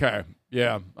like, okay,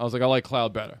 yeah. I was like, I like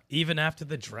Cloud better. Even after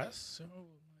the dress?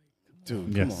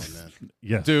 Dude, Yes. come on, man.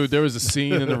 Yes. Dude, there was a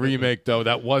scene in the remake though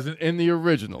that wasn't in the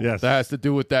original. Yes. That has to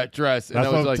do with that dress. And That's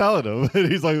I what was I'm like, telling him.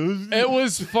 He's like, it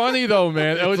was funny though,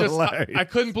 man. It was It's just hilarious. I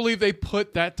couldn't believe they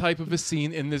put that type of a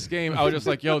scene in this game. I was just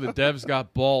like, yo, the devs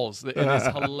got balls. And it's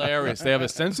hilarious. They have a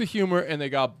sense of humor and they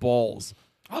got balls.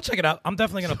 I'll check it out. I'm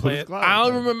definitely going to play it. I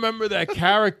don't remember that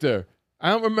character. I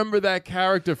don't remember that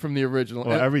character from the original.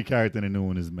 Well, every character in the new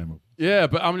one is memorable. Yeah,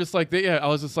 but I'm just like, I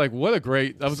was just like, what a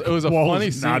great. It was a Squall funny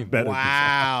is scene. not better.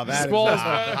 Wow, that is Squall's a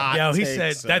better. hot Yo, he take,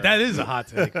 said sir. that is a hot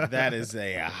take. That is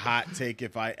a hot take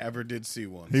if I ever did see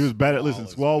one. He was better. Squall Listen,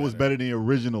 is Squall was better than the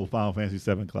original Final Fantasy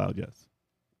VII Cloud, yes.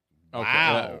 Okay,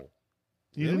 Wow.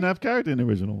 He didn't have character in the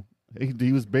original.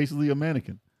 He was basically a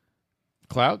mannequin.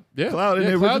 Cloud? Yeah. Cloud in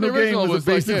Yeah, the Cloud original game was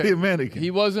like, basically yeah, a mannequin. He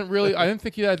wasn't really. I didn't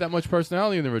think he had that much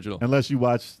personality in the original. Unless you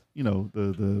watch,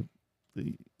 the what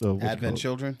you call Advent it?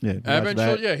 Children? Yeah. watch Advent that.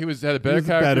 Children, yeah, he had a better was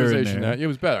better in characterization. there. He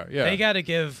was better. Yeah. They got to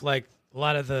give like a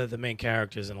lot of the main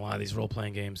characters in a lot of these role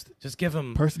playing games. Just give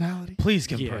them Personality. Please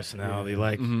give Yeah, personality. yeah.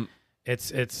 Like Mhm.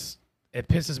 it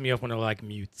pisses me off when they're like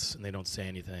mutes and they don't say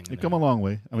anything. They come a long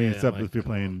way. I mean, Yeah, except like, if you're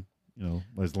playing,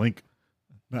 as Link.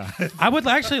 Nah. I would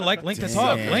actually like Link to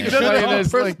talk. Damn. Link He should doesn't talk.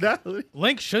 have personality.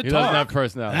 Link should He doesn't have talk.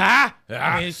 personality.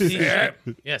 I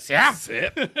mean, yes,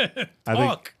 I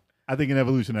talk. think an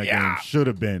evolution of that game should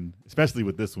have been, especially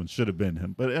with this one, should have been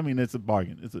him. But I mean, it's a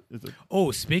bargain. It's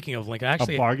Oh, speaking of Link, a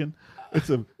actually bargain. It's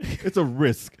a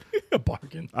risk. a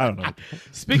bargain. I don't know.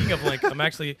 Speaking of Link, I'm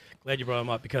actually glad you brought him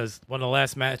up because one of the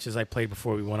last matches I played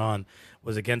before we went on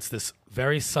was against this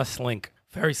very sus Link,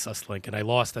 and I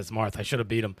lost as Marth. I should have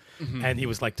beat him, and he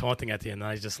was like taunting at the end, and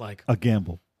I was just like, A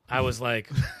gamble. I was like,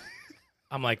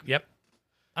 I'm like, yep,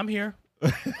 I'm here.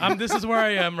 This is where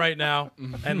I am right now,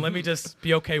 and let me just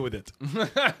be okay with it.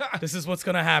 This is what's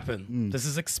gonna happen. This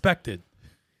is expected.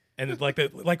 And it's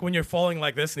like when you're falling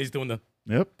like this, and he's doing the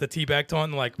Yep. teabag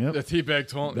taunt, like, Yep. The teabag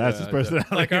taunt. That's his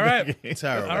personality. like, all right,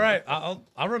 Terrible. all right,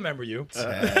 I'll remember you.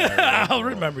 I'll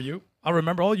remember you. I'll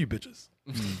remember all you bitches.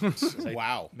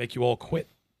 Wow. Make you all quit.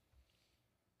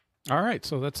 All right,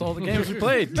 so that's all the games we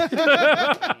played.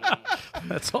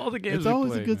 That's all the games It's we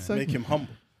always played. a good man. segment. Make him humble.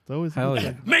 It's always a Hell good yeah.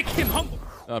 segment. Make him humble.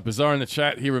 Bizarre in the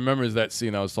chat, he remembers that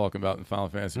scene I was talking about in Final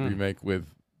Fantasy Remake with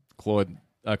Claude.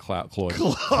 Claude.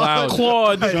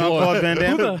 Claude. Jean-Claude Van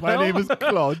Damme? My name is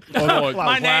Claude. Claude.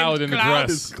 My name's Cloud in the Klaus.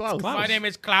 dress. Klaus. My name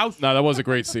is Klaus. No, that was a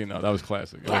great scene, though. That was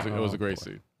classic. It was a great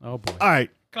scene. Oh boy. All right,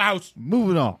 Klaus.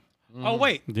 moving on. Oh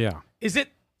wait, Yeah. is it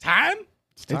time?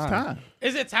 It's time.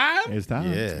 Is it time? It's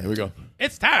time. Yeah. Here we go.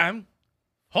 It's time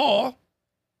for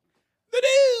the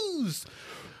news.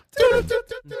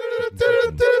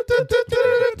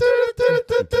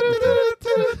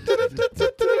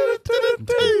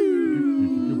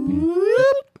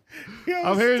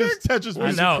 I'm hearing this Tetris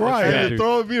music know. crying. Yeah, You're dude.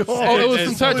 throwing me off. Oh, it was It's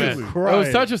from so Tetris. good. It was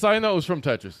Tetris. I know it was from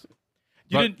Tetris.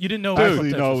 You didn't know.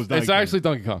 Actually, no, it was It's Donkey actually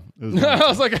Donkey Kong. It was I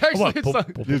was like, actually, What? it's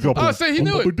Donkey Just go I say he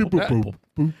knew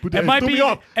it. It might be.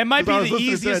 It might be I was the listening to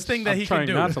easiest that. thing that I'm he can trying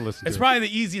do. not to listen to It's it. probably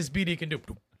the easiest beat he can do.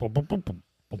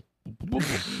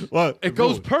 What? It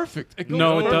goes perfect. It goes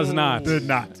No, it perfect. does not. Did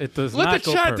not. It does Let not the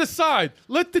go chat perfect. decide.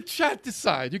 Let the chat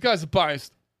decide. You guys are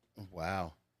biased.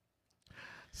 Wow.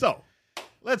 So,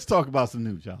 let's talk about some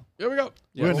news, y'all. Here we go.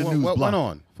 We're in the What news went block.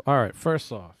 on? All right,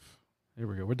 first off, here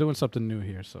we go. We're doing something new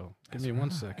here, so give me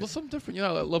 1 second. Well, something different. You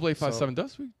know, like Level 857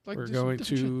 does. We like We're do some going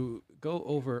different shit. to go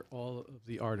over all of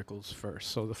the articles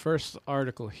first. So the first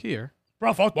article here.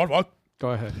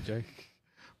 Go ahead, Jay.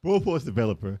 Broforce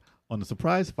developer on the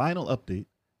surprise final update,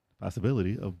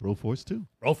 possibility of Broforce 2.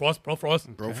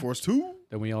 Broforce 2?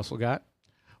 Then we also got.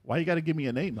 Why you got to give me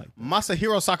a name like that?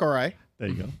 Masahiro Sakurai. There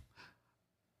you go.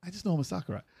 I just know him as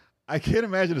Sakurai. I can't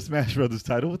imagine a Smash Brothers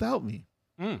title without me.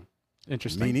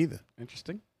 Interesting. Me neither.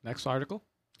 Interesting. Next article.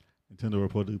 Nintendo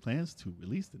reportedly plans to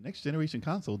release the next generation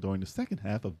console during the second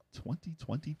half of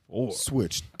 2024.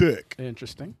 Switch dick.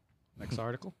 Interesting. Next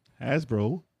article.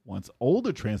 Hasbro wants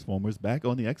older Transformers back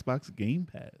on the Xbox Game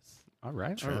Pass. All right.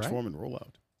 All right. Transform and roll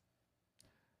out.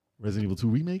 Resident Evil 2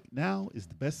 Remake now is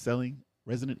the best-selling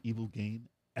Resident Evil game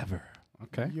ever.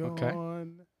 Okay. Okay.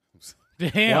 Yawn.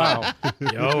 Damn. Wow.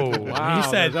 Yo. Wow. He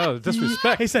said. No,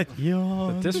 disrespect. He said.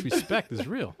 Yo. The disrespect is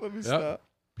real. Let me Yep. stop.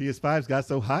 PS5's got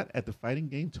so hot at the fighting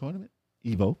game tournament,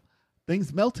 EVO,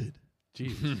 things melted.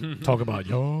 Jeez. Talk about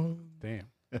yo. Damn.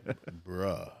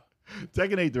 Bruh.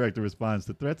 Tekken 8 director responds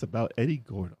to threats about Eddie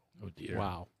Gordo. Oh dear.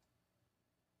 Wow.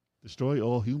 Destroy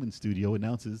All Human Studio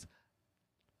announced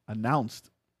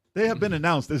they have been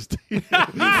announced as Teenage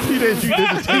Mutant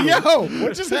Ninja Turtles. Yo,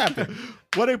 what just happened?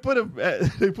 Well, they put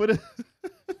a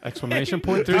Exclamation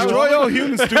point. Destroy All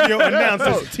Human Studio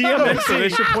announces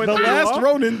Exclamation TMNT, point. the last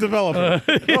Ronin developer.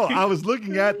 no, I was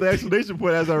looking at the exclamation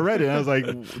point as I read it. And I was like,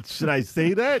 should I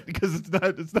say that? Because it's not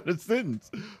a sentence.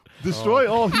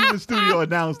 Destroy All Human Studio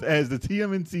announced as the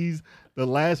TMNT's the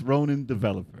last Ronin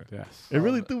developer. Yes. It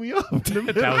really threw me off.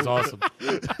 That was awesome.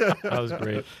 That was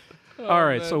great. All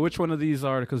right. So which one of these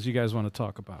articles you guys want to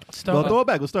talk about? Well, throw it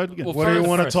back. We'll start again. Well, What do you First.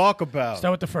 want to talk about?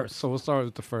 Start with the first. So we'll start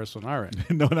with the first one. All right.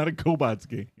 No, not a Cobots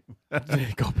game.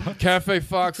 Cafe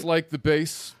Fox liked the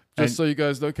bass. And- Just so you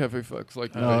guys know, Cafe Fox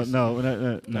liked the bass. No.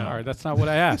 All right. That's not what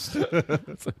I asked.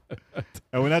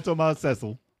 And we're not talking about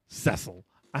Cecil. Cecil.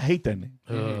 I hate that name.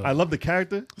 I love the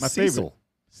character. My favorite. Cecil.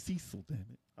 Cecil, damn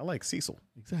it. I like Cecil.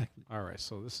 Exactly. All right.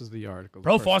 So this is the article.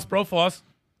 Broforce.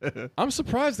 I'm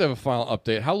surprised they have a final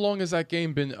update. How long has that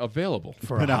game been available?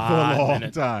 For Been out for a long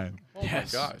minute. time. Oh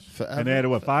Yes. my gosh. Forever. And they had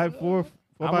what, four,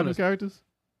 five gonna- new characters?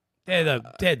 They're the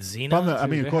dead Xena. I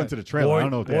mean, they according had to the trailer, I don't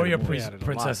know if they had Warrior more. They added a lot.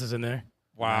 princesses in there.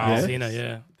 Wow. Yeah. Xena,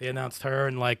 yeah. They announced her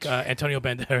and like Antonio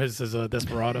Banderas as a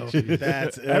Desperado.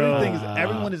 That's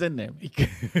Everyone is in there.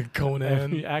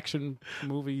 Conan. The action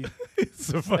movie. It's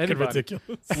so fucking Anybody.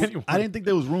 ridiculous. Anyone. I didn't think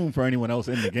there was room for anyone else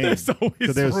in the game. There's always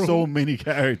Because there's room. so many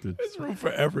characters. There's room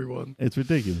for everyone. It's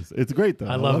ridiculous. It's great though.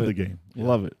 I I love love it. the game.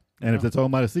 Love it. And if they're talking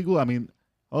about a sequel, I mean,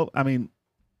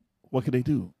 what could they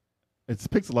do? It's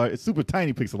pixel art. It's super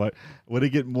tiny pixel art. Would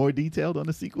it get more detailed on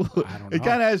the sequel? I don't It know.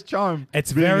 kind of has charm.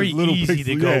 It's being very this little easy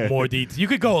to pixel- go yeah. more detail. You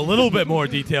could go a little bit more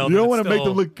detailed. You don't want to make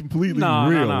them look completely No,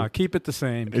 real. no. Keep it the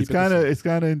same. Keep It's it the kind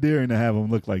same. of endearing to have them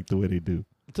look like the way they do.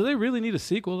 Do they really need a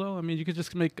sequel though? I mean, you could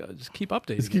just just keep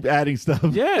updating. Just it. keep adding stuff.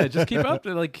 Yeah, just keep up.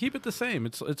 Like keep it the same.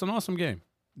 It's an awesome game.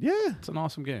 Yeah. It's an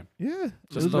awesome game. Yeah, it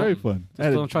Just was don't- very fun. just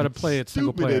Had a don't try to play it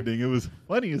single stupid player. ending. It was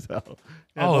funny as hell.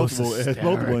 It had Oh, it was multiple, it had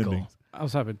multiple hysterical. endings. I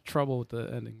was having trouble with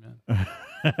the ending, man.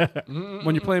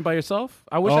 When you're playing by yourself,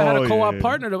 I wish I had Oh, a co-op yeah.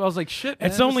 partner. I was like, shit.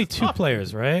 It's man, only this is 2 tough.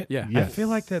 players, right? Yeah, Yeah. I feel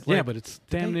like that. yeah, like- but it's did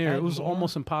damn they near. add It was more?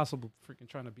 almost impossible. Freaking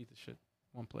trying to beat the shit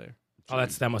one player. Oh,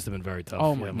 that must have been very tough.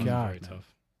 Oh Yeah, my it must have been God, very man.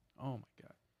 tough. Oh my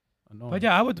god. Annoying. But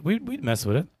yeah, we'd mess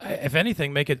with it. If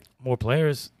anything, make it more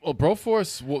players. Well,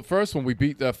 Broforce, first when we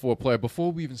beat that 4-player,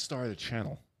 before we even started the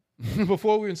channel,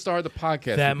 before we even started the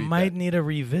podcast, That we beat might need a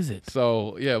revisit.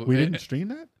 So, yeah. We didn't stream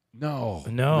that? No.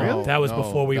 No, Really? that was No,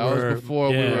 before we that were. was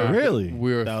before yeah. we were. Really?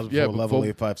 We were That was yeah, before Level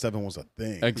 857 was a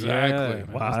thing. Exactly. Yeah,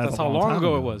 Wow, that's that's a how long long time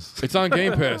ago it ago. was. It's on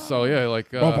Game Pass, so yeah,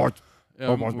 like Robot.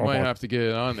 yeah, we might have to get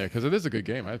it on there because it is a good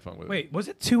game. I had fun with it. Wait, was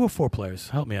it 2 or 4 players?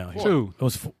 Help me out. Here. 2. It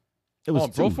was 4. It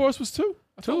was two. Broforce was 2?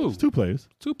 I thought it was 2 players.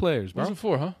 2 players, bro. Wasn't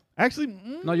 4, huh? Actually,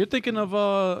 No, you're thinking of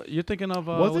was it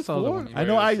what's the other 4? one? I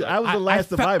know I was the last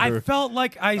survivor. I felt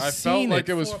like I I seen felt like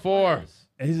it was 4.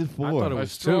 Is it 4? I thought it I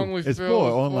was strongly It's feel 4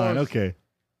 it was online. 4. Okay.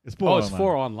 It's 4 Oh, online. it's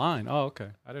 4 online. Oh, okay.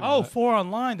 I didn't know Oh, that. 4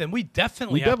 online. Then we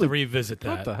definitely We have to definitely- revisit that.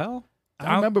 What the hell?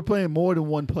 I remember playing more than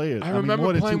one player. I remember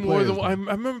more than playing two more players, than though. I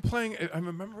remember playing. I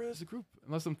remember it as a group.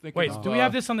 Unless I'm thinking. Wait, of, do we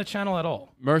have this on the channel at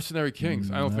all? Mercenary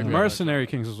Kings? I don't think we have Mercenary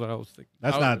Kings is what I was thinking.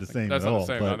 That's I not was the thinking- same that's at not the all.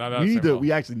 same. But No, not we the need same at to. all.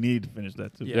 We actually need to finish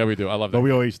that too. Yeah, we do. I love that. But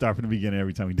we always start from the beginning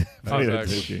every time we play that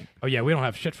Exactly. game. Oh yeah, we don't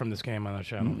have shit from this game on our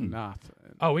channel. Not.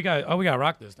 Oh, we got to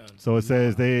rock this then. So it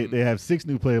says they have 6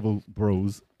 new playable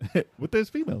bros with there's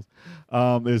females.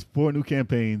 There's 4 new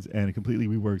campaigns and a completely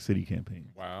reworked city campaign.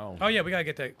 Wow. Oh yeah, we gotta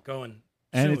get that going.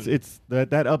 And soon. it's that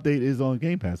update is on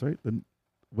Game Pass, right?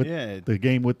 With Yeah. the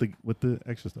game with the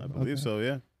extra stuff. I believe so.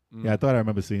 Yeah. Yeah, I thought I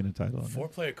remember seeing the title. On that.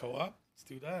 4-player co-op. Let's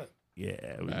do that. Yeah,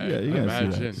 you gotta see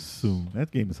Imagine. that soon. That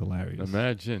game is hilarious.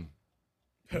 Imagine.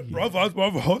 Brothers.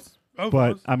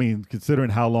 But I mean,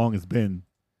 considering how long it's been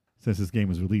since this game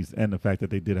was released, and the fact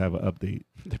that they did have an update,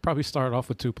 They probably started off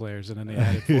with 2 players and then they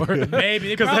added 4. Maybe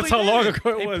because that's how long ago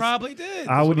it They was. probably did.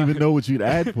 I wouldn't even know what you'd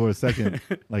add for a second,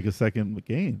 like a second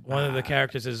game. One of the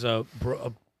characters is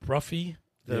Bruffy,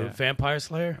 the Yeah. vampire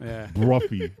slayer. Yeah.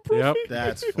 Bruffy. Yep.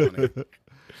 That's funny.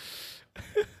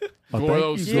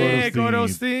 Gordo thank you, Steen. Yeah, Gordo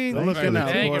Steen. Thank Looking you. out,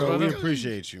 Thank you, Gordo. We brother.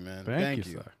 appreciate you, man. Thank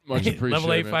you, you. sir. Much appreciated. Level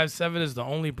man. 857 is the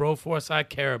only bro force I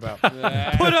care about. Put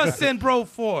us in bro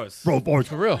force. Bro, Forge.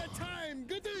 For real.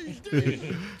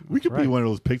 We could be one of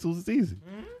those pixels. It's easy.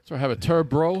 So I have a Turb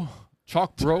Bro,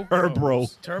 Chalk Bro, Bro. Turbo.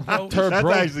 Turb That's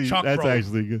Bro, actually Chalk that's Bro.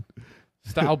 actually good.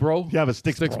 Style Bro, You have a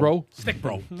Sticks Bro, Stick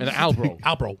bro. and an Al Bro.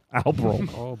 Al bro. Al Bro.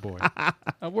 Oh boy.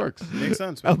 That works. Makes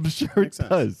sense. Man. I'm sure it Makes sense.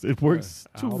 does. It works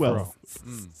too Al well. Bro.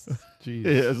 Jeez.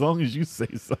 Yeah, as long as you say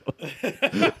so.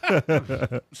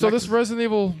 So this Resident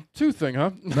Evil 2 thing,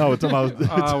 huh? No, it's about.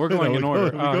 We're going in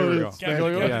order. We're Here we to go.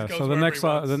 Spanish. Yeah. So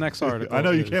the next article. I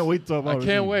know you is- can't wait to talk I about.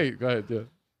 can't it. wait. Go ahead, dude.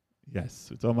 Yes,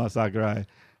 we're talking about Sakurai,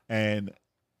 and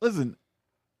listen,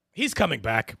 He's coming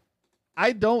back.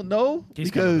 I don't know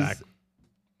He's coming because back.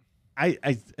 I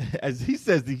as he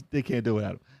says they can't do it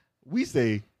without him. We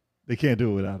say they can't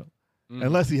do it without him.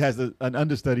 Unless he has an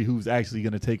understudy who's actually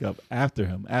going to take up after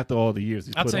him after all the years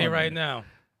he's I'll put tell you on right there. now,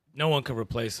 no one can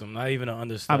replace him. Not even an I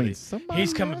understudy. mean, somebody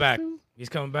He's coming has back. to. He's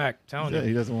coming back. Telling Yeah, he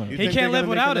you. doesn't want You to. He think can't they're live gonna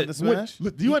without make it. another Smash?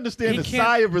 Look, do you understand he the can't-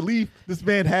 sigh of relief this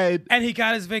man had And he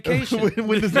got his vacation.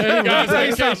 when this Let game me tell you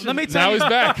was something. Let me tell Now you. he's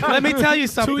back. Let me tell you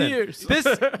something. 2 years.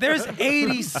 There's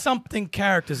 80 something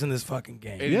characters in this fucking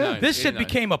game. 89, This shit 89.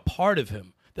 became a part of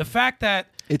him. The fact that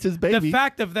It's his baby. the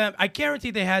fact of them, I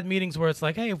guarantee they had meetings where it's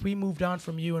like, hey, if we moved on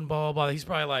from you and blah blah blah. He's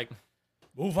probably like,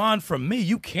 move on from me.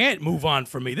 You can't move on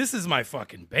from me. This is my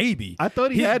fucking baby. I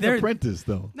thought he had an they're- apprentice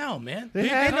though. No, man. They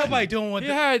Ain't had- nobody doing what He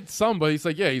the, had some, but he's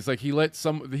like, he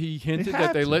hinted had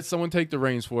that they to. let someone take the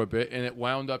reins for a bit, and it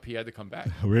wound up he had to come back.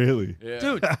 Really? Yeah.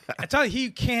 dude. I tell you, he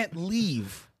can't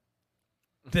leave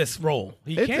this role.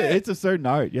 He It's can't. it's a certain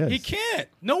art. Yes. He can't.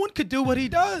 No one could do what he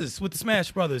does with the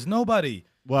Smash Brothers. Nobody.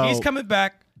 Well, He's coming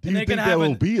back. Do and you they're think gonna there have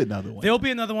will be another one? There'll be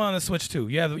another one on the Switch too.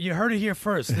 You heard it here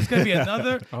first. There's gonna be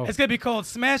another. It's gonna be called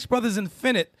Smash Brothers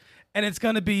Infinite, and it's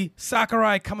gonna be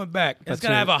Sakurai coming back. It's That's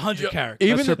gonna it. have 100 characters.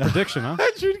 Even That's your prediction, huh?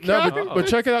 No, but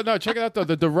check it out. No, check it out though.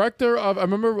 The director of I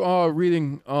remember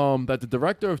reading that the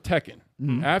director of Tekken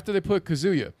after they put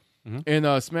Kazuya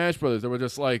in Smash Brothers, they were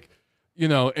just like,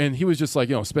 and he was just like,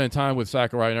 spending time with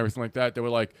Sakurai and everything like that. They were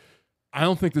like, I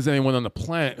don't think there's anyone on the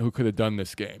planet who could have done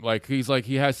this game. Like he's like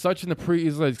he has such an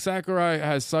Sakurai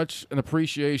has such an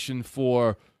appreciation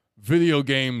for video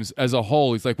games as a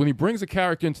whole. He's like when he brings a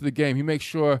character into the game, he makes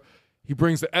sure he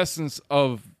brings the essence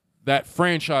of that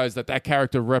franchise that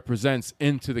character represents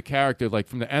into the character, like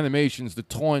from the animations, the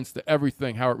taunts, the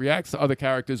everything, how it reacts to other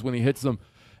characters when he hits them.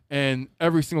 And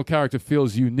every single character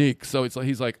feels unique. So it's like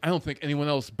he's like, I don't think anyone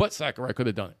else but Sakurai could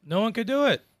have done it. No one could do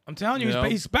it. I'm telling you, You know?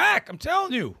 he's back. I'm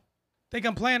telling you. Think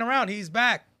I'm playing around. He's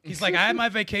back. He's like, I had my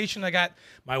vacation. I got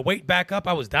my weight back up.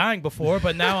 I was dying before,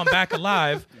 but now I'm back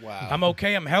alive. Wow. I'm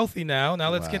okay. I'm healthy now. Now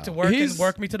let's get to work He's- and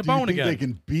work me to the Do you bone think again. they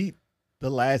can beat the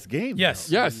last game? Yes.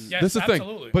 though? Yes, Yes, this is the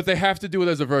absolutely. thing. But they have to do it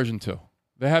as a version 2.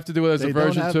 They have to do it as They a don't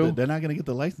version have 2. they're not going to get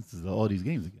the licenses of all these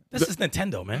games again. This is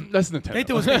Nintendo, man. That's Nintendo. They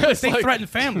do as It's they like- threaten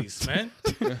families, man.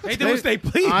 They do as they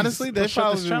please. Honestly, they've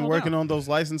shut this probably been channel working down. on those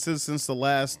licenses since the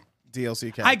last DLC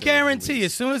character. I was guarantee, released.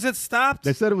 as soon as it stopped,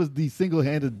 They said it was the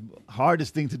single-handed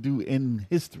hardest thing to do in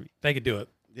history. they could do it.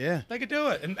 Yeah. They could do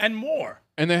it, and more.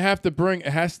 And they have to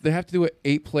they have to do an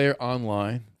 8-player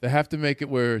online. They have to make it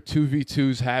where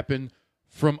 2v2s happen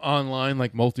from online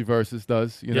like Multiverses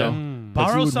does, you know. But you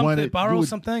Borrow would want something. it- Borrow you would-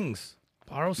 some things.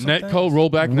 Borrow some Netcode, things.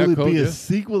 rollback Will it netcode. be a Yeah.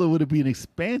 sequel or would it be an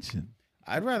expansion?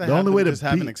 I'd rather The have only them way to just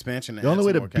have beat an expansion. and the only add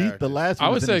way some to more beat the characters. last I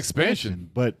one would is say an expansion.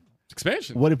 But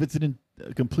Expansion. what if it's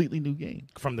a completely new game?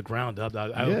 From the ground up. I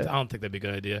Yeah. don't think that'd be a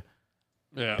good idea.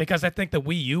 Yeah. Because I think the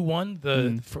Wii U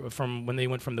one, from when they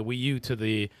went from the Wii U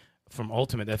to from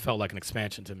Ultimate, that felt like an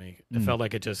expansion to me. It felt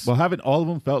like it just. Well, haven't all of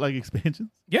them felt like expansions?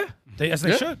 Yeah, they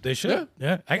should. They should.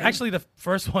 Yeah. Actually, the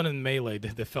first one in Melee,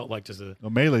 they felt like just a.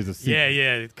 Well, Melee's a sequel.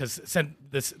 Yeah, because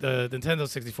the Nintendo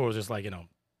 64 was just like,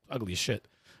 ugly as shit,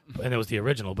 and it was the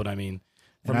original. But I mean,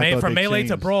 from Melee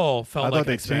to Brawl felt like I thought an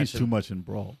they expansion. changed too much in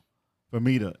Brawl. For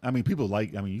me to, people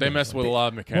like. They mess with a lot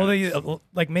of mechanics. Well, they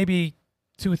like maybe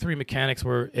 2 or 3 mechanics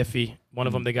were iffy. One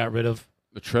of them they got rid of.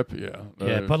 The trip, yeah.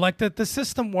 Yeah, but like the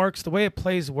system works, the way it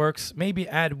plays works. Maybe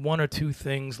add 1 or 2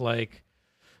 things like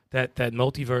that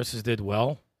Multiverses did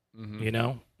well.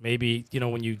 Maybe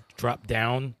when you drop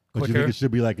down But quicker. you think it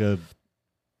should be like a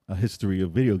history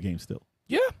of video games still?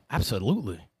 Yeah,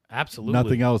 absolutely.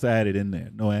 Nothing else added in there.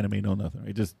 No anime, no nothing.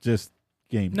 Right? Just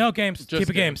games. No games. Keep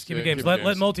it games. Keep it games. Let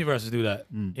Multiverses do that.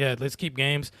 Yeah, let's keep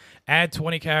games. Add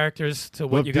 20 characters to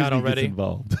what you got Disney already. gets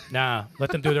involved. Nah, let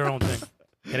them do their own thing.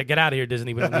 Get out of here,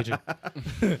 Disney. We don't need you.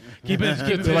 keep it So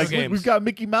video like, games. we've got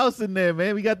Mickey Mouse in there,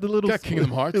 man. We got the little. Got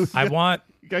Kingdom Hearts. I want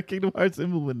We got Kingdom Hearts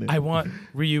emblem in there. I want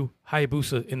Ryu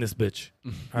Hayabusa in this bitch.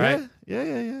 All right?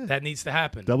 Yeah. That needs to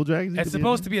happen. Double Dragons. It's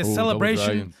supposed to be a Double celebration.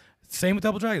 Dragons. Same with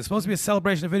Double Dragon. It's supposed to be a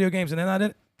celebration of video games, and they're not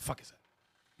in it. Fuck is that?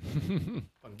 Fucking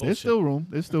There's bullshit. still room.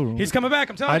 There's still room. He's coming back.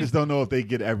 I'm telling I you. just don't know if they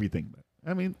get everything back.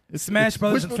 I mean, it's Smash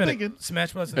Brothers wishful Infinite. thinking.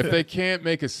 Smash Brothers If Infinite. they can't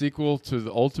make a sequel to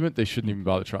the Ultimate, they shouldn't even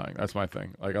bother trying. That's my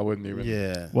thing. Like, I wouldn't even.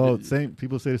 Yeah. Well,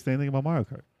 people say the same thing about Mario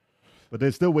Kart, but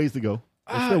there's still ways to go.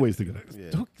 There's still ways to go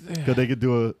Yeah. because they could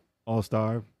do a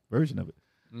all-star version of it.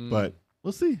 But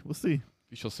we'll see. We'll see.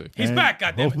 You shall see. He's And back,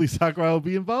 goddammit. Hopefully, Sakurai will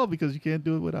be involved because you can't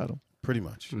do it without him. Pretty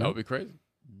much. That would be crazy.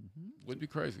 Would be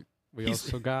crazy. We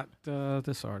also got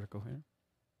this article here.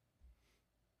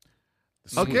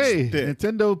 Okay, Stick.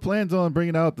 Nintendo plans on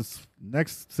bringing out this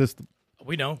next system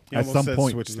We know. He at almost some said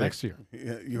point Switch Stick. Next year.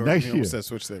 Yeah, you heard Next me year. almost said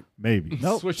Switch Stick. Maybe.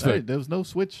 No, Switch hey, Stick. there was no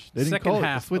Switch. They didn't Second call it the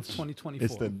half Switch. of 2024.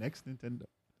 It's the next Nintendo.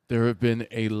 There have been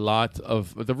a lot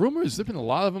of the rumors. There's been a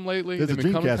lot of them lately. There's a They've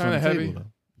been coming Dreamcast kind on of the heavy. table,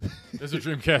 though. There's a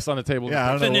Dreamcast on the table.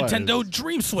 Yeah, I The don't know why. Nintendo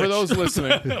Dream Switch. For those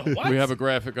listening, What? we have a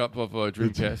graphic up of a The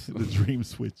Dreamcast. Dream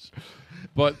Switch.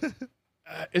 But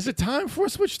is it time for a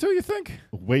Switch 2, you think?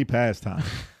 Way past time.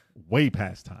 Way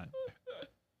past time.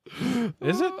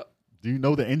 Is it? Do you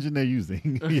know the engine they're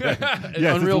using?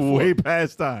 yes, Unreal it's 4. way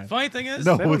past time. Funny thing is,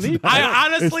 No, They don't it's need- not. I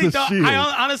honestly It's the don't. Shield.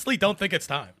 I honestly don't think it's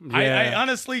time. I Yeah.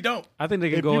 honestly don't. I think they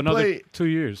can If go you another play- 2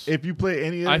 years. If you play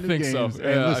any of the I new think so. games, Yeah,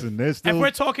 and listen, there's If still we're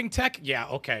talking tech, yeah,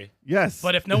 okay. yes,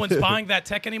 But if no one's buying that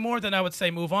tech anymore, then I would say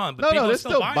move on. But no, people they're are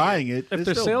still buying it. if They're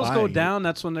their still sales go buying it. down,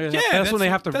 that's when they Yeah, that's when they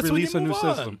have to that's when release you a new move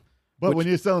on. system. But when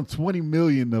you're selling 20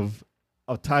 million of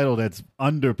a title that's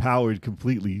underpowered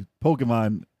completely,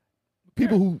 Pokemon,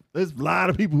 people who there's a lot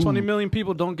of people who 20 million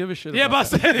people don't give a shit. Yeah, about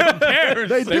but who cares?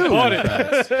 They do. bought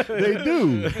it. they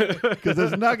do because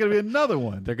there's not going to be another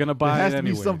one. They're gonna There buy has it to be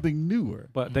anyway. something newer.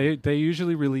 But they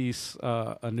usually release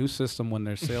a new system when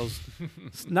their sales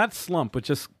not slump, but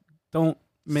just don't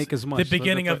make as much. The So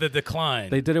beginning they're- of the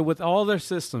decline. They did it with all their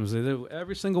systems. They did it with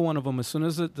every single one of them. As soon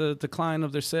as the decline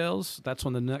of their sales, that's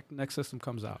when the next system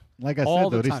comes out. Like I all said, the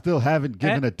though, they time. still haven't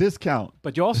given And- a discount.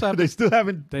 But you also have They to, still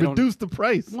haven't They don't- reduced the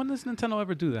price. when does Nintendo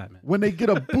ever do that, man? When they get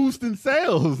a boost in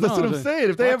sales, that's No, what I'm the saying.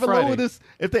 If they Black ever Friday. lower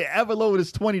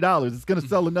this, $20, it's going to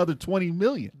sell another 20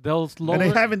 million. They'll lower And they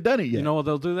it. haven't done it yet. You know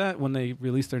they'll do that when they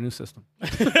release their new system.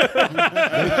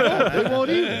 they won't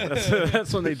either.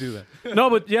 That's when they do that. No,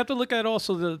 but you have to look at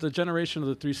also the generation of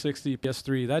the 360,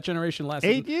 PS3. That generation lasted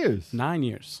 8 years. 9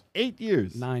 years. 8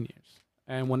 years. 9 years.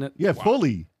 And when it Yeah,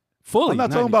 fully. fully, I'm not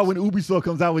 9 talking about years. when Ubisoft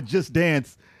comes out with Just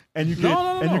Dance and you get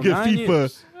No, and you get 9 FIFA.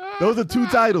 years. Those are 2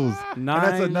 titles. And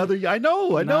that's 9 another year. I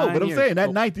know. But 9 I'm years. saying that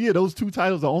Oh. 9th year, those 2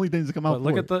 titles are the only things that come out.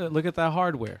 But for look at that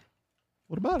hardware.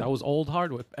 What about That it? was old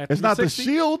hardware. At It's not the 360,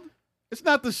 Shield. It's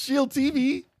not the Shield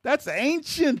TV. That's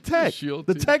ancient tech. Shield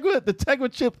the TV. Tegra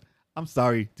chip. I'm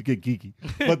sorry to get geeky,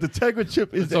 but the Tegra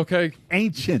chip is It's okay.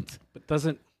 ancient. but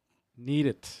doesn't need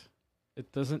it.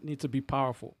 It doesn't need to be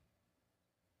powerful.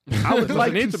 I would Doesn't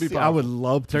like need to to be see. I powerful. would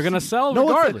love to. They're gonna see- sell no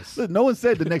regardless. One said, no one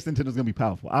said the next Nintendo is gonna be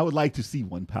powerful. I would like to see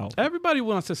one powerful. Everybody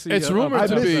wants to see. It's rumored I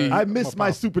to miss, be- I miss more my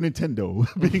powerful. Super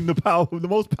Nintendo being the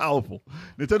most powerful.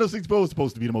 Nintendo 64 was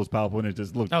supposed to be the most powerful, and it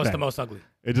just looked. that was bad. the most ugly.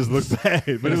 It just looked bad.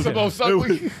 But it was the most it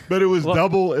was- ugly. but it was Well-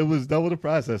 double. It was double the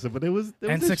processor. But it was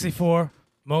And 64,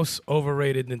 most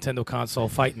overrated Nintendo console.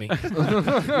 Fight me.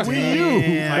 Wii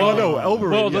U. Well, no,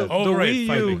 overrated. Well, the, yes. the Overrated, Wii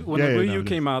fight U, me. when Yeah, the yeah, Wii no, U it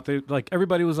came out, they like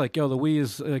everybody was like, "Yo, the Wii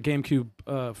is GameCube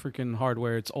freaking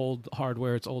hardware. It's old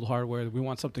hardware. It's old hardware. We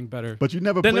want something better." But you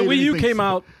never. Then the played Wii U anything came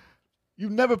out. You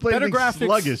never played Better anything graphics.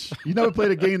 sluggish. You never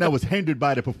played a game that was hindered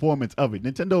by the performance of it.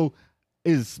 Nintendo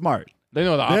is smart. They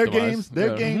know the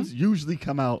their games usually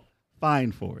come out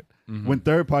fine for it. When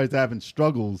third parties are having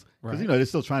struggles, because they're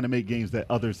still trying to make games that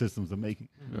other systems are making.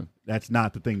 That's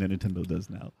not the thing that Nintendo does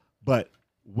now. But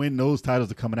when those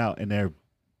titles are coming out and they're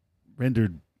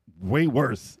rendered way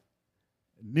worse,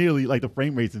 nearly like the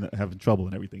frame rates and having trouble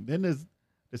and everything, then there's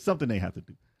something they have to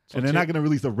do. And they're not going to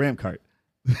release a RAM cart.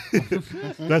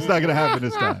 That's not going to happen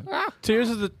this time. Tears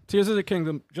of the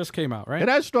Kingdom just came out, right? It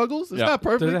has struggles. It's not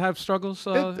perfect. Does it have struggles?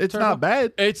 It's Turbo? not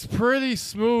bad. It's pretty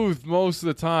smooth most of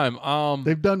the time.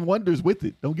 They've done wonders with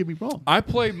it. Don't get me wrong. I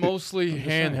play mostly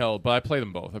handheld, but I play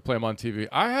them both. I play them on TV.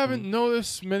 I haven't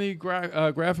noticed many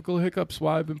graphical hiccups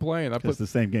while I've been playing. It's the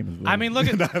same game as well. I mean, look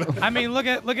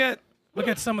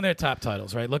at some of their top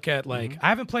titles, right? Look at I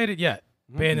haven't played it yet.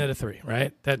 Bayonetta 3,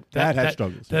 right? That had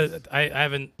struggles. I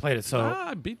haven't played it, so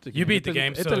I beat the game. You beat the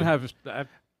game. It so didn't have.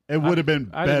 It would have been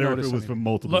I didn't better if notice it was anything. from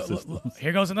multiple systems.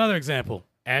 Here goes another example.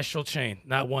 Astral Chain,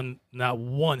 not one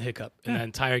hiccup in that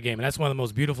entire game, and that's one of the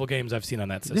most beautiful games I've seen on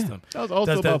that system. That was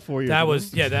also about 4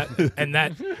 years That ago.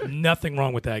 was nothing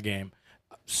wrong with that game.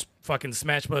 Fucking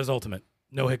Smash Bros. Ultimate,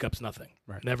 no hiccups, nothing.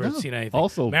 Right. Never seen anything.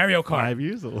 Also, Mario Kart, 5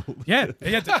 years old. yeah,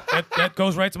 that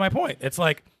goes right to my point. It's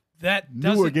like that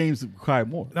Newer games require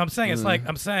more. I'm saying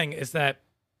is that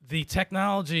the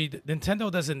technology,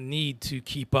 Nintendo doesn't need to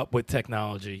keep up with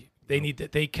technology.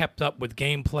 They kept up with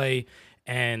gameplay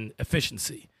and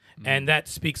efficiency, and that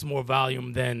speaks more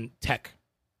volume than tech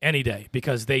any day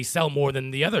because they sell more than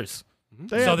the others.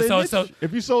 So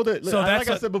if you sold it, like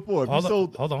I said before,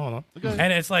 hold on. Okay.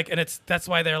 And that's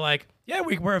why they're like, yeah,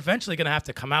 we're eventually gonna have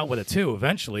to come out with a 2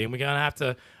 eventually, and we're gonna have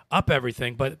to up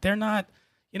everything, but they're not.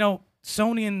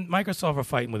 Sony and Microsoft are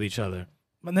fighting with each other,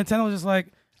 but Nintendo's just like,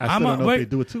 I still don't know if they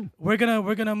do it too. We're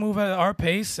gonna move at our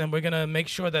pace, and we're gonna make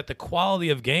sure that the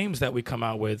quality of games that we come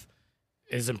out with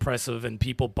is impressive, and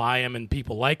people buy them, and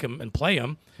people like them and play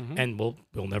them, and we'll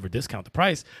never discount the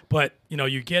price. But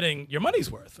you're getting your money's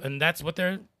worth, and that's what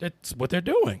they're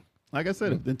doing. Like I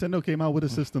said, if Nintendo came out with a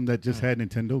system that just had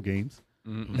Nintendo games,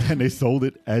 and they sold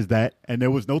it as that, and there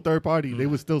was no third party, they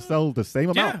would still sell the same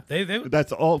amount. Yeah,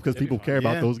 that's all because people care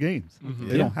about those games.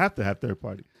 They don't have to have third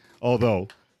party. Although,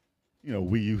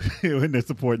 Wii U and their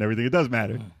support and everything, it does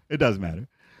matter. It does matter.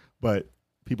 But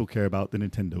people care about the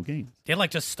Nintendo games. They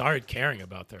just started caring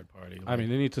about third party. I mean,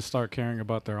 they need to start caring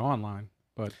about their online.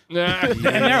 But and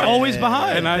they're always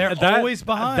behind. They're always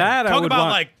behind. Talk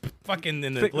about fucking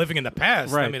living in the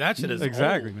past. Right. I mean, that shit is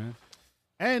exactly, old. man.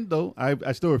 And though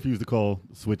I still refuse to call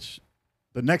Switch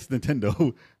the next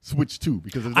Nintendo Switch 2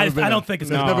 because I don't think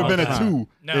it's there's never been a 2.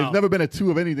 No. There's never been a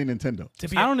 2 of anything Nintendo.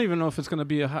 I don't even know if it's going to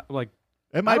be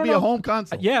it might be a home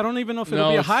console. Yeah, I don't even know if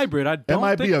it'll be a hybrid. I don't. It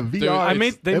might be a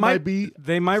VR.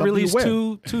 They might release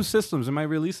two systems. They might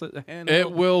release a handheld.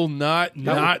 It will not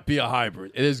be a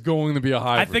hybrid. It is going to be a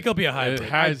hybrid. I think it'll be a hybrid. It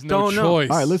has don't know.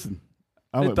 choice. All right, listen.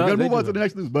 We're going to move on to the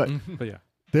next news, but yeah,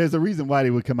 there's a reason why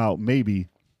they would come out maybe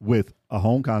with a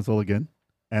home console again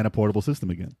and a portable system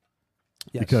again.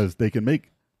 Yes. Because they can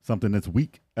make something that's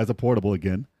weak as a portable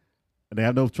again, and they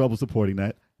have no trouble supporting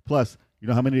that. Plus, you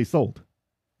know how many they sold?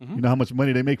 You know how much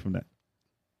money they make from that?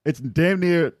 It's damn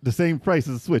near the same price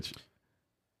as a Switch.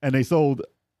 And they sold,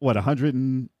 what, 100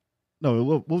 and... No,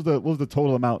 what was the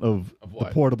total amount of the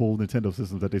portable Nintendo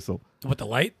systems that they sold? With the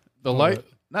Lite? The Lite?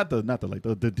 Not the Lite,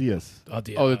 the DS. Oh,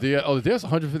 DS. The DS,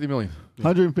 150 million.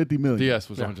 150 million. DS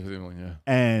was 150 million, yeah.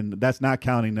 And that's not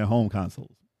counting their home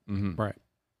consoles. Right.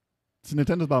 So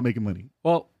Nintendo's about making money.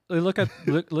 Well, look at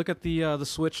the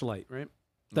Switch Lite, right?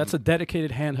 That's a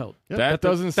dedicated handheld. Yep. That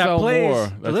doesn't sell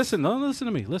more. Listen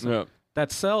to me. Listen. Yeah.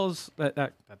 That sells.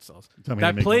 That sells. Tell me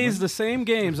That they make plays money. the same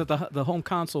games that the home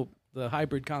console, the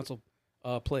hybrid console,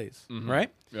 plays.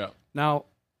 Right. Yeah. Now,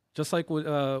 just like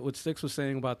what Sticks was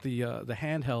saying about the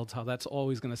handhelds, how that's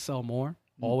always going to sell more,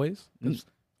 always. Because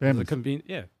Families. convenient.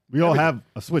 Yeah. We all have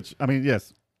a Switch. I mean,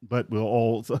 yes, but we'll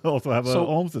also have a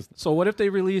home system. So what if they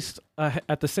released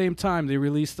at the same time they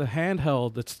released a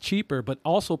handheld that's cheaper but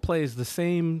also plays the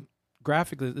same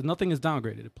graphically? Nothing is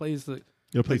downgraded. It plays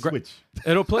You'll play Switch.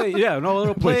 It'll play. Yeah, no,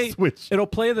 it'll play Switch. It'll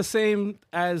play the same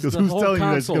as the who's whole telling you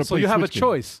that it's console. gonna So play you have a Switch games?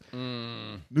 choice,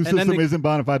 New system isn't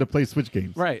bona fide to play Switch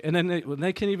games. right? And then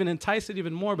they can even entice it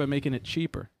even more by making it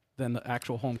cheaper than the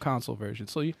actual home console version.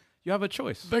 So you have a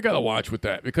choice. They got to watch with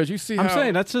that because you see I'm how...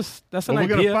 saying that's an Well, we're idea.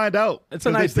 going to find out. It's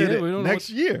an 'cause they idea. said it We don't know next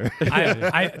year.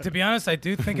 To be honest, I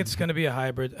do think it's going to be a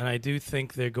hybrid, and I do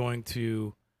think they're going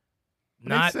to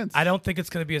Makes sense. I don't think it's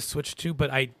going to be a Switch 2,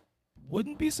 but I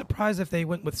wouldn't be surprised if they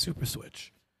went with Super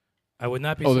Switch. I would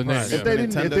not be Oh, the name, surprised. yeah. If they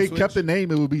didn't, if Nintendo they Switch? kept the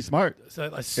name, it would be smart.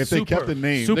 If they kept the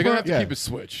name, They're gonna have to Yeah. keep it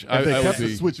Switch. If they I kept would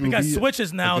the be. Switch, it would Because be Switch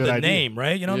is now a good the idea. name,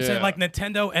 right? You know what I'm saying? Yeah. Like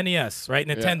Nintendo NES, right?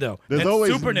 Nintendo. There's Then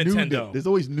always Super new, Nintendo. There's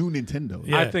always new Nintendo.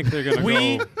 Yeah. I think they're gonna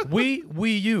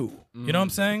Wii U. You know what I'm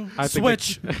saying? I think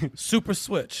Switch, Super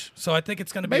Switch. So I think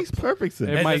it's going to It be makes perfect sense.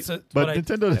 It might- it's a- But what I-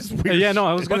 Nintendo is weird. Yeah, no,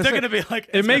 I was But gonna they're say. going to be like,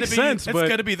 it it's makes gonna be, sense, It's but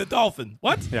going to be the Dolphin.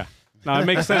 What? yeah, no, it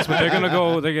makes sense. But they're gonna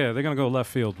go. They're gonna go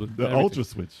left field with The everything. Ultra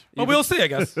Switch. Well, we'll see, I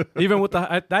guess. Even with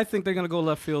the, I think they're gonna go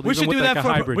left field. We even should with do like that a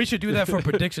for hybrid. we should do that for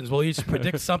predictions. We'll each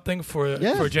predict something for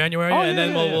January, Oh, and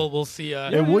then yeah, yeah. we'll see.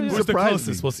 It wouldn't who's the surprise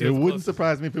closest. me. We'll see. It who's wouldn't closest.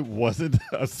 surprise me if it wasn't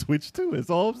a Switch too. It's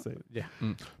all I'm saying. Yeah,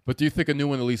 But do you think a new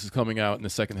one at least is coming out in the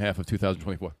second half of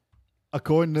 2024?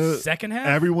 According to Second half?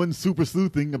 everyone's super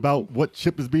sleuthing about what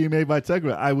chip is being made by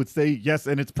Tegra, I would say yes,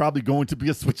 and it's probably going to be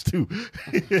a Switch too.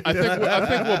 I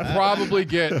think we'll probably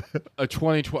get a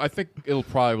 2020. I think it'll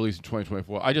probably release in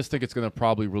 2024. I just think it's going to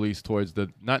probably release towards the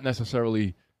not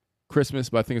necessarily Christmas,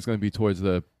 but I think it's going to be towards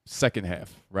the second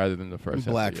half rather than the first.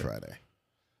 Black half of the year. Friday.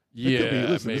 Yeah, It could be.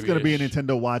 Listen, it's maybe going to be a ish.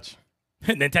 Nintendo Watch.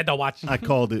 Nintendo Watch. I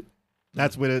called it.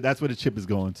 That's where the chip is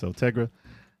going. So Tegra,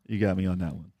 you got me on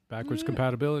that one. backwards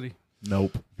compatibility.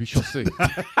 Nope. We shall see.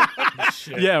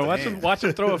 Yeah, watch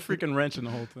him throw a freaking wrench in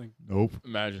the whole thing. Nope.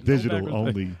 Imagine. Digital backwards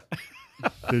only.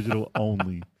 Digital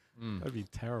only. That'd be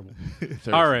terrible.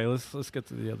 Seriously. All right, let's get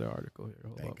to the other article here.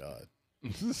 Hold Thank up. God.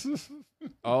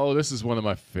 Oh, this is one of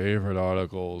my favorite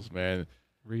articles, man.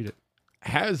 Read it.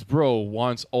 Hasbro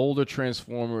wants older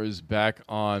Transformers back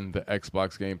on the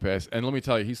Xbox Game Pass. And let me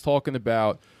tell you, he's talking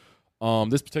about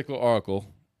this particular article,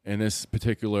 and this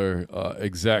particular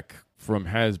exec from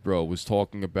Hasbro was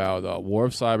talking about War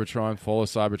of Cybertron, Fall of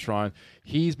Cybertron.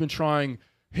 He's been trying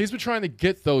to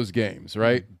get those games,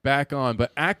 right, back on.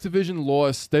 But Activision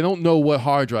lost. They don't know what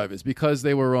hard drive is because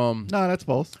they were No, that's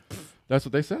false. That's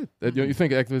what they said. You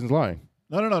think Activision's lying?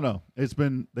 No.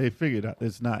 They figured out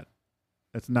it's not.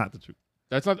 That's not the truth.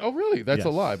 That's not. Oh, really? That's a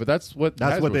Yes. lie. But that's what.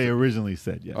 That's what Hasbro they said. originally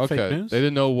said. Yeah. Okay. Fake news? They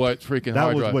didn't know what freaking That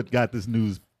hard was drive. what got this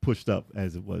news pushed up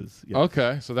as it was. Yeah.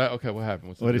 Okay. So that. Okay. What happened?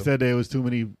 What's the Well, they deal? said there was too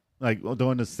many, like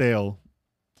during the sale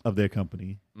of their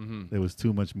company, Mhm. there was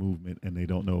too much movement, and they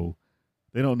don't know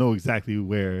exactly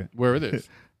where Where it is.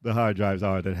 the hard drives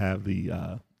are that have the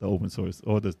open source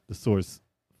or the source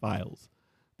files.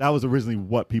 That was originally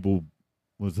what people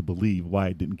was to believe why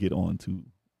it didn't get onto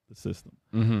the system.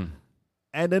 Mm-hmm.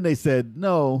 And then they said,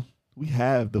 no, we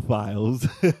have the files.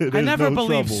 I There's never no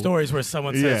believe trouble. stories where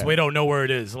someone says Yeah. we don't know where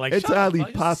it is. Like It's shut up, highly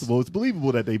like, possible. It's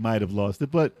believable that they might have lost it,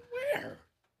 but Where?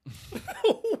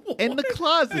 in the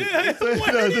closet.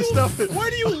 Where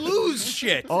do you lose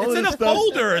shit? All It's of in this a stuff-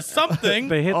 folder or something.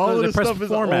 They hit. All of They this pressed stuff is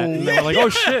format, old. and they were like, "Oh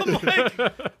shit!"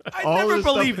 I All never this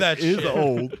stuff believe that is shit.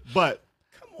 old, but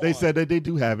they on. said that they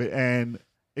do have it, and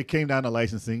it came down to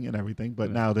licensing and everything.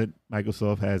 But now that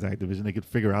Microsoft has Activision, they could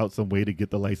figure out some way to get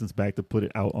the license back to put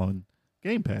it out on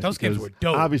Game Pass. Those games because were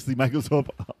dope. Obviously, Microsoft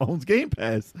owns Game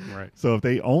Pass. Right. So if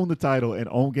they own the title and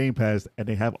own Game Pass, and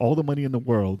they have all the money in the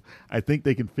world, I think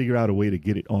they can figure out a way to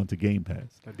get it onto Game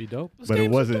Pass. That'd be dope. But it games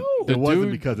are wasn't. dope. The It wasn't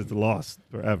dude- because it's lost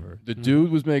forever. The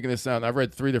dude was making it sound. I've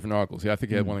read 3 different articles. I think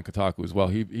he had one in Kotaku as well.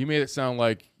 He made it sound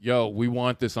like, "Yo, we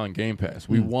want this on Game Pass.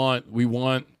 We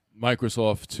want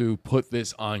Microsoft to put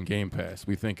this on Game Pass.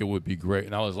 We think it would be great."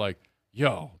 And I was like,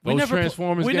 "Yo, those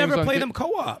Transformers we games never on played Ga- them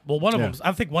co-op. Well, one of Yeah. them.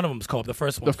 I think one of them's co-op. The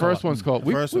first one. The first one's called.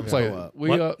 We first one's played it. co-op. We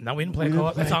No, we didn't play we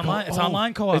co-op. didn't It's play online. It's co-op.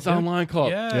 online co-op. It's online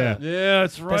co-op. Yeah. Yeah. Yeah,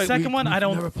 that's right. The second one, I we've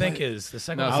don't never think played it. is. The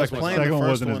second No, one. I was The playing second the one first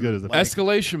wasn't as one. good as the Like- first.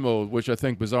 Escalation mode, which I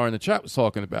think Bizarre in the chat was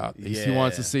talking about. He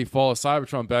wants to see Fall of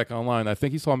Cybertron back online. I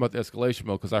think he's talking about the escalation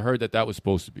mode because I heard that was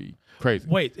supposed to be crazy.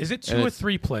 Wait, is it 2 And or it's-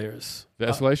 3 players? The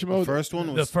escalation The mode? first one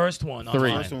The was first one. Three.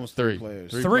 online. First one was Three. 3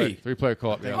 players. Three. 3-player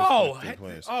co-op. Yeah. Oh, Three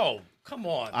players. come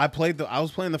on. I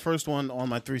was playing the first one on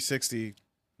my 360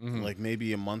 like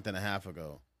maybe a month and a half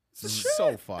ago.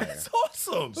 So fire. That's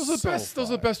awesome. Those are the best. Those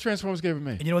are the best Transformers game ever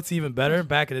made. And you know what's even better?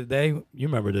 Back in the day, you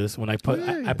remember this when I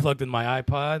plugged in my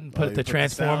iPod and put you the put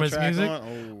Transformers soundtrack music.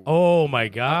 on? Oh my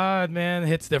God, man,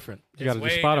 hits different. You got to do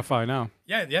It's way Spotify now.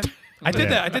 Yeah. I did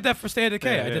that. I did that for State of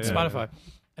Decay. Yeah, I did yeah, Spotify,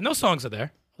 and those songs are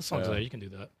there. Those songs Yeah. are there. You can do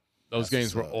that. Those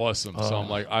games were awesome. So I'm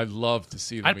like, I'd love to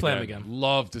see them I'd again. play them again.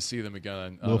 Love to see them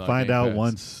again. We'll find Game out Pass.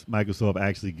 once Microsoft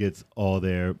actually gets all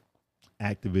their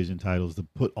Activision titles to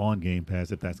put on Game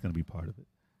Pass, if that's going to be part of it.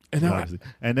 And now, Obviously.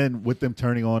 And then with them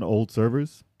turning on old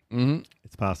servers, Mhm.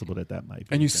 it's possible that might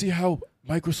be. And you the thing. see how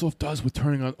Microsoft does with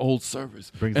turning on old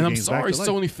servers. Brings And the I'm games back sorry, to life.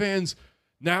 Sony fans.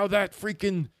 Now that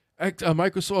freaking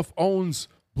Microsoft owns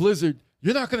Blizzard,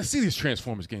 you're not going to see these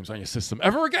Transformers games on your system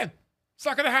ever again. It's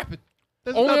not going to happen.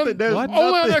 There's Only nothing. on- There's what? nothing.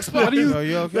 Only on Xbox. What do you- Are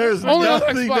you okay? There's Only on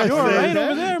nothing Xbox. that You're all says right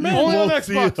over there, man. you Only on won't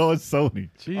see Xbox. it on Sony.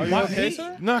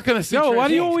 Jeez. Not gonna see. Yo, why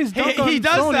do you Transformers. always dunk on He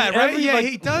does Sony that, right? every, Yeah, like-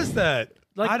 he does that.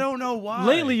 like, I don't know why.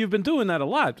 Lately, you've been doing that a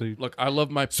lot. Look, I love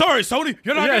my. Sorry, Sony,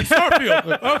 you're not getting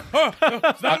Starfield.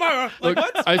 It's not my. Look,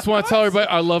 what? I just want to tell everybody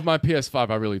I love my PS5.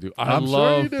 I really do. I I'm sure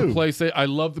love you the do. PlayStation. I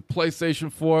love the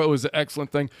PlayStation 4. It was an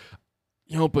excellent thing.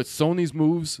 But Sony's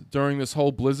moves during this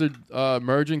whole Blizzard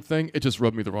merging thing, it just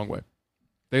rubbed me the wrong way.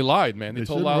 They lied, man. They It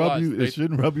told a shouldn't lot of rub lies. you. It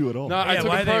shouldn't rub you at all. No, I Yeah, took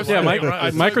why it they- personal. why Yeah, they- I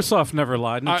took- Microsoft never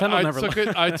lied. Nintendo I never took lied.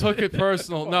 it. I took it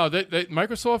personal. No,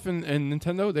 Microsoft and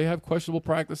Nintendo, they have questionable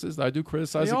practices that I do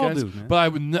criticize They all against. do, man.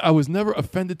 But I was never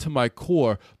offended to my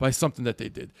core by something that they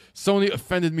did. Sony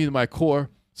offended me to my core.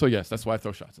 So yes, that's why I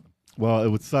throw shots at them. Well, it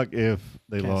would suck if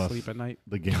they Can't lost sleep at night.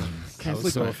 the games. I was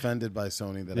sleep so on it. offended by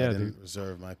Sony that Yeah, I didn't dude.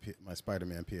 reserve my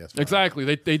Spider-Man PS5.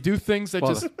 Exactly. They do things that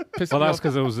Well, just piss Well, me that's off.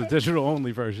 because it was a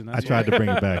digital-only version. I tried to bring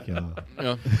it back, y'all. Yeah.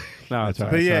 No, it's I all tried.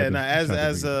 right. But yeah, to- no, I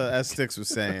tried to as Styx was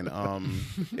saying,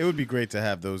 it would be great to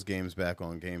have those games back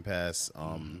on Game Pass.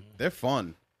 They're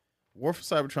fun. War for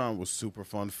Cybertron was super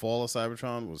fun. Fall of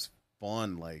Cybertron was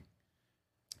fun. Like,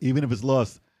 Even if it's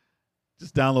lost,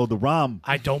 just download the ROM.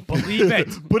 I don't believe it.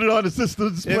 Put it on the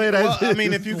system. Display it as I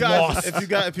mean, is. if you guys Lost.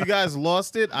 if you guys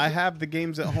lost it, I have the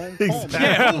games at home. Call me.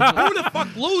 Yeah, who the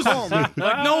fuck loses? Call me.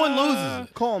 Like no one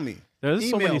loses. Call me. There's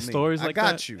so Email many me. stories I like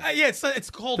got that. you. Yeah, it's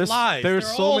called There's, lies. there's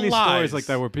They're so all many lies. stories like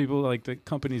that where people, like the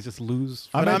companies just lose.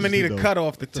 I'm But I'm gonna need interested, a though. cut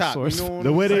off the top. source. You know what The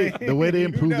I'm way saying? they You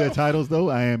improve their know? titles, though,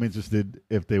 I am interested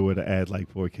if they were to add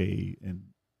like 4K and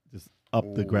just up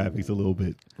the graphics a little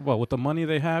bit. Well, with the money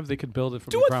they have, they could build it from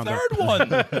Do the a ground up. third one.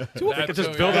 They could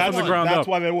just build it That's from the ground up.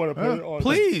 why they want to put it on.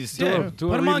 Please, Do yeah. a- do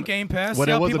a Put them on rem- Game Pass. Well,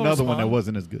 see how there was people another one that respond.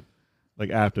 wasn't as good. Like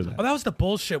after that. Oh, that was the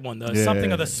bullshit one. The Yeah.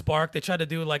 something of the spark. They tried to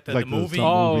do like the Like the movie. some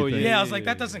Oh, movie thing. yeah, I was like,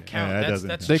 that doesn't count. Yeah, that that's doesn't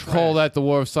that's They trash. call that the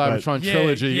War of Cybertron Yeah,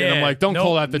 trilogy, and I'm yeah. like, don't Nope,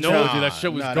 call that the nope. trilogy. That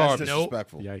shit was Nah, garbage. That's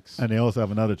disrespectful. Yikes. And they also have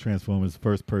another Transformers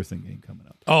first-person game coming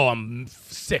up. Oh, I'm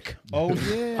sick. Oh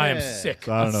yeah. I am sick.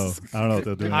 So I don't know. I don't know if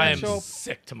they'll do I that. am show-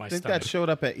 sick to my I think stomach. that showed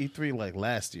up at E3 like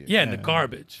last year. Yeah, in the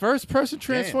garbage. First person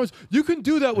Transformers. You can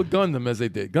do that with Gundam as they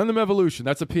did. Gundam Evolution.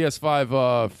 That's a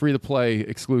PS5 free to play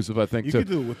exclusive, I think, You too. could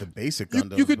do it with the basic You,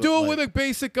 Gundam. you could but, do it like, with a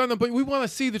basic Gundam, but we want to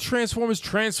see the Transformers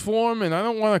transform, and I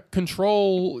don't want to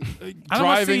control I don't want to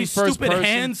driving see first stupid person.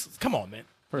 hands. Come on, man.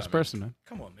 First person, man.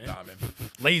 Come on, man.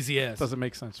 Lazy ass. Doesn't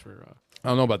make sense for. I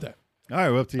don't know about that. All right,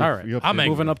 we're up to you. All right. You're up to I'm you. angry.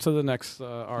 Moving up to the next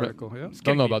article. Yeah.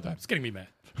 Don't know about that. It's getting me mad.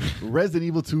 Resident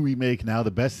Evil 2 Remake, now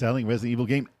the best-selling Resident Evil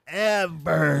game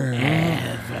ever.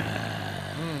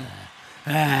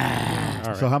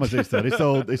 So how much they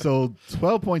sold? They sold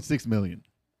 12.6 million.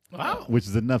 Wow. Which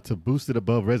is enough to boost it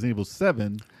above Resident Evil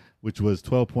 7, which was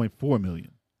 12.4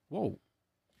 million. Whoa.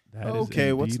 That is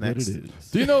Okay, what's indeed what next? it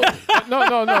is. Do you know?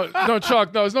 No,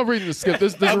 Chuck. No, there's no reason to skip.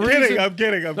 There's a reason. I'm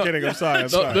kidding. I'm sorry.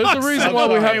 No, there's a reason why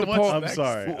we have the poll. I'm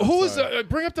sorry. Who was?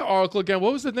 Bring up the article again.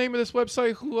 What was the name of this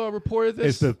website? Who reported this?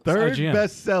 It's the third IGN.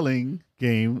 best-selling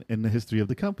game in the history of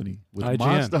the company, with IGN.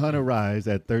 Monster Hunter Rise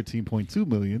at 13.2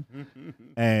 million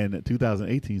and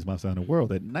 2018's Monster Hunter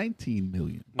World at 19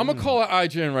 million. I'm gonna call it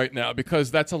IGN right now because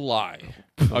that's a lie.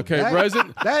 Okay, That-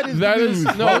 Resident. that is that the is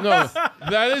news, no.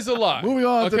 That is a lie. Moving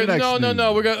on to okay, the next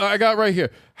no. news. I got right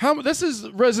here. This is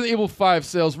Resident Evil 5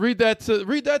 sales. Read that to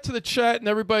the chat and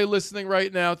everybody listening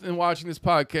right now and watching this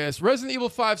podcast. Resident Evil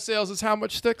 5 sales is how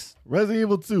much, Sticks? Resident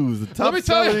Evil 2 is the Let me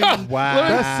tell you. top-selling, Wow.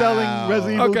 best-selling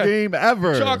Resident Evil Okay. game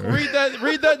ever. Chuck,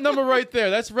 read that number right there.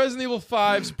 That's Resident Evil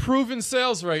 5's proven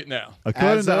sales right now.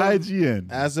 According As to of- IGN.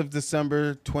 As of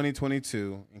December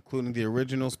 2022, including the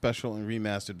original, special, and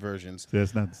remastered versions,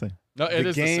 That's not the same. No, it the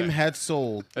is game the same. had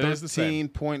sold It is the same.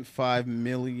 13.5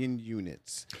 million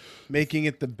units, making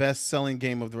it the best-selling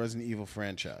game of the Resident Evil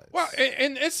franchise. Wow,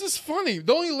 and it's just funny.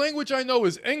 The only language I know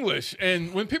is English,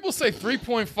 and when people say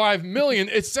 3.5 million,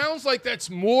 it sounds like that's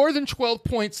more than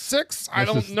 12.6. I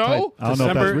Let's don't just know. type- I don't know if that's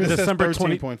December- real. It says December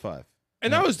 20 13.5.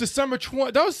 And that was December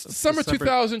December December-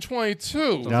 2022. I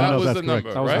don't know That if was that's the correct.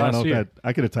 number, That was I right? don't know if year. that.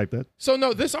 I could have typed that. So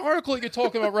no, this article you're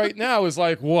talking about right now is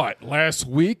like what? Last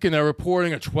week, and they're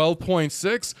reporting a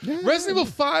 12.6. Resident Evil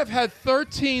 5 had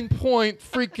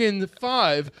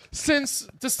 13.5 since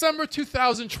December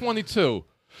 2022.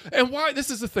 And why? This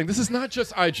is the thing. This is not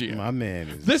just IGN. My man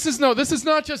is. This is not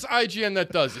just IGN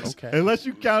that does this. Okay. Unless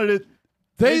you counted it.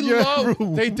 They in your love.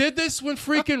 room. They did this when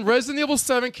freaking Resident Evil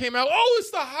 7 came out. Oh,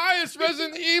 it's the highest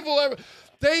Resident Evil ever.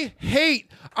 They hate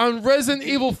on Resident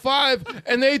Evil 5,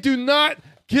 and they do not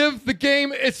give the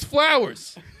game its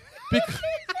flowers. Because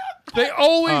they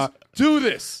always do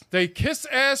this. They kiss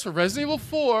ass for Resident Evil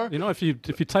 4. You know, if you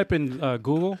type in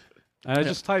Google I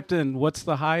just typed in what's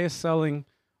the highest selling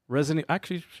Resident.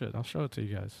 Actually, shit, I'll show it to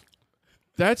you guys.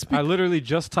 I literally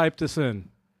just typed this in.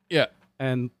 Yeah.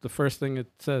 And the first thing it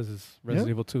says is Resident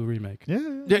Evil 2 remake. Yeah.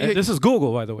 And this is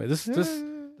Google, by the way. This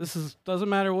is doesn't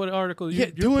matter what article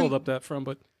you pulled up that from,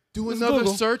 but do this is another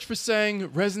Google. search for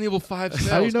saying Resident Evil 5 sales.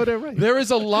 How do you know that right? There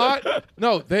is a lot.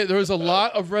 There is a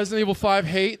lot of Resident Evil 5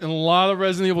 hate and a lot of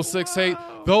Resident Evil 6 hate.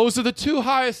 Those are the two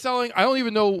highest selling. I don't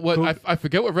even know what. I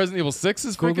forget what Resident Evil 6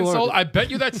 is freaking sold. I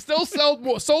bet you that still sold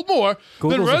more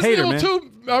than Resident Evil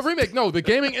 2 remake. No, the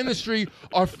gaming industry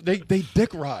they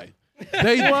dick ride.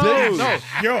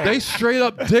 They straight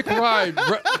up dick ride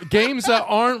games that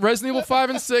aren't Resident Evil 5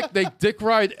 and 6. They dick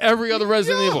ride every other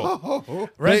Resident Evil.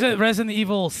 Resident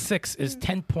Evil 6 is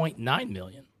 10.9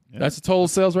 million. Yeah. That's the total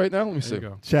sales right now. Let me see.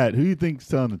 Chat, who do you think's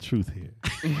telling the truth here?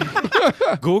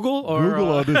 Google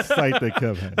or this site that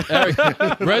Kev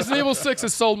has? Resident Evil 6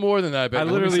 has sold more than that. I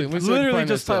literally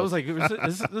just thought, I was like,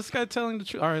 is this guy telling the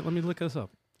truth? All right, let me look this up.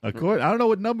 I don't know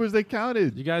what numbers they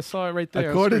counted. You guys saw it right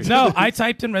there. No, I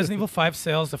typed in Resident Evil 5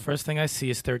 sales. The first thing I see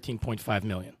is 13.5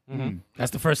 million. Mm-hmm. That's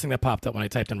the first thing that popped up when I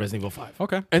typed in Resident Evil 5.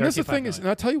 Okay. And that's the thing is, and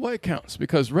I'll tell you why it counts.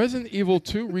 Because Resident Evil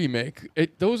 2 Remake,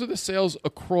 those are the sales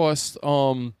across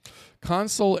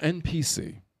console and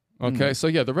PC. Okay, so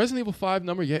yeah, the Resident Evil 5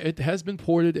 number, it has been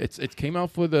ported. It came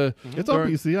out for the... It's on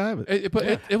PC, I have it.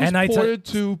 It was ported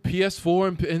to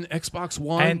PS4 and Xbox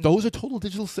One. And those are total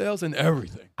digital sales and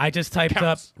everything. I just typed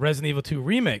up Resident Evil 2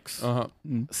 remakes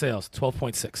sales,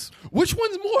 12.6. Which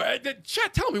one's more?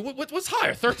 Chat, tell me, what's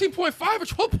higher, 13.5 or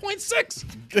 12.6?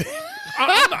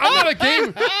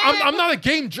 I'm not a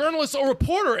game journalist or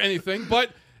reporter or anything, but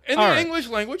in the English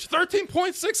language,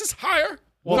 13.6 is higher.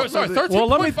 Well, sorry,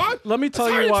 13.5? Let me tell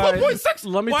you why. 12.6?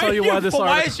 Let me tell you why this article.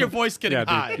 Why is your voice getting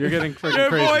high? Dude, you're getting freaking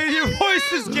crazy. Your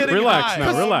voice is getting relax high.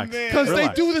 Now, relax. Because they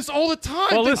do this all the time.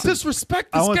 Well, they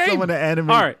disrespect this game. I want someone to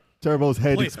animate Turbo's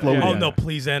head exploding. Oh, no,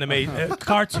 please animate.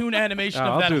 Cartoon animation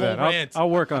of that whole rant. I'll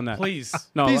work on that. Please.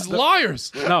 No, these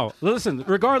liars. No, listen,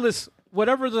 regardless...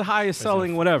 Whatever the highest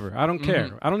selling, whatever. I don't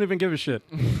care. I don't even give a shit.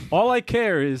 All I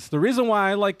care is the reason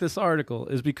why I like this article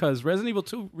is because Resident Evil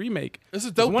 2 Remake is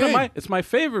a dope game. It's my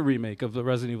favorite remake of the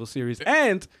Resident Evil series.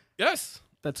 And yes,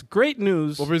 that's great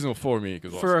news. Well, Resident Evil 4 Remake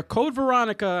is for a Code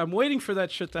Veronica. I'm waiting for that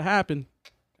shit to happen.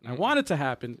 And I want it to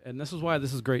happen, and this is why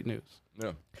this is great news.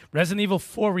 Yeah. Resident Evil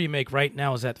 4 Remake right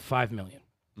now is at 5 million.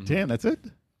 Damn, that's it?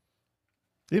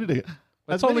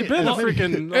 That's only been a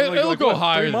freaking... It'll go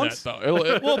higher than that,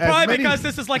 though. Well, probably because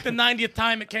this is like the 90th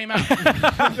time it came out.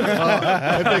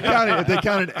 If they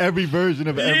counted every version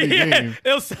of every game,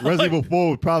 Resident Evil 4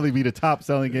 would probably be the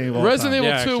top-selling game of all Resident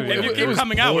time. Evil 2, it was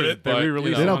coming out with it. They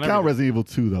re-released They don't count Resident Evil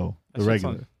 2, though, the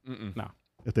regular. No.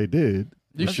 If they did...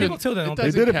 You should.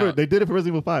 They did it for Resident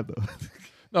Evil 5, though.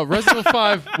 No, Resident Evil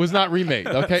 5 was not remade,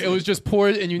 okay? It was just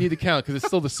ported, and you need to count because it's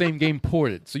still the same game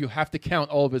ported. So you have to count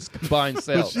all of its combined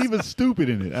sales. But she was stupid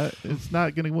in it. It's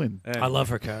not going to win. I love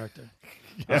her character.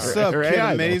 What's up, Kid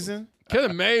Amazing? Kid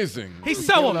Amazing. He's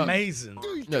so amazing.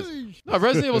 Yes. No,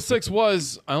 Resident Evil 6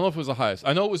 was, I don't know if it was the highest.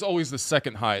 I know it was always the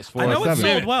second highest. I know it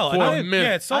sold well.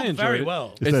 It sold very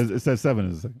well. It says 7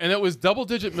 is the second. And it was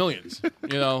double-digit millions.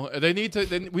 You know, we need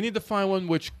to find one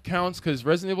which counts because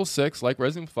Resident Evil 6, like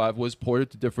Resident Evil 5, was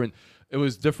ported to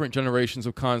different generations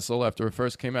of console after it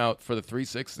first came out for the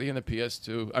 360 and the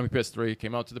PS3. It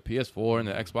came out to the PS4 and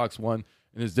the Xbox One,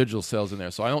 and there's digital sales in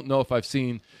there. So I don't know if I've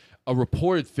seen a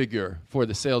reported figure for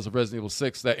the sales of Resident Evil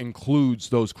 6 that includes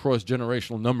those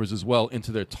cross-generational numbers as well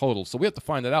into their total. So we have to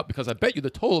find that out because I bet you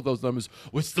the total of those numbers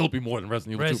would still be more than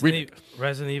Resident Evil 2 Remake.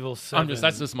 Resident Evil 7.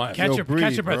 That's just my... Catch your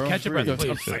breath, please. Catch your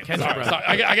breath.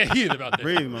 I get heated about this.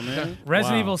 Breathe, my man.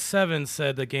 Resident Evil 7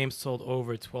 said the game sold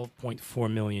over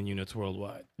 12.4 million units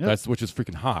worldwide. Yep. Which is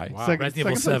freaking high. Wow. Resident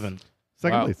Evil 7.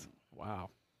 Second place. Wow.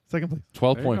 Second place.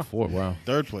 12.4. Wow.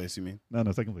 Third place, you mean? No,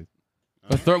 second place.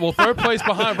 Third place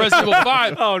behind Resident Evil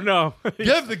 5. Oh, no.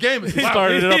 Give the game. He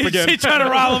started it up again. He's trying to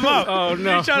rile him up. Oh,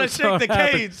 no. He's trying to shake the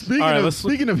cage.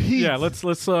 Speaking of heat. Yeah, let's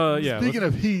Speaking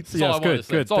of heat. Yes, good.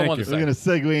 That's all I wanted Thank to you. We're going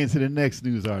to segue into the next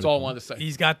news article. That's all I wanted to say.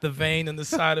 He's got the vein in the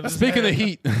side of his Speaking head. of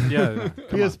heat. Yeah.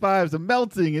 PS5s are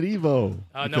melting at Evo.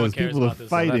 No one cares people about are this.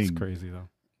 fighting. That's crazy, though.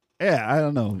 Yeah, I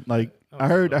don't know. Like I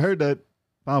heard that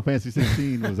Final Fantasy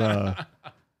 16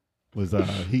 was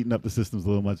heating up the systems a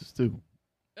little much too.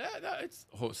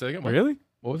 Say again. Really?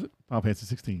 What was it? Final Fantasy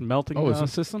 16 Melting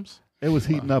systems? It was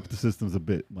heating up the systems a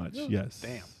bit much. Yes.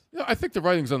 Damn. Yeah, I think the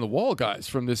writing's on the wall, guys,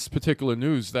 from this particular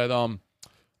news that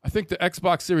I think the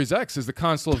Xbox Series X is the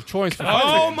console of choice for fighting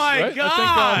Oh games, my right?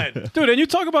 God! Dude, and you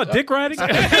talk about dick riding?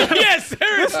 Yes,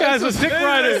 This guy's a dick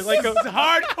rider. Like a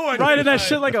hardcore. riding that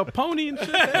shit like a pony and shit.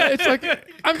 It's like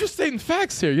I'm just stating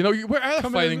facts here. You know, we're at a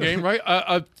fighting game, right?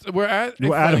 We're at a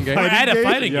fighting game. We're at a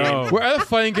fighting Yo. game. We're at a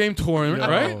fighting game tournament,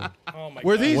 right? Oh my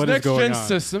Where God. these What is next going gen on?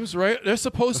 systems, right? They're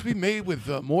supposed to be made with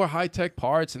more high tech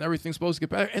parts and everything's supposed to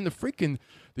get better. And the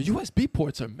USB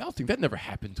ports are melting. That never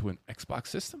happened to an Xbox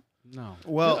system. No.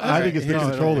 Well, I think it's the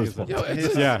controller's fault. Yo,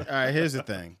 it's All right, here's the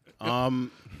thing.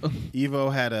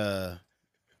 Evo had a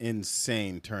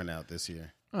insane turnout this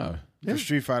year. Oh. For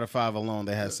Street Fighter V alone,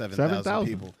 they had 7,000 7,000.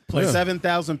 people. Yeah.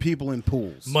 7,000 people in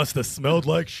pools. Must have smelled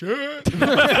like shit. Is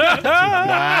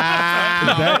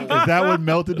that what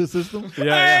melted the system?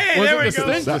 Hey, Was there it we the go.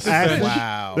 stink? The Was it acid, the-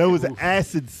 Wow. There was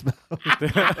acid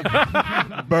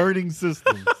smell. Burning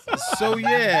systems. So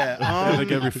yeah, They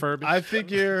get refurbished. I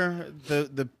figure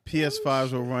the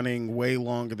PS5s were running way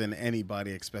longer than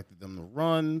anybody expected them to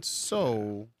run.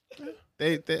 So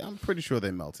they I'm pretty sure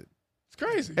they melted. It's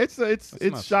crazy.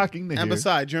 It's shocking to hear. And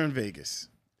besides, you're in Vegas.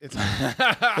 It's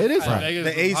It is hot.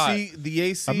 the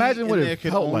AC. Imagine what in it there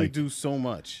could felt only like. do so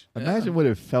much. Imagine what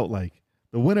it felt like.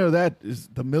 The winner of that is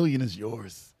the million is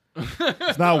yours.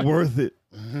 It's not worth it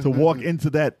to walk into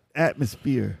that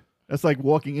atmosphere. That's like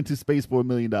walking into space for $1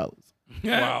 million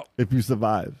Wow. if you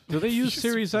survive. Do they use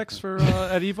Series X for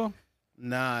at Evo?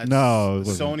 Nah, No, it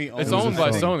wasn't. Sony. It's owns owned it. by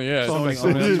Sony, yeah. Sony by owns Sony,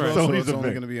 it, that's right. so Sony's it's a only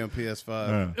big- going to be on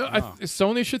PS5.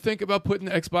 Sony should think about putting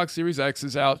the Xbox Series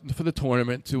X's out for the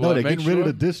tournament to No, they're make getting sure. rid of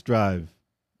the disk drive.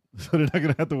 So they're not going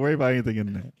to have to worry about anything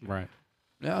in there. Right.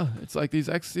 Yeah, it's like these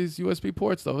USB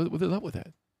ports, though. What's up with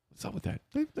that? What's up with that?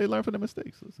 They learn from their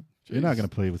mistakes. Listen, you're not going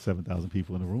to play with 7,000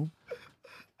 people in the room.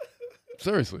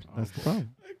 Seriously. That's the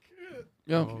problem.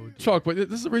 Yeah, Chalk, but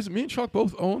this is the reason me and Chalk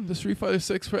both own the Street Fighter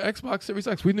 6 for Xbox Series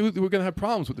X. We knew we were going to have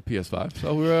problems with the PS5,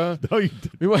 so No, you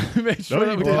didn't. we made sure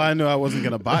that we Well, did. I knew I wasn't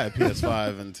going to buy a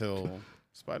PS5 until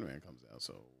Spider-Man comes out.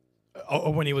 So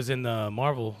Oh, when he was in the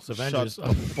Marvel's Avengers. shut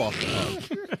the fuck up.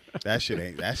 That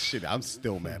shit. I'm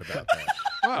still mad about that.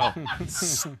 Wow.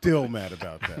 Still mad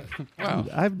about that. Wow.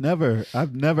 I've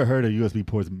never heard of USB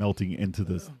ports melting into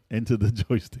the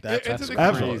joystick That's Into the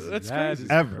Ever. crazy. That's That crazy. is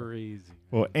Ever. crazy.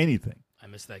 or anything. I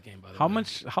missed that game, by the way.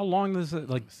 How long does it,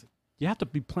 like, you have to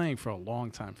be playing for a long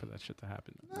time for that shit to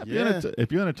happen.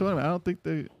 If you're in a tournament, I don't think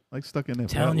they like stuck in there.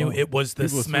 for Telling that you, long. it was the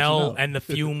People are switching smell out. and the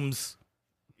fumes.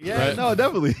 Yeah, Right. no,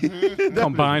 definitely.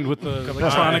 Combined with the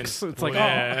electronics, it's like,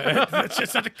 It's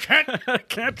just that can't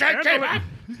handle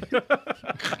it.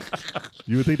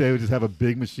 You would think they would just have a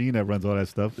big machine that runs all that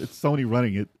stuff. It's Sony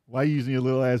running it. Why are you using your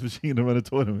little ass machine to run a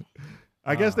tournament?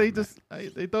 I guess they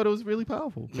thought it was really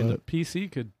powerful. I mean, the But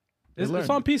PC could. They It's learned.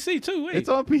 on PC too. Wait, it's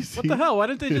on PC. what the hell? Why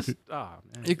didn't they just? Man.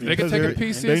 They Because could take a they're-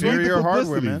 PC. They as need well. the Inferior hardware,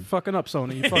 publicity. man. Fucking up,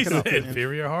 Sony. You fucking up.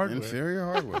 Inferior hardware. Inferior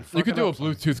hardware. You could do a Fucking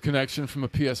up, Bluetooth connection from a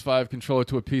PS5 controller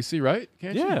to a PC, right?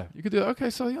 Can't you? Yeah. You could do. Okay,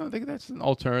 so I think that's an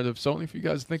alternative, Sony, for you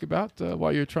guys to think about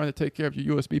while you're trying to take care of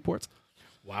your USB ports.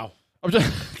 Wow. I'm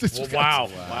just. Wow.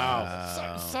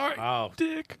 Wow. Sorry. Wow.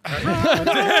 Dick.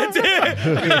 Damn.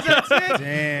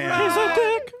 He's a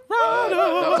dick.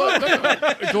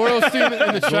 Gordostein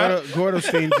in the chat.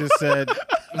 Gordostein just said,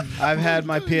 I've had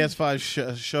my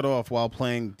PS5 shut off while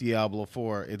playing Diablo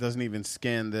 4. It doesn't even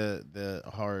scan the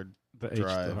hard The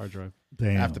drive hard drive.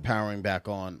 Damn. after powering back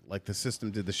on. Like the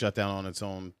system did the shutdown on its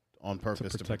own on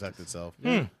purpose to protect itself.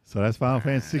 So that's Final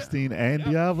Fantasy 16 and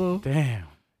Diablo. Damn.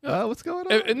 What's going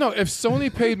on? If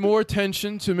Sony paid more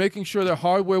attention to making sure their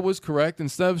hardware was correct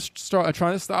instead of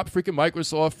trying to stop freaking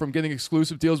Microsoft from getting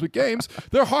exclusive deals with games,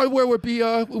 their hardware would be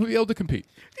able to compete.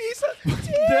 He's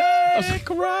a dick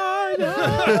rider.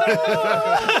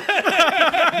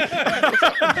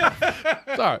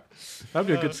 Sorry. That'd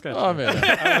be a good sketch. Oh man,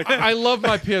 I love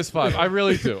my PS5. I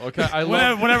really do. Okay, I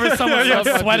love. Whenever someone love starts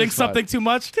my sweating PS5. something too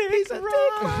much,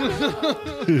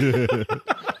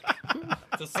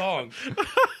 it's a song.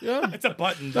 Yeah. It's a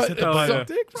button. Just hit the So-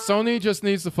 button. Sony just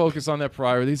needs to focus on their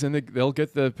priorities, and they'll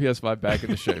get the PS5 back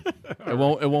into shape. It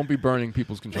won't be burning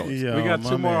people's controllers. Yo, We got my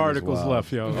 2 more man is articles wild.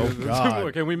 left, yo. Oh, Two God.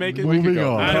 more. Can we make it? Moving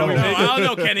go. on. I don't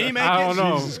know. Can he make I it? don't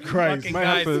know. Jesus Christ. Fucking Might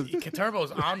have guys,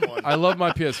 Turbo's on one. I love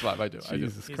my PS5. I do.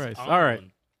 Jesus He's Christ. on All right.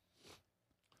 one.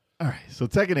 All right. So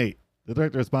Tekken 8, the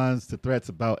director responds to threats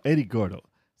about Eddie Gordo.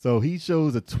 So he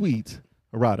shows a tweet.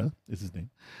 Harada is his name.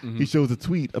 He shows a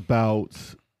tweet about,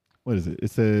 what is it?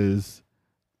 It says,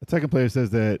 a Tekken player says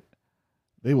that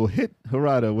they will hit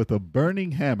Harada with a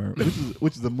burning hammer,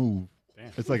 which is a move.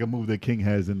 It's like a move that King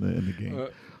has in the game.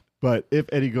 But if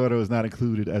Eddie Gordo is not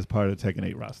included as part of the Tekken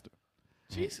 8 roster.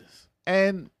 Jesus.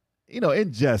 And,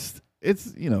 in jest,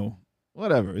 it's,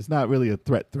 whatever. It's not really a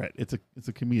threat. It's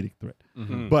a comedic threat.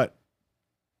 But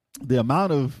the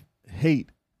amount of hate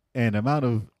and amount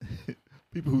of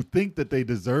people who think that they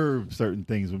deserve certain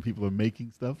things when people are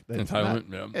making stuff. That's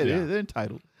Entitlement, they're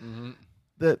entitled.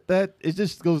 That it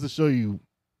just goes to show you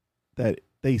that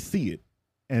they see it,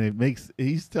 and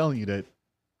he's telling you that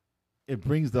it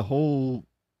brings the whole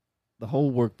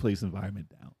workplace environment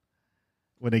down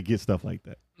when they get stuff like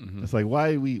that. It's like,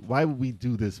 why would we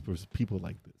do this for people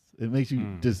like this? It makes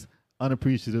you just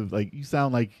unappreciative. Like, you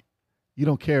sound like you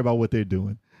don't care about what they're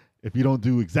doing if you don't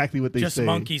do exactly what they say. Just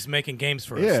monkeys making games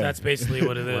for us. That's basically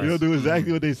what it is. You don't do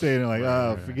exactly what they say, and they're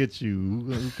like, forget you.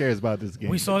 Who cares about this game?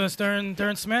 We saw this during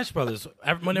Smash Brothers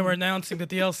when they were announcing the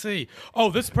DLC. Oh,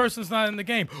 this person's not in the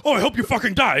game. Oh, I hope you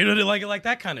fucking die. You know, like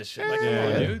that kind of shit. Like, come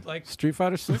on, dude. Like, Street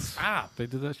Fighter 6? Stop. They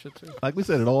did that shit too. Like we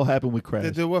said, it all happened with Crash.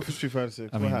 They did what for Street Fighter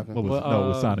 6? What happened? It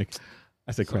was Sonic.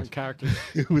 I said Crash. Characters.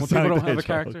 It When was people Sonic don't the have a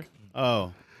Hedgehog. character.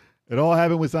 Oh. It all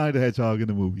happened with Sonic the Hedgehog in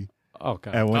the movie.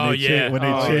 Okay. And when Oh, they yeah. when they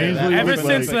Oh, changed yeah. it, Ever it was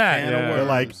since like, that. they're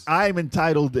like, I'm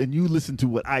entitled, and you listen to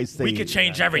what I say. We could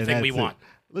change and everything we that's it. want.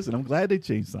 Listen, I'm glad they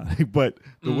changed Sonic, but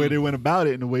the way they went about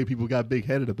it and the way people got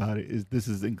big-headed about it is this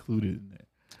is included in there.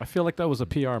 I feel like that was a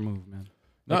PR move, man.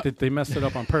 Like they messed it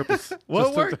up on purpose. Well,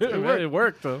 Just it worked. It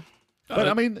worked, though. But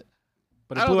I mean,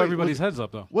 But I it don't blew think- everybody's heads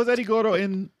up, though. was Eddie Gordo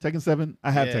in Tekken 7?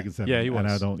 I have Yeah. Tekken 7. Yeah, he And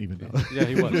was. I don't even know. Yeah,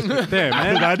 he was. Damn,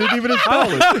 man. I didn't even install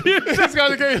it. Just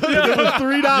got the game. It was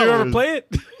 $3. You ever play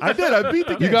it? I did. I beat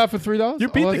the game. You got it for $3? You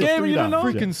beat the it's game and you didn't know?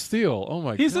 $3. Freaking steal! Oh my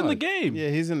god! He's in the game. Yeah,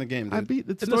 he's in the game, dude. I beat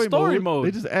the In the story, story mode.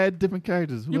 They just add different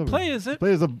characters. You whoever. play as it?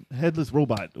 Play as a headless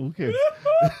robot. Who cares?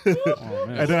 Oh,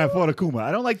 man. And then I fought Akuma.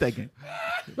 I don't like that game.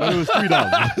 But it was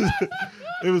 $3.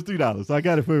 It was $3. So I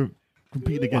got it for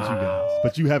competing against you guys.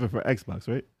 But you have it for Xbox,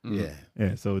 right? Yeah.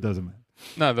 Yeah, so it doesn't matter.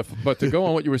 No, but to go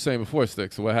on what you were saying before,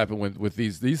 Sticks, what happened with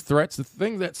these threats, the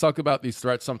thing that suck about these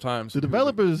threats sometimes. The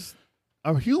developers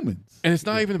are humans. And it's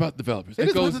not even about developers. It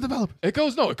is about the developers. It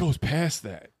goes past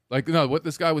that. Like, no, what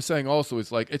this guy was saying also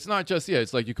is like, it's not just,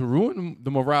 it's like you can ruin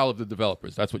the morale of the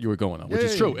developers. That's what you were going on, which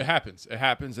is true. It happens. It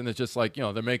happens. And it's just like,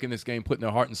 they're making this game, putting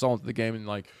their heart and soul into the game. And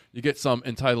like, you get some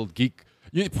entitled geek,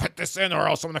 you put this in or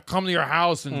else I'm going to come to your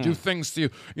house and do things to you.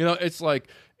 It's like,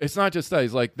 it's not just that.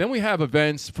 He's like, then we have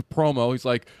events for promo. He's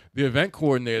like, the event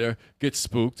coordinator gets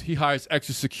spooked. He hires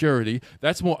extra security.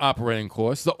 That's more operating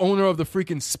costs. The owner of the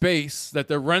freaking space that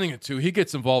they're renting it to, he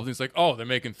gets involved. He's like, oh, they're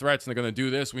making threats and they're going to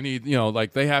do this. We need,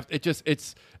 like they have, it's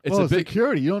Well, a big.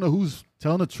 security. You don't know who's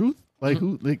telling the truth. Like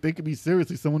who? Like they could be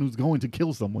seriously someone who's going to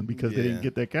kill someone because they didn't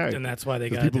get their character. And that's why they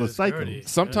 'Cause got people to are psycho.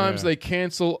 Sometimes they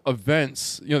cancel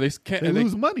events. They can't. They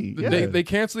lose money. Yeah. They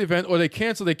cancel the event, or they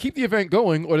keep the event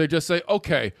going, or they just say,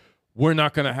 okay, we're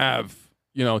not going to have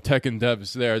Tekken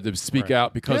devs there to speak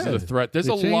out because of the threat. There's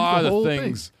They a changed the lot of whole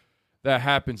things that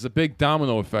happens. The big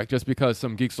domino effect, just because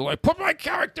some geeks are like, put my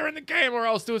character in the game, or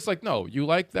else do. It's like, no, you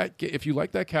like that. If you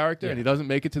like that character and he doesn't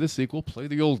make it to the sequel, play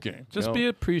the old game. Just be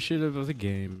appreciative of the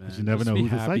game, man. But you never Just know be who's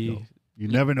the happy. psycho. You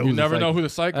never know. You never know who the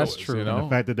psycho That's is. true. You And And know? the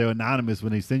fact that they're anonymous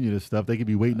when they send you this stuff, they could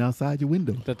be waiting outside your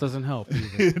window. That doesn't help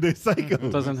either. They're psycho.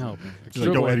 It doesn't help. Like,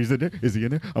 yo, Eddie's in there. Is he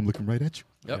in there? I'm looking right at you.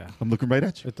 Yep. Yeah. I'm looking right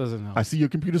at you. It doesn't help. I see your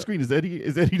computer screen. Is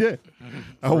Eddie there?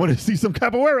 I want to see some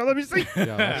capoeira. Let me see. Yeah,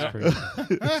 that's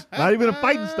crazy. Not even a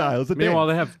fighting style. It's a Meanwhile,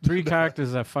 dance. they have 3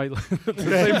 characters that fight the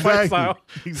Yeah, same fight exactly. style.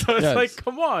 So it's Yes. like,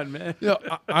 come on, man.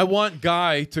 I want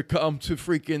Guy to come to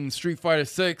freaking Street Fighter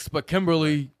 6, but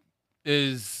Kimberly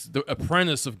is the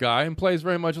apprentice of Guy and plays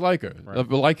very much like her,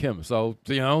 like him. So,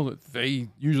 they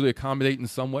usually accommodate in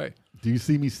some way. Do you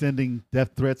see me sending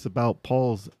death threats about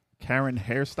Paul's Karen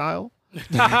hairstyle?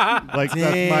 Like, that's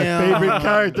my favorite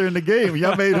character in the game.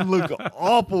 Y'all made him look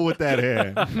awful with that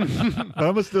hair. But I'm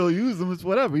going to still use him. It's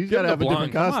whatever. He's got to him have the a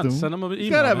different blonde. Come on, costume. send him an He's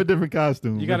email, got to have a man. different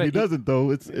costume. You gotta If he doesn't,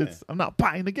 though, it's I'm not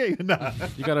buying the game. Nah.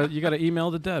 You gotta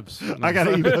email the devs. I got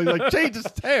to email like, change his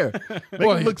hair. Make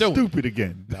Boy, him look don't. stupid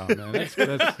again. No, man. That's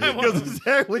Because his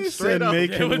hair went straight up.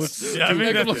 make him look I mean,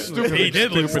 Make him look stupid. He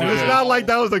did look It's stupid. not like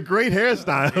that was a great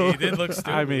hairstyle. He did look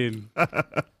stupid. I mean,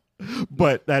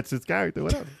 But that's his character,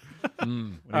 whatever.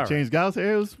 When they All changed Gal's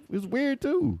hair, it was weird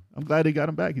too. I'm glad they got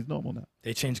him back. He's normal now.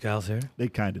 They changed Gal's hair. They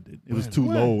kind of did. It was too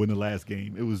low in the last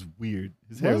game. It was weird.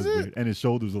 His hair was weird, and his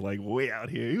shoulders were like way out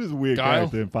here. He was a weird Guile?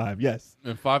 character in 5. Yes,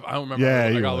 In 5, I don't remember. Yeah,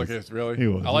 I he gotta was. look at this. Really, He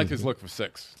was. I like He was his look for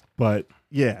 6. but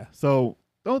yeah. So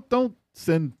don't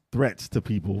send threats to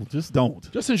people. Just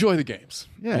don't. Just enjoy the games.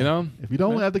 Yeah. If you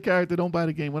don't have the character, don't buy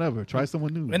the game. Whatever. Try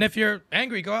someone new. And if you're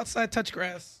angry, go outside, touch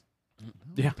grass.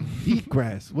 yeah. Eat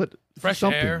grass. What? Fresh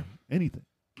something. air. Anything.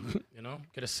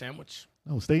 Get a sandwich.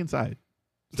 No, stay inside.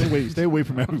 Stay away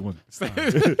from everyone.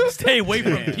 Stay away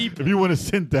from people. If you want to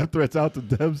send death threats out to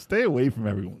devs, stay away from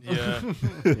everyone. Yeah.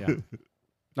 Yeah.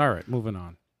 All right, moving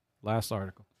on. Last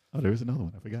article. Oh, there is another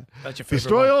one. I forgot. That's your favorite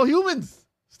Destroy one. All Humans.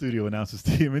 Studio announces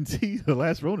TMNT, the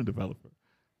Last Ronin developer,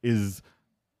 is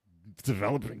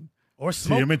developing Or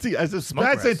smoke. TMNT. As a Smoke bad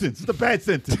rest. sentence. It's a bad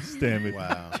sentence. Damn it.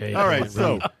 Wow. Jay All right, can't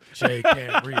so- read. Jay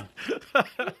can't read.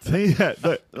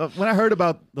 When I heard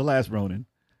about The Last Ronin,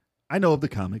 I know of the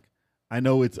comic. I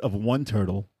know it's of one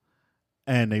turtle,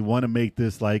 and they want to make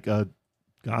this like a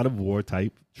God of War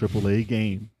type AAA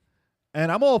game.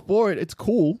 And I'm all for it. It's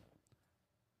cool.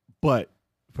 But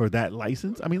for that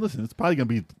license, I mean, listen, it's probably going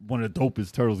to be one of the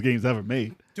dopest Turtles games ever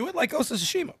made. Do it like Ghost of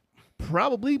Tsushima.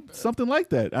 Probably something like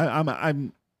that.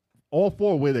 I'm all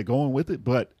for where they're going with it.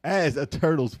 But as a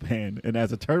Turtles fan and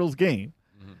as a Turtles game,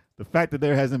 the fact that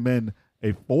there hasn't been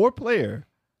a 4-player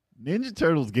Ninja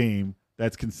Turtles game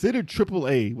that's considered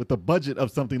AAA with the budget of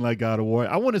something like God of War,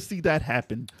 I want to see that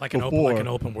happen. Like before. an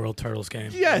open world Turtles game.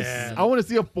 Yes, Yeah. I want to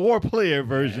see a 4-player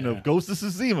version of Ghost of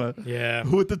Tsushima Yeah.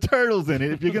 with the turtles in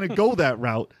it. If you're gonna go that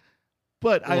route,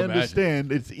 but I Well,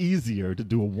 understand it's easier to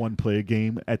do a 1-player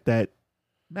game at that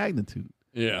magnitude.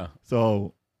 Yeah.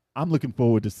 So I'm looking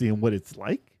forward to seeing what it's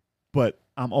like. But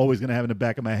I'm always gonna have in the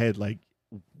back of my head like,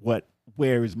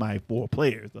 where is my 4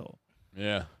 players though?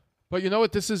 Yeah. But you know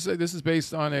what? This is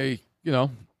based on a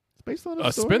It's based on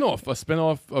a story.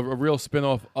 spinoff, a real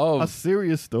spinoff of A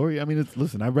serious story. I mean,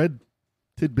 listen. I read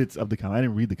tidbits of the comic. I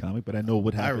didn't read the comic, but I know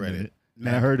what happened read in it. it.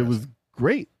 And I heard it was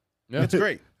great. Yeah. It's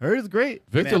great. Heard it's great.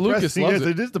 Victor Man, Lucas depressing. loves Yes,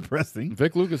 it. it is depressing,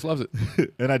 Vic Lucas loves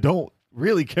it. and I don't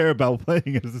really care about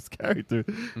playing as this character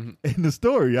in the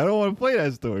story. I don't want to play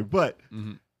that story, but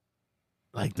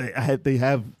like they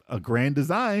have a grand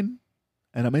design,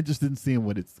 and I'm interested in seeing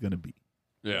what it's going to be.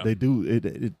 Yeah. They do.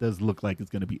 It does look like it's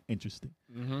going to be interesting.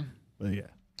 Mm-hmm. But yeah,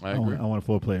 I agree. I want a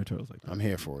 4-player Turtles like that. I'm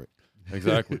here for it.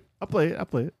 Exactly. I'll play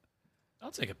it.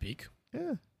 I'll take a peek.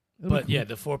 Yeah. But yeah,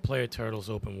 the 4-player Turtles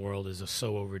open world is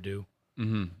so overdue.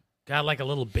 Mm-hmm. Got like a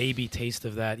little baby taste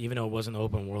of that, even though it wasn't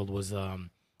open world, was Out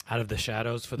of the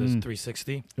Shadows for the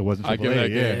 360. It wasn't I give AAA. that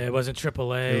Yeah, game- It wasn't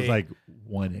AAA. it was like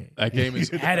 1A. That game is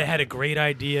had a great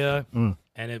idea, Mm.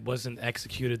 and it wasn't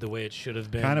executed the way it should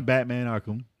have been. Kind of Batman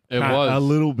Arkham. It was a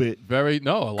little bit. a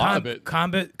lot of it.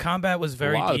 Combat was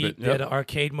very lot of deep. it, They had yep. an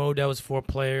arcade mode that was 4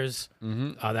 players.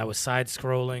 Mm-hmm. That was side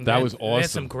scrolling. That was They had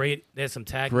awesome. They had some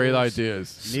tag Great moves.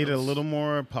 ideas. Needed a little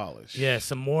more polish. Yeah,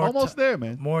 some more Almost there,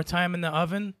 man. more time in the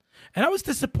oven. And I was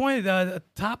disappointed.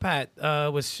 Top Hat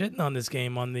was shitting on this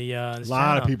game on the A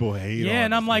lot of people hate. Yeah, on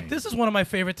and I'm this like, game. this is one of my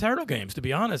favorite Turtle games. To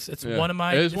be honest, it's Yeah. one of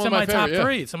my. It is It's one in of my my top favorite, yeah.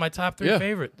 3. It's in my top 3 Yeah.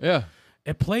 favorite. Yeah.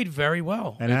 It played very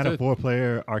well. And it had a did.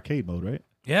 4-player arcade mode, right?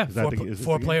 Yeah, Is that the- is this the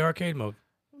 4-player arcade mode.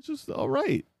 It was just all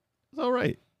right. It's all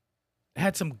right. It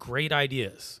had some great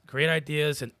ideas,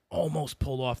 and almost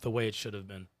pulled off the way it should have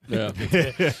been. Yeah.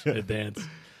 The dance.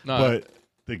 No, But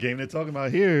the game they're talking about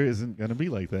here isn't going to be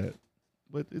like that.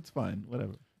 But it's fine.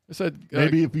 Whatever. I said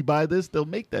Maybe if we buy this, they'll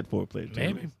make that 4-player.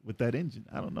 Maybe. Turtles with that engine.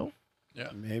 I don't know.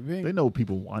 Maybe. They know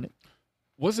people want it.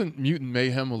 wasn't Mutant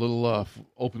Mayhem a little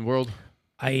open world?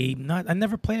 I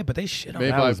never played it, but they shit on Made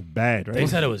it. That by- was bad, right? They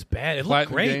said it was bad. It looked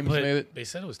Platinum great, Games but made it? they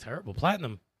said it was terrible.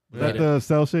 Platinum. Is that made it. the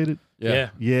cell shaded? Yeah.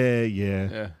 Yeah.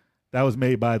 Yeah. That was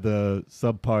made by the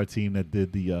subpar team that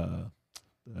did the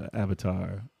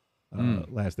Avatar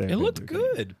last day. It looked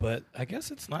good, but I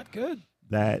guess it's not good.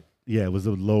 That it was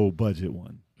a low budget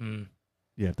one. Mm.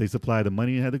 Yeah, if they supplied the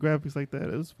money and had the graphics like that,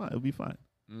 it was fine. It would be fine.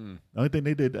 Mm. The only thing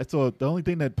they did, the only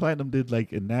thing that Platinum did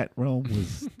like in that realm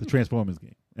was the Transformers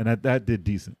game, and that did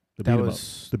decent. The That beat 'em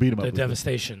was up. The beat 'em up. The was good.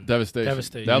 Devastation.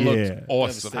 Devastation. That Yeah. looked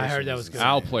awesome. I heard that was good.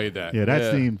 Al played that. Yeah,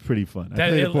 that seemed pretty fun. I That,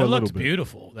 played it it for a little looked bit.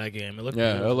 beautiful. That game. It looked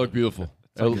Yeah, beautiful. it looked beautiful.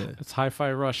 It's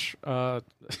Hi-Fi Rush.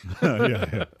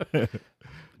 yeah.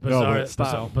 No, but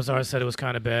style. Bizarre said it was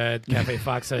kind of bad. Cafe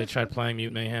Fox said he tried playing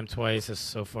Mutant Mayhem twice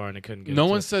so far and it couldn't get No it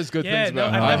one to- says good Yeah, things no,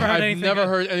 about it. I've never heard I've anything never good.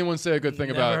 heard anyone say a good thing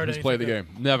Never about heard who's played the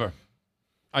anything game. Never.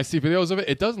 I see videos of it.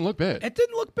 It doesn't look bad. It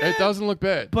didn't look bad. It doesn't look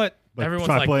bad. But But everyone's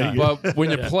try like playing that. it. But when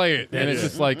you Yeah. play it, and Yeah. it's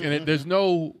just like, there's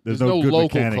no There's no good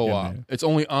local mechanic in co-op. there. It's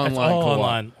only It's online all co-op.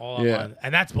 online. All Yeah. online.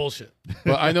 And that's bullshit.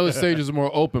 But I know the stages are more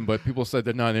open, but people said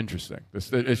they're not interesting.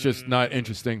 It's just not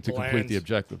interesting to complete Bland. the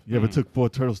objective. You ever took 4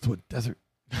 turtles to a desert?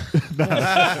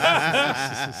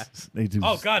 They do.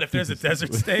 Oh, God, if there's a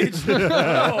desert stage. Oh,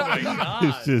 my God.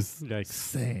 It's just Yikes.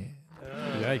 sand.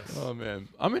 Yikes. Oh man,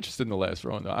 I'm interested in the last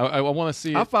round. Though. I want to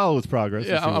see. I'll follow its progress.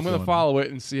 Yeah, and see I'm what's going to going follow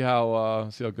it and see how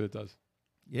good it does.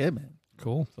 on. Yeah, man.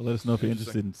 Cool. So let us know if you're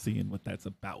interested in seeing what that's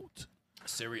about.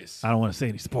 Serious. I don't want to say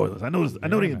any spoilers. I know the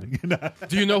ending.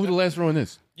 Do you know who the last Ronin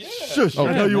is? Yeah. Shush.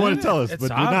 I know you want to tell us, It's but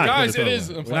you're not. Guys, gonna it tell is.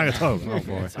 us. We're not going to tell us. Oh,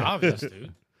 boy. It's obvious,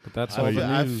 dude. But that's all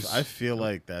the news. I feel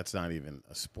like that's not even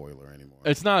a spoiler anymore.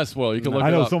 It's not a spoiler. You can look I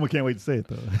it know up. someone can't wait to say it,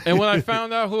 though. And when I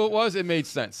found out who it was, it made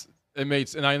sense. And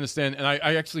I understand. And I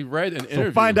actually read an interview.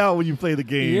 So find out when you play the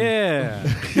game. Yeah.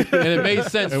 And it made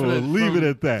sense And we'll leave it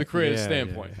at that. the creative Yeah,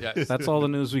 standpoint. Yes. That's all the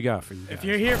news we got for you guys. If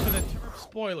you're here for the turf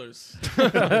spoilers,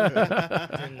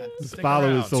 Just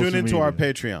follow his social Tune into media. our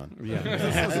Patreon.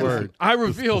 Yeah. Word. I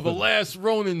reveal the last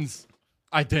Ronin's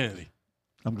identity.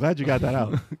 I'm glad you got that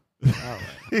out.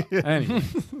 Anyway.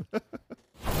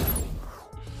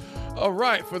 All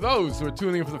right, for those who are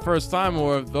tuning in for the first time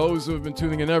or those who have been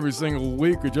tuning in every single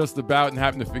week or just about and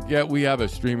happen to forget, we have a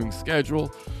streaming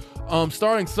schedule.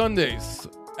 Starting Sundays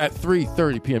at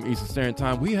 3:30 p.m. Eastern Standard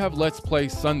Time, we have Let's Play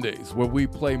Sundays, where we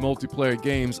play multiplayer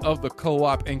games of the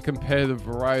co-op and competitive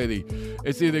variety.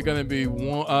 It's either going to be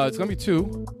it's going to be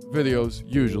 2 videos,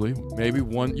 usually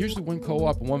one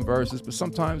co-op and 1 versus, but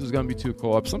sometimes it's going to be 2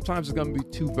 co-ops, sometimes it's going to be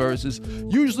 2 versus.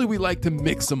 Usually we like to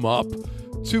mix them up.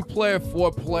 2-player,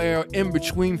 4-player, in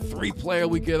between 3-player,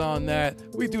 we get on that.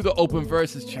 We do the open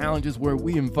versus challenges where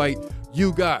we invite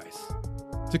you guys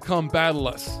to come battle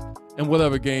us in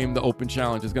whatever game the open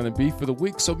challenge is going to be for the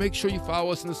week. So make sure you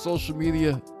follow us in the social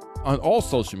media, on all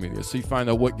social media, so you find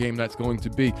out what game that's going to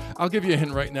be. I'll give you a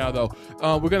hint right now, though.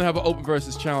 We're going to have an open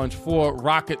versus challenge for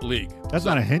Rocket League. That's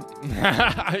not a hint.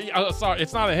 Sorry,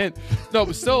 it's not a hint. No,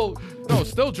 but still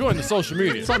join the social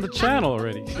media. It's on the channel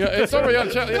already. Yeah, it's already on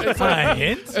the channel. It's a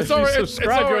hint? It's already,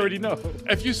 Subscribe, you already know.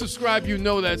 If you subscribe, you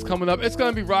know that's coming up. It's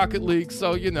going to be Rocket League,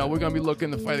 so, we're going to be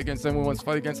looking to fight against anyone who wants to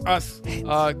fight against us.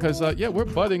 Because, we're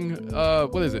budding.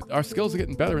 What is it? Our skills are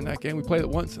getting better in that game. We played it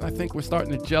once, and I think we're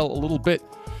starting to gel a little bit.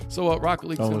 So, Rocket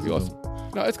League's going to be awesome.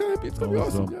 No, it's going to be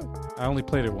awesome. Yeah. I only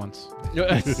played it once.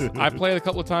 I played it a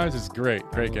couple of times. It's great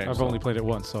game. I've only played it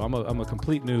once, so I'm a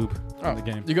complete noob in the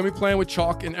game. You're going to be playing with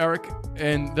Chalk and Eric,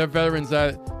 and they're veterans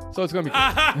at it. So it's going to be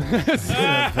cool.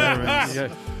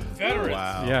 Veterans. Veteran.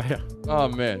 Wow. Yeah. Oh,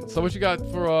 man. So what you got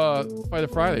for Fighter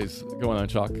Fridays going on,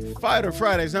 Chalk? Fighter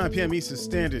Fridays, 9 p.m. Eastern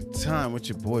Standard Time with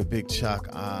your boy Big Chalk.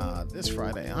 This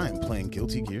Friday, I am playing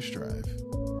Guilty Gear Strive.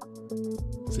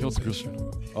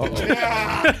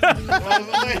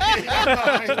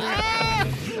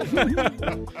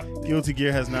 Guilty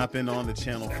Gear has not been on the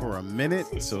channel for a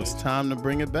minute, so it's time to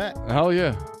bring it back. Hell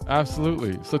yeah.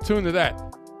 Absolutely. So tune to that.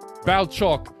 Battle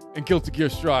Chalk and Guilty Gear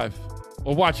Strive.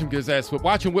 Or watch him get his ass whipped.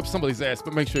 Watch him whip somebody's ass,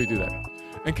 but make sure you do that.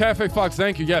 And Cafe Fox,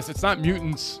 thank you. Yes, it's not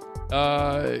Mutants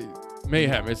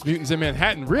Mayhem. It's Mutants in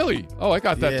Manhattan. Really? Oh, I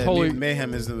got that totally.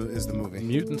 Mayhem is the movie.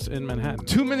 Mutants in Manhattan.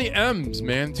 Too many M's,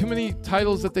 man. Too many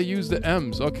titles that they use the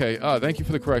M's. Okay. Thank you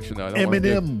for the correction, though.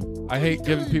 Eminem. I hate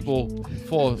giving people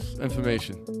false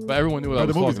information, but everyone knew what I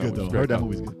was The movie's talking good, about. though. Heard that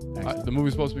movie's good. The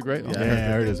movie's supposed to be great? Yeah, Okay. Yeah, I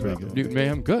heard it's very good. Mutant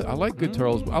Mayhem, good. I like good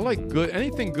Turtles. I like good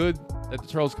anything good that the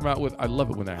Turtles come out with. I love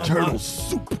it when that happens. Turtle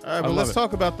soup. All right, but love let's it.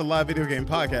 talk about the live video game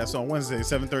podcast on Wednesday,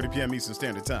 7:30 p.m. Eastern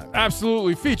Standard Time.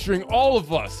 Absolutely, featuring all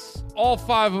of us, all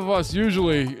 5 of us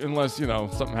usually, unless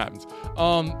something happens.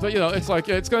 But it's like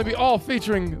it's going to be all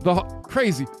featuring the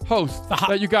crazy host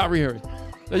that you got right here.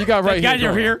 That you got right here.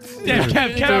 You're here. Yeah,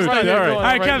 Kev's right here. all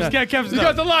right, Kev's Kev's You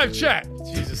got the live chat.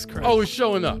 Jesus Christ. Always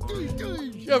showing up.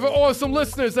 You have awesome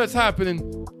listeners that's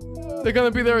happening. They're going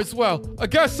to be there as well. A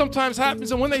guest sometimes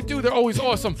happens, and when they do, they're always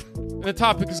awesome. And the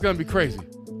topic is going to be crazy.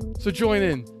 So join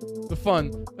in the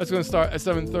fun. That's going to start at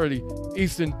 7:30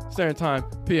 Eastern Standard Time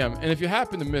p.m. And if you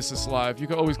happen to miss us live, you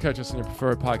can always catch us on your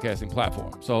preferred podcasting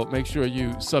platform. So make sure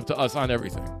you sub to us on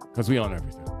everything, because we own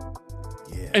everything.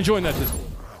 Yeah. And join that Discord.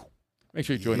 Make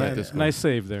sure you join that Discord. Nice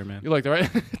save there, man. You like that, right?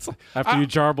 It's like, After you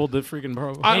jarbled the freaking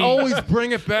bro. I always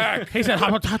bring it back. He said,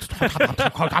 And You got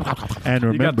too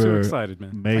remember, excited, man.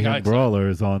 I got Mayhem excited. Brawler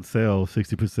is on sale,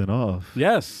 60% off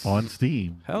Yes. on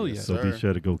Steam. Hell yeah. So be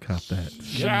sure to go cop that.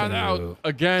 Shout out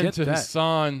again Get to that.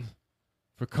 Hassan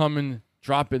for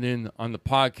dropping in on the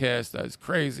podcast. That's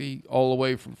crazy, all the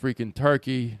way from freaking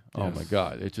Turkey. Oh Yes. my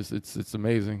God, it's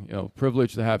amazing.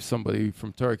 Privilege to have somebody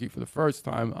from Turkey for the first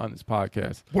time on this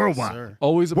podcast. Worldwide. Sir.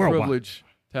 Always a Worldwide. privilege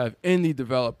to have indie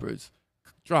developers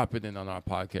dropping in on our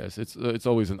podcast. It's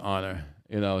always an honor,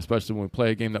 especially when we play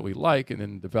a game that we like, and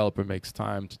then the developer makes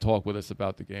time to talk with us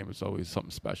about the game. It's always something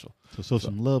special. So show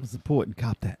some love and support and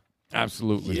cop that.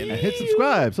 Absolutely. And hit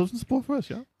subscribe. Show some support for us,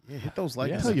 y'all. Yeah, hit those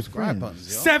like and Tell your subscribe friends.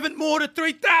 buttons, yo. 7 more to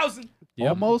 3,000. Yep.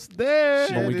 Almost there.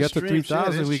 When we this get to stream,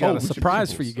 3,000, share we this got show a with your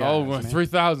surprise for you peoples. guys. man.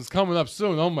 3,000's coming up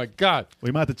soon. Oh my God.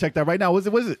 We might have to check that right now. Was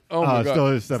it? Oh my God. Still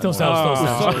is 7. Still sells.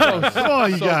 So close. Come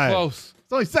on, you so guys. close.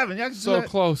 It's only 7. Y'all can do So that.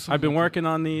 close. I've been working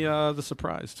on the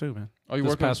surprise too, man. Oh, you this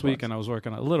working on past surprise? weekend I was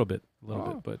working on a little bit,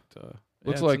 but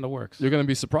Looks it's like in the works. You're going to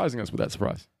be surprising us with that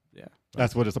surprise. Yeah,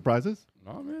 That's what a surprise is.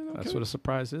 Oh, man. Okay. that's what a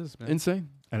surprise is, man. Insane.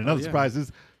 And another yeah. surprise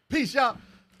is peace, y'all.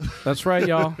 That's right,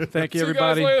 y'all. Thank you, See you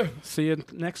guys everybody. later. See you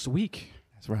next week.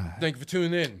 That's right. Thank you for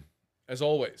tuning in, as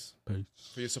always, Peace.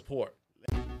 for your support.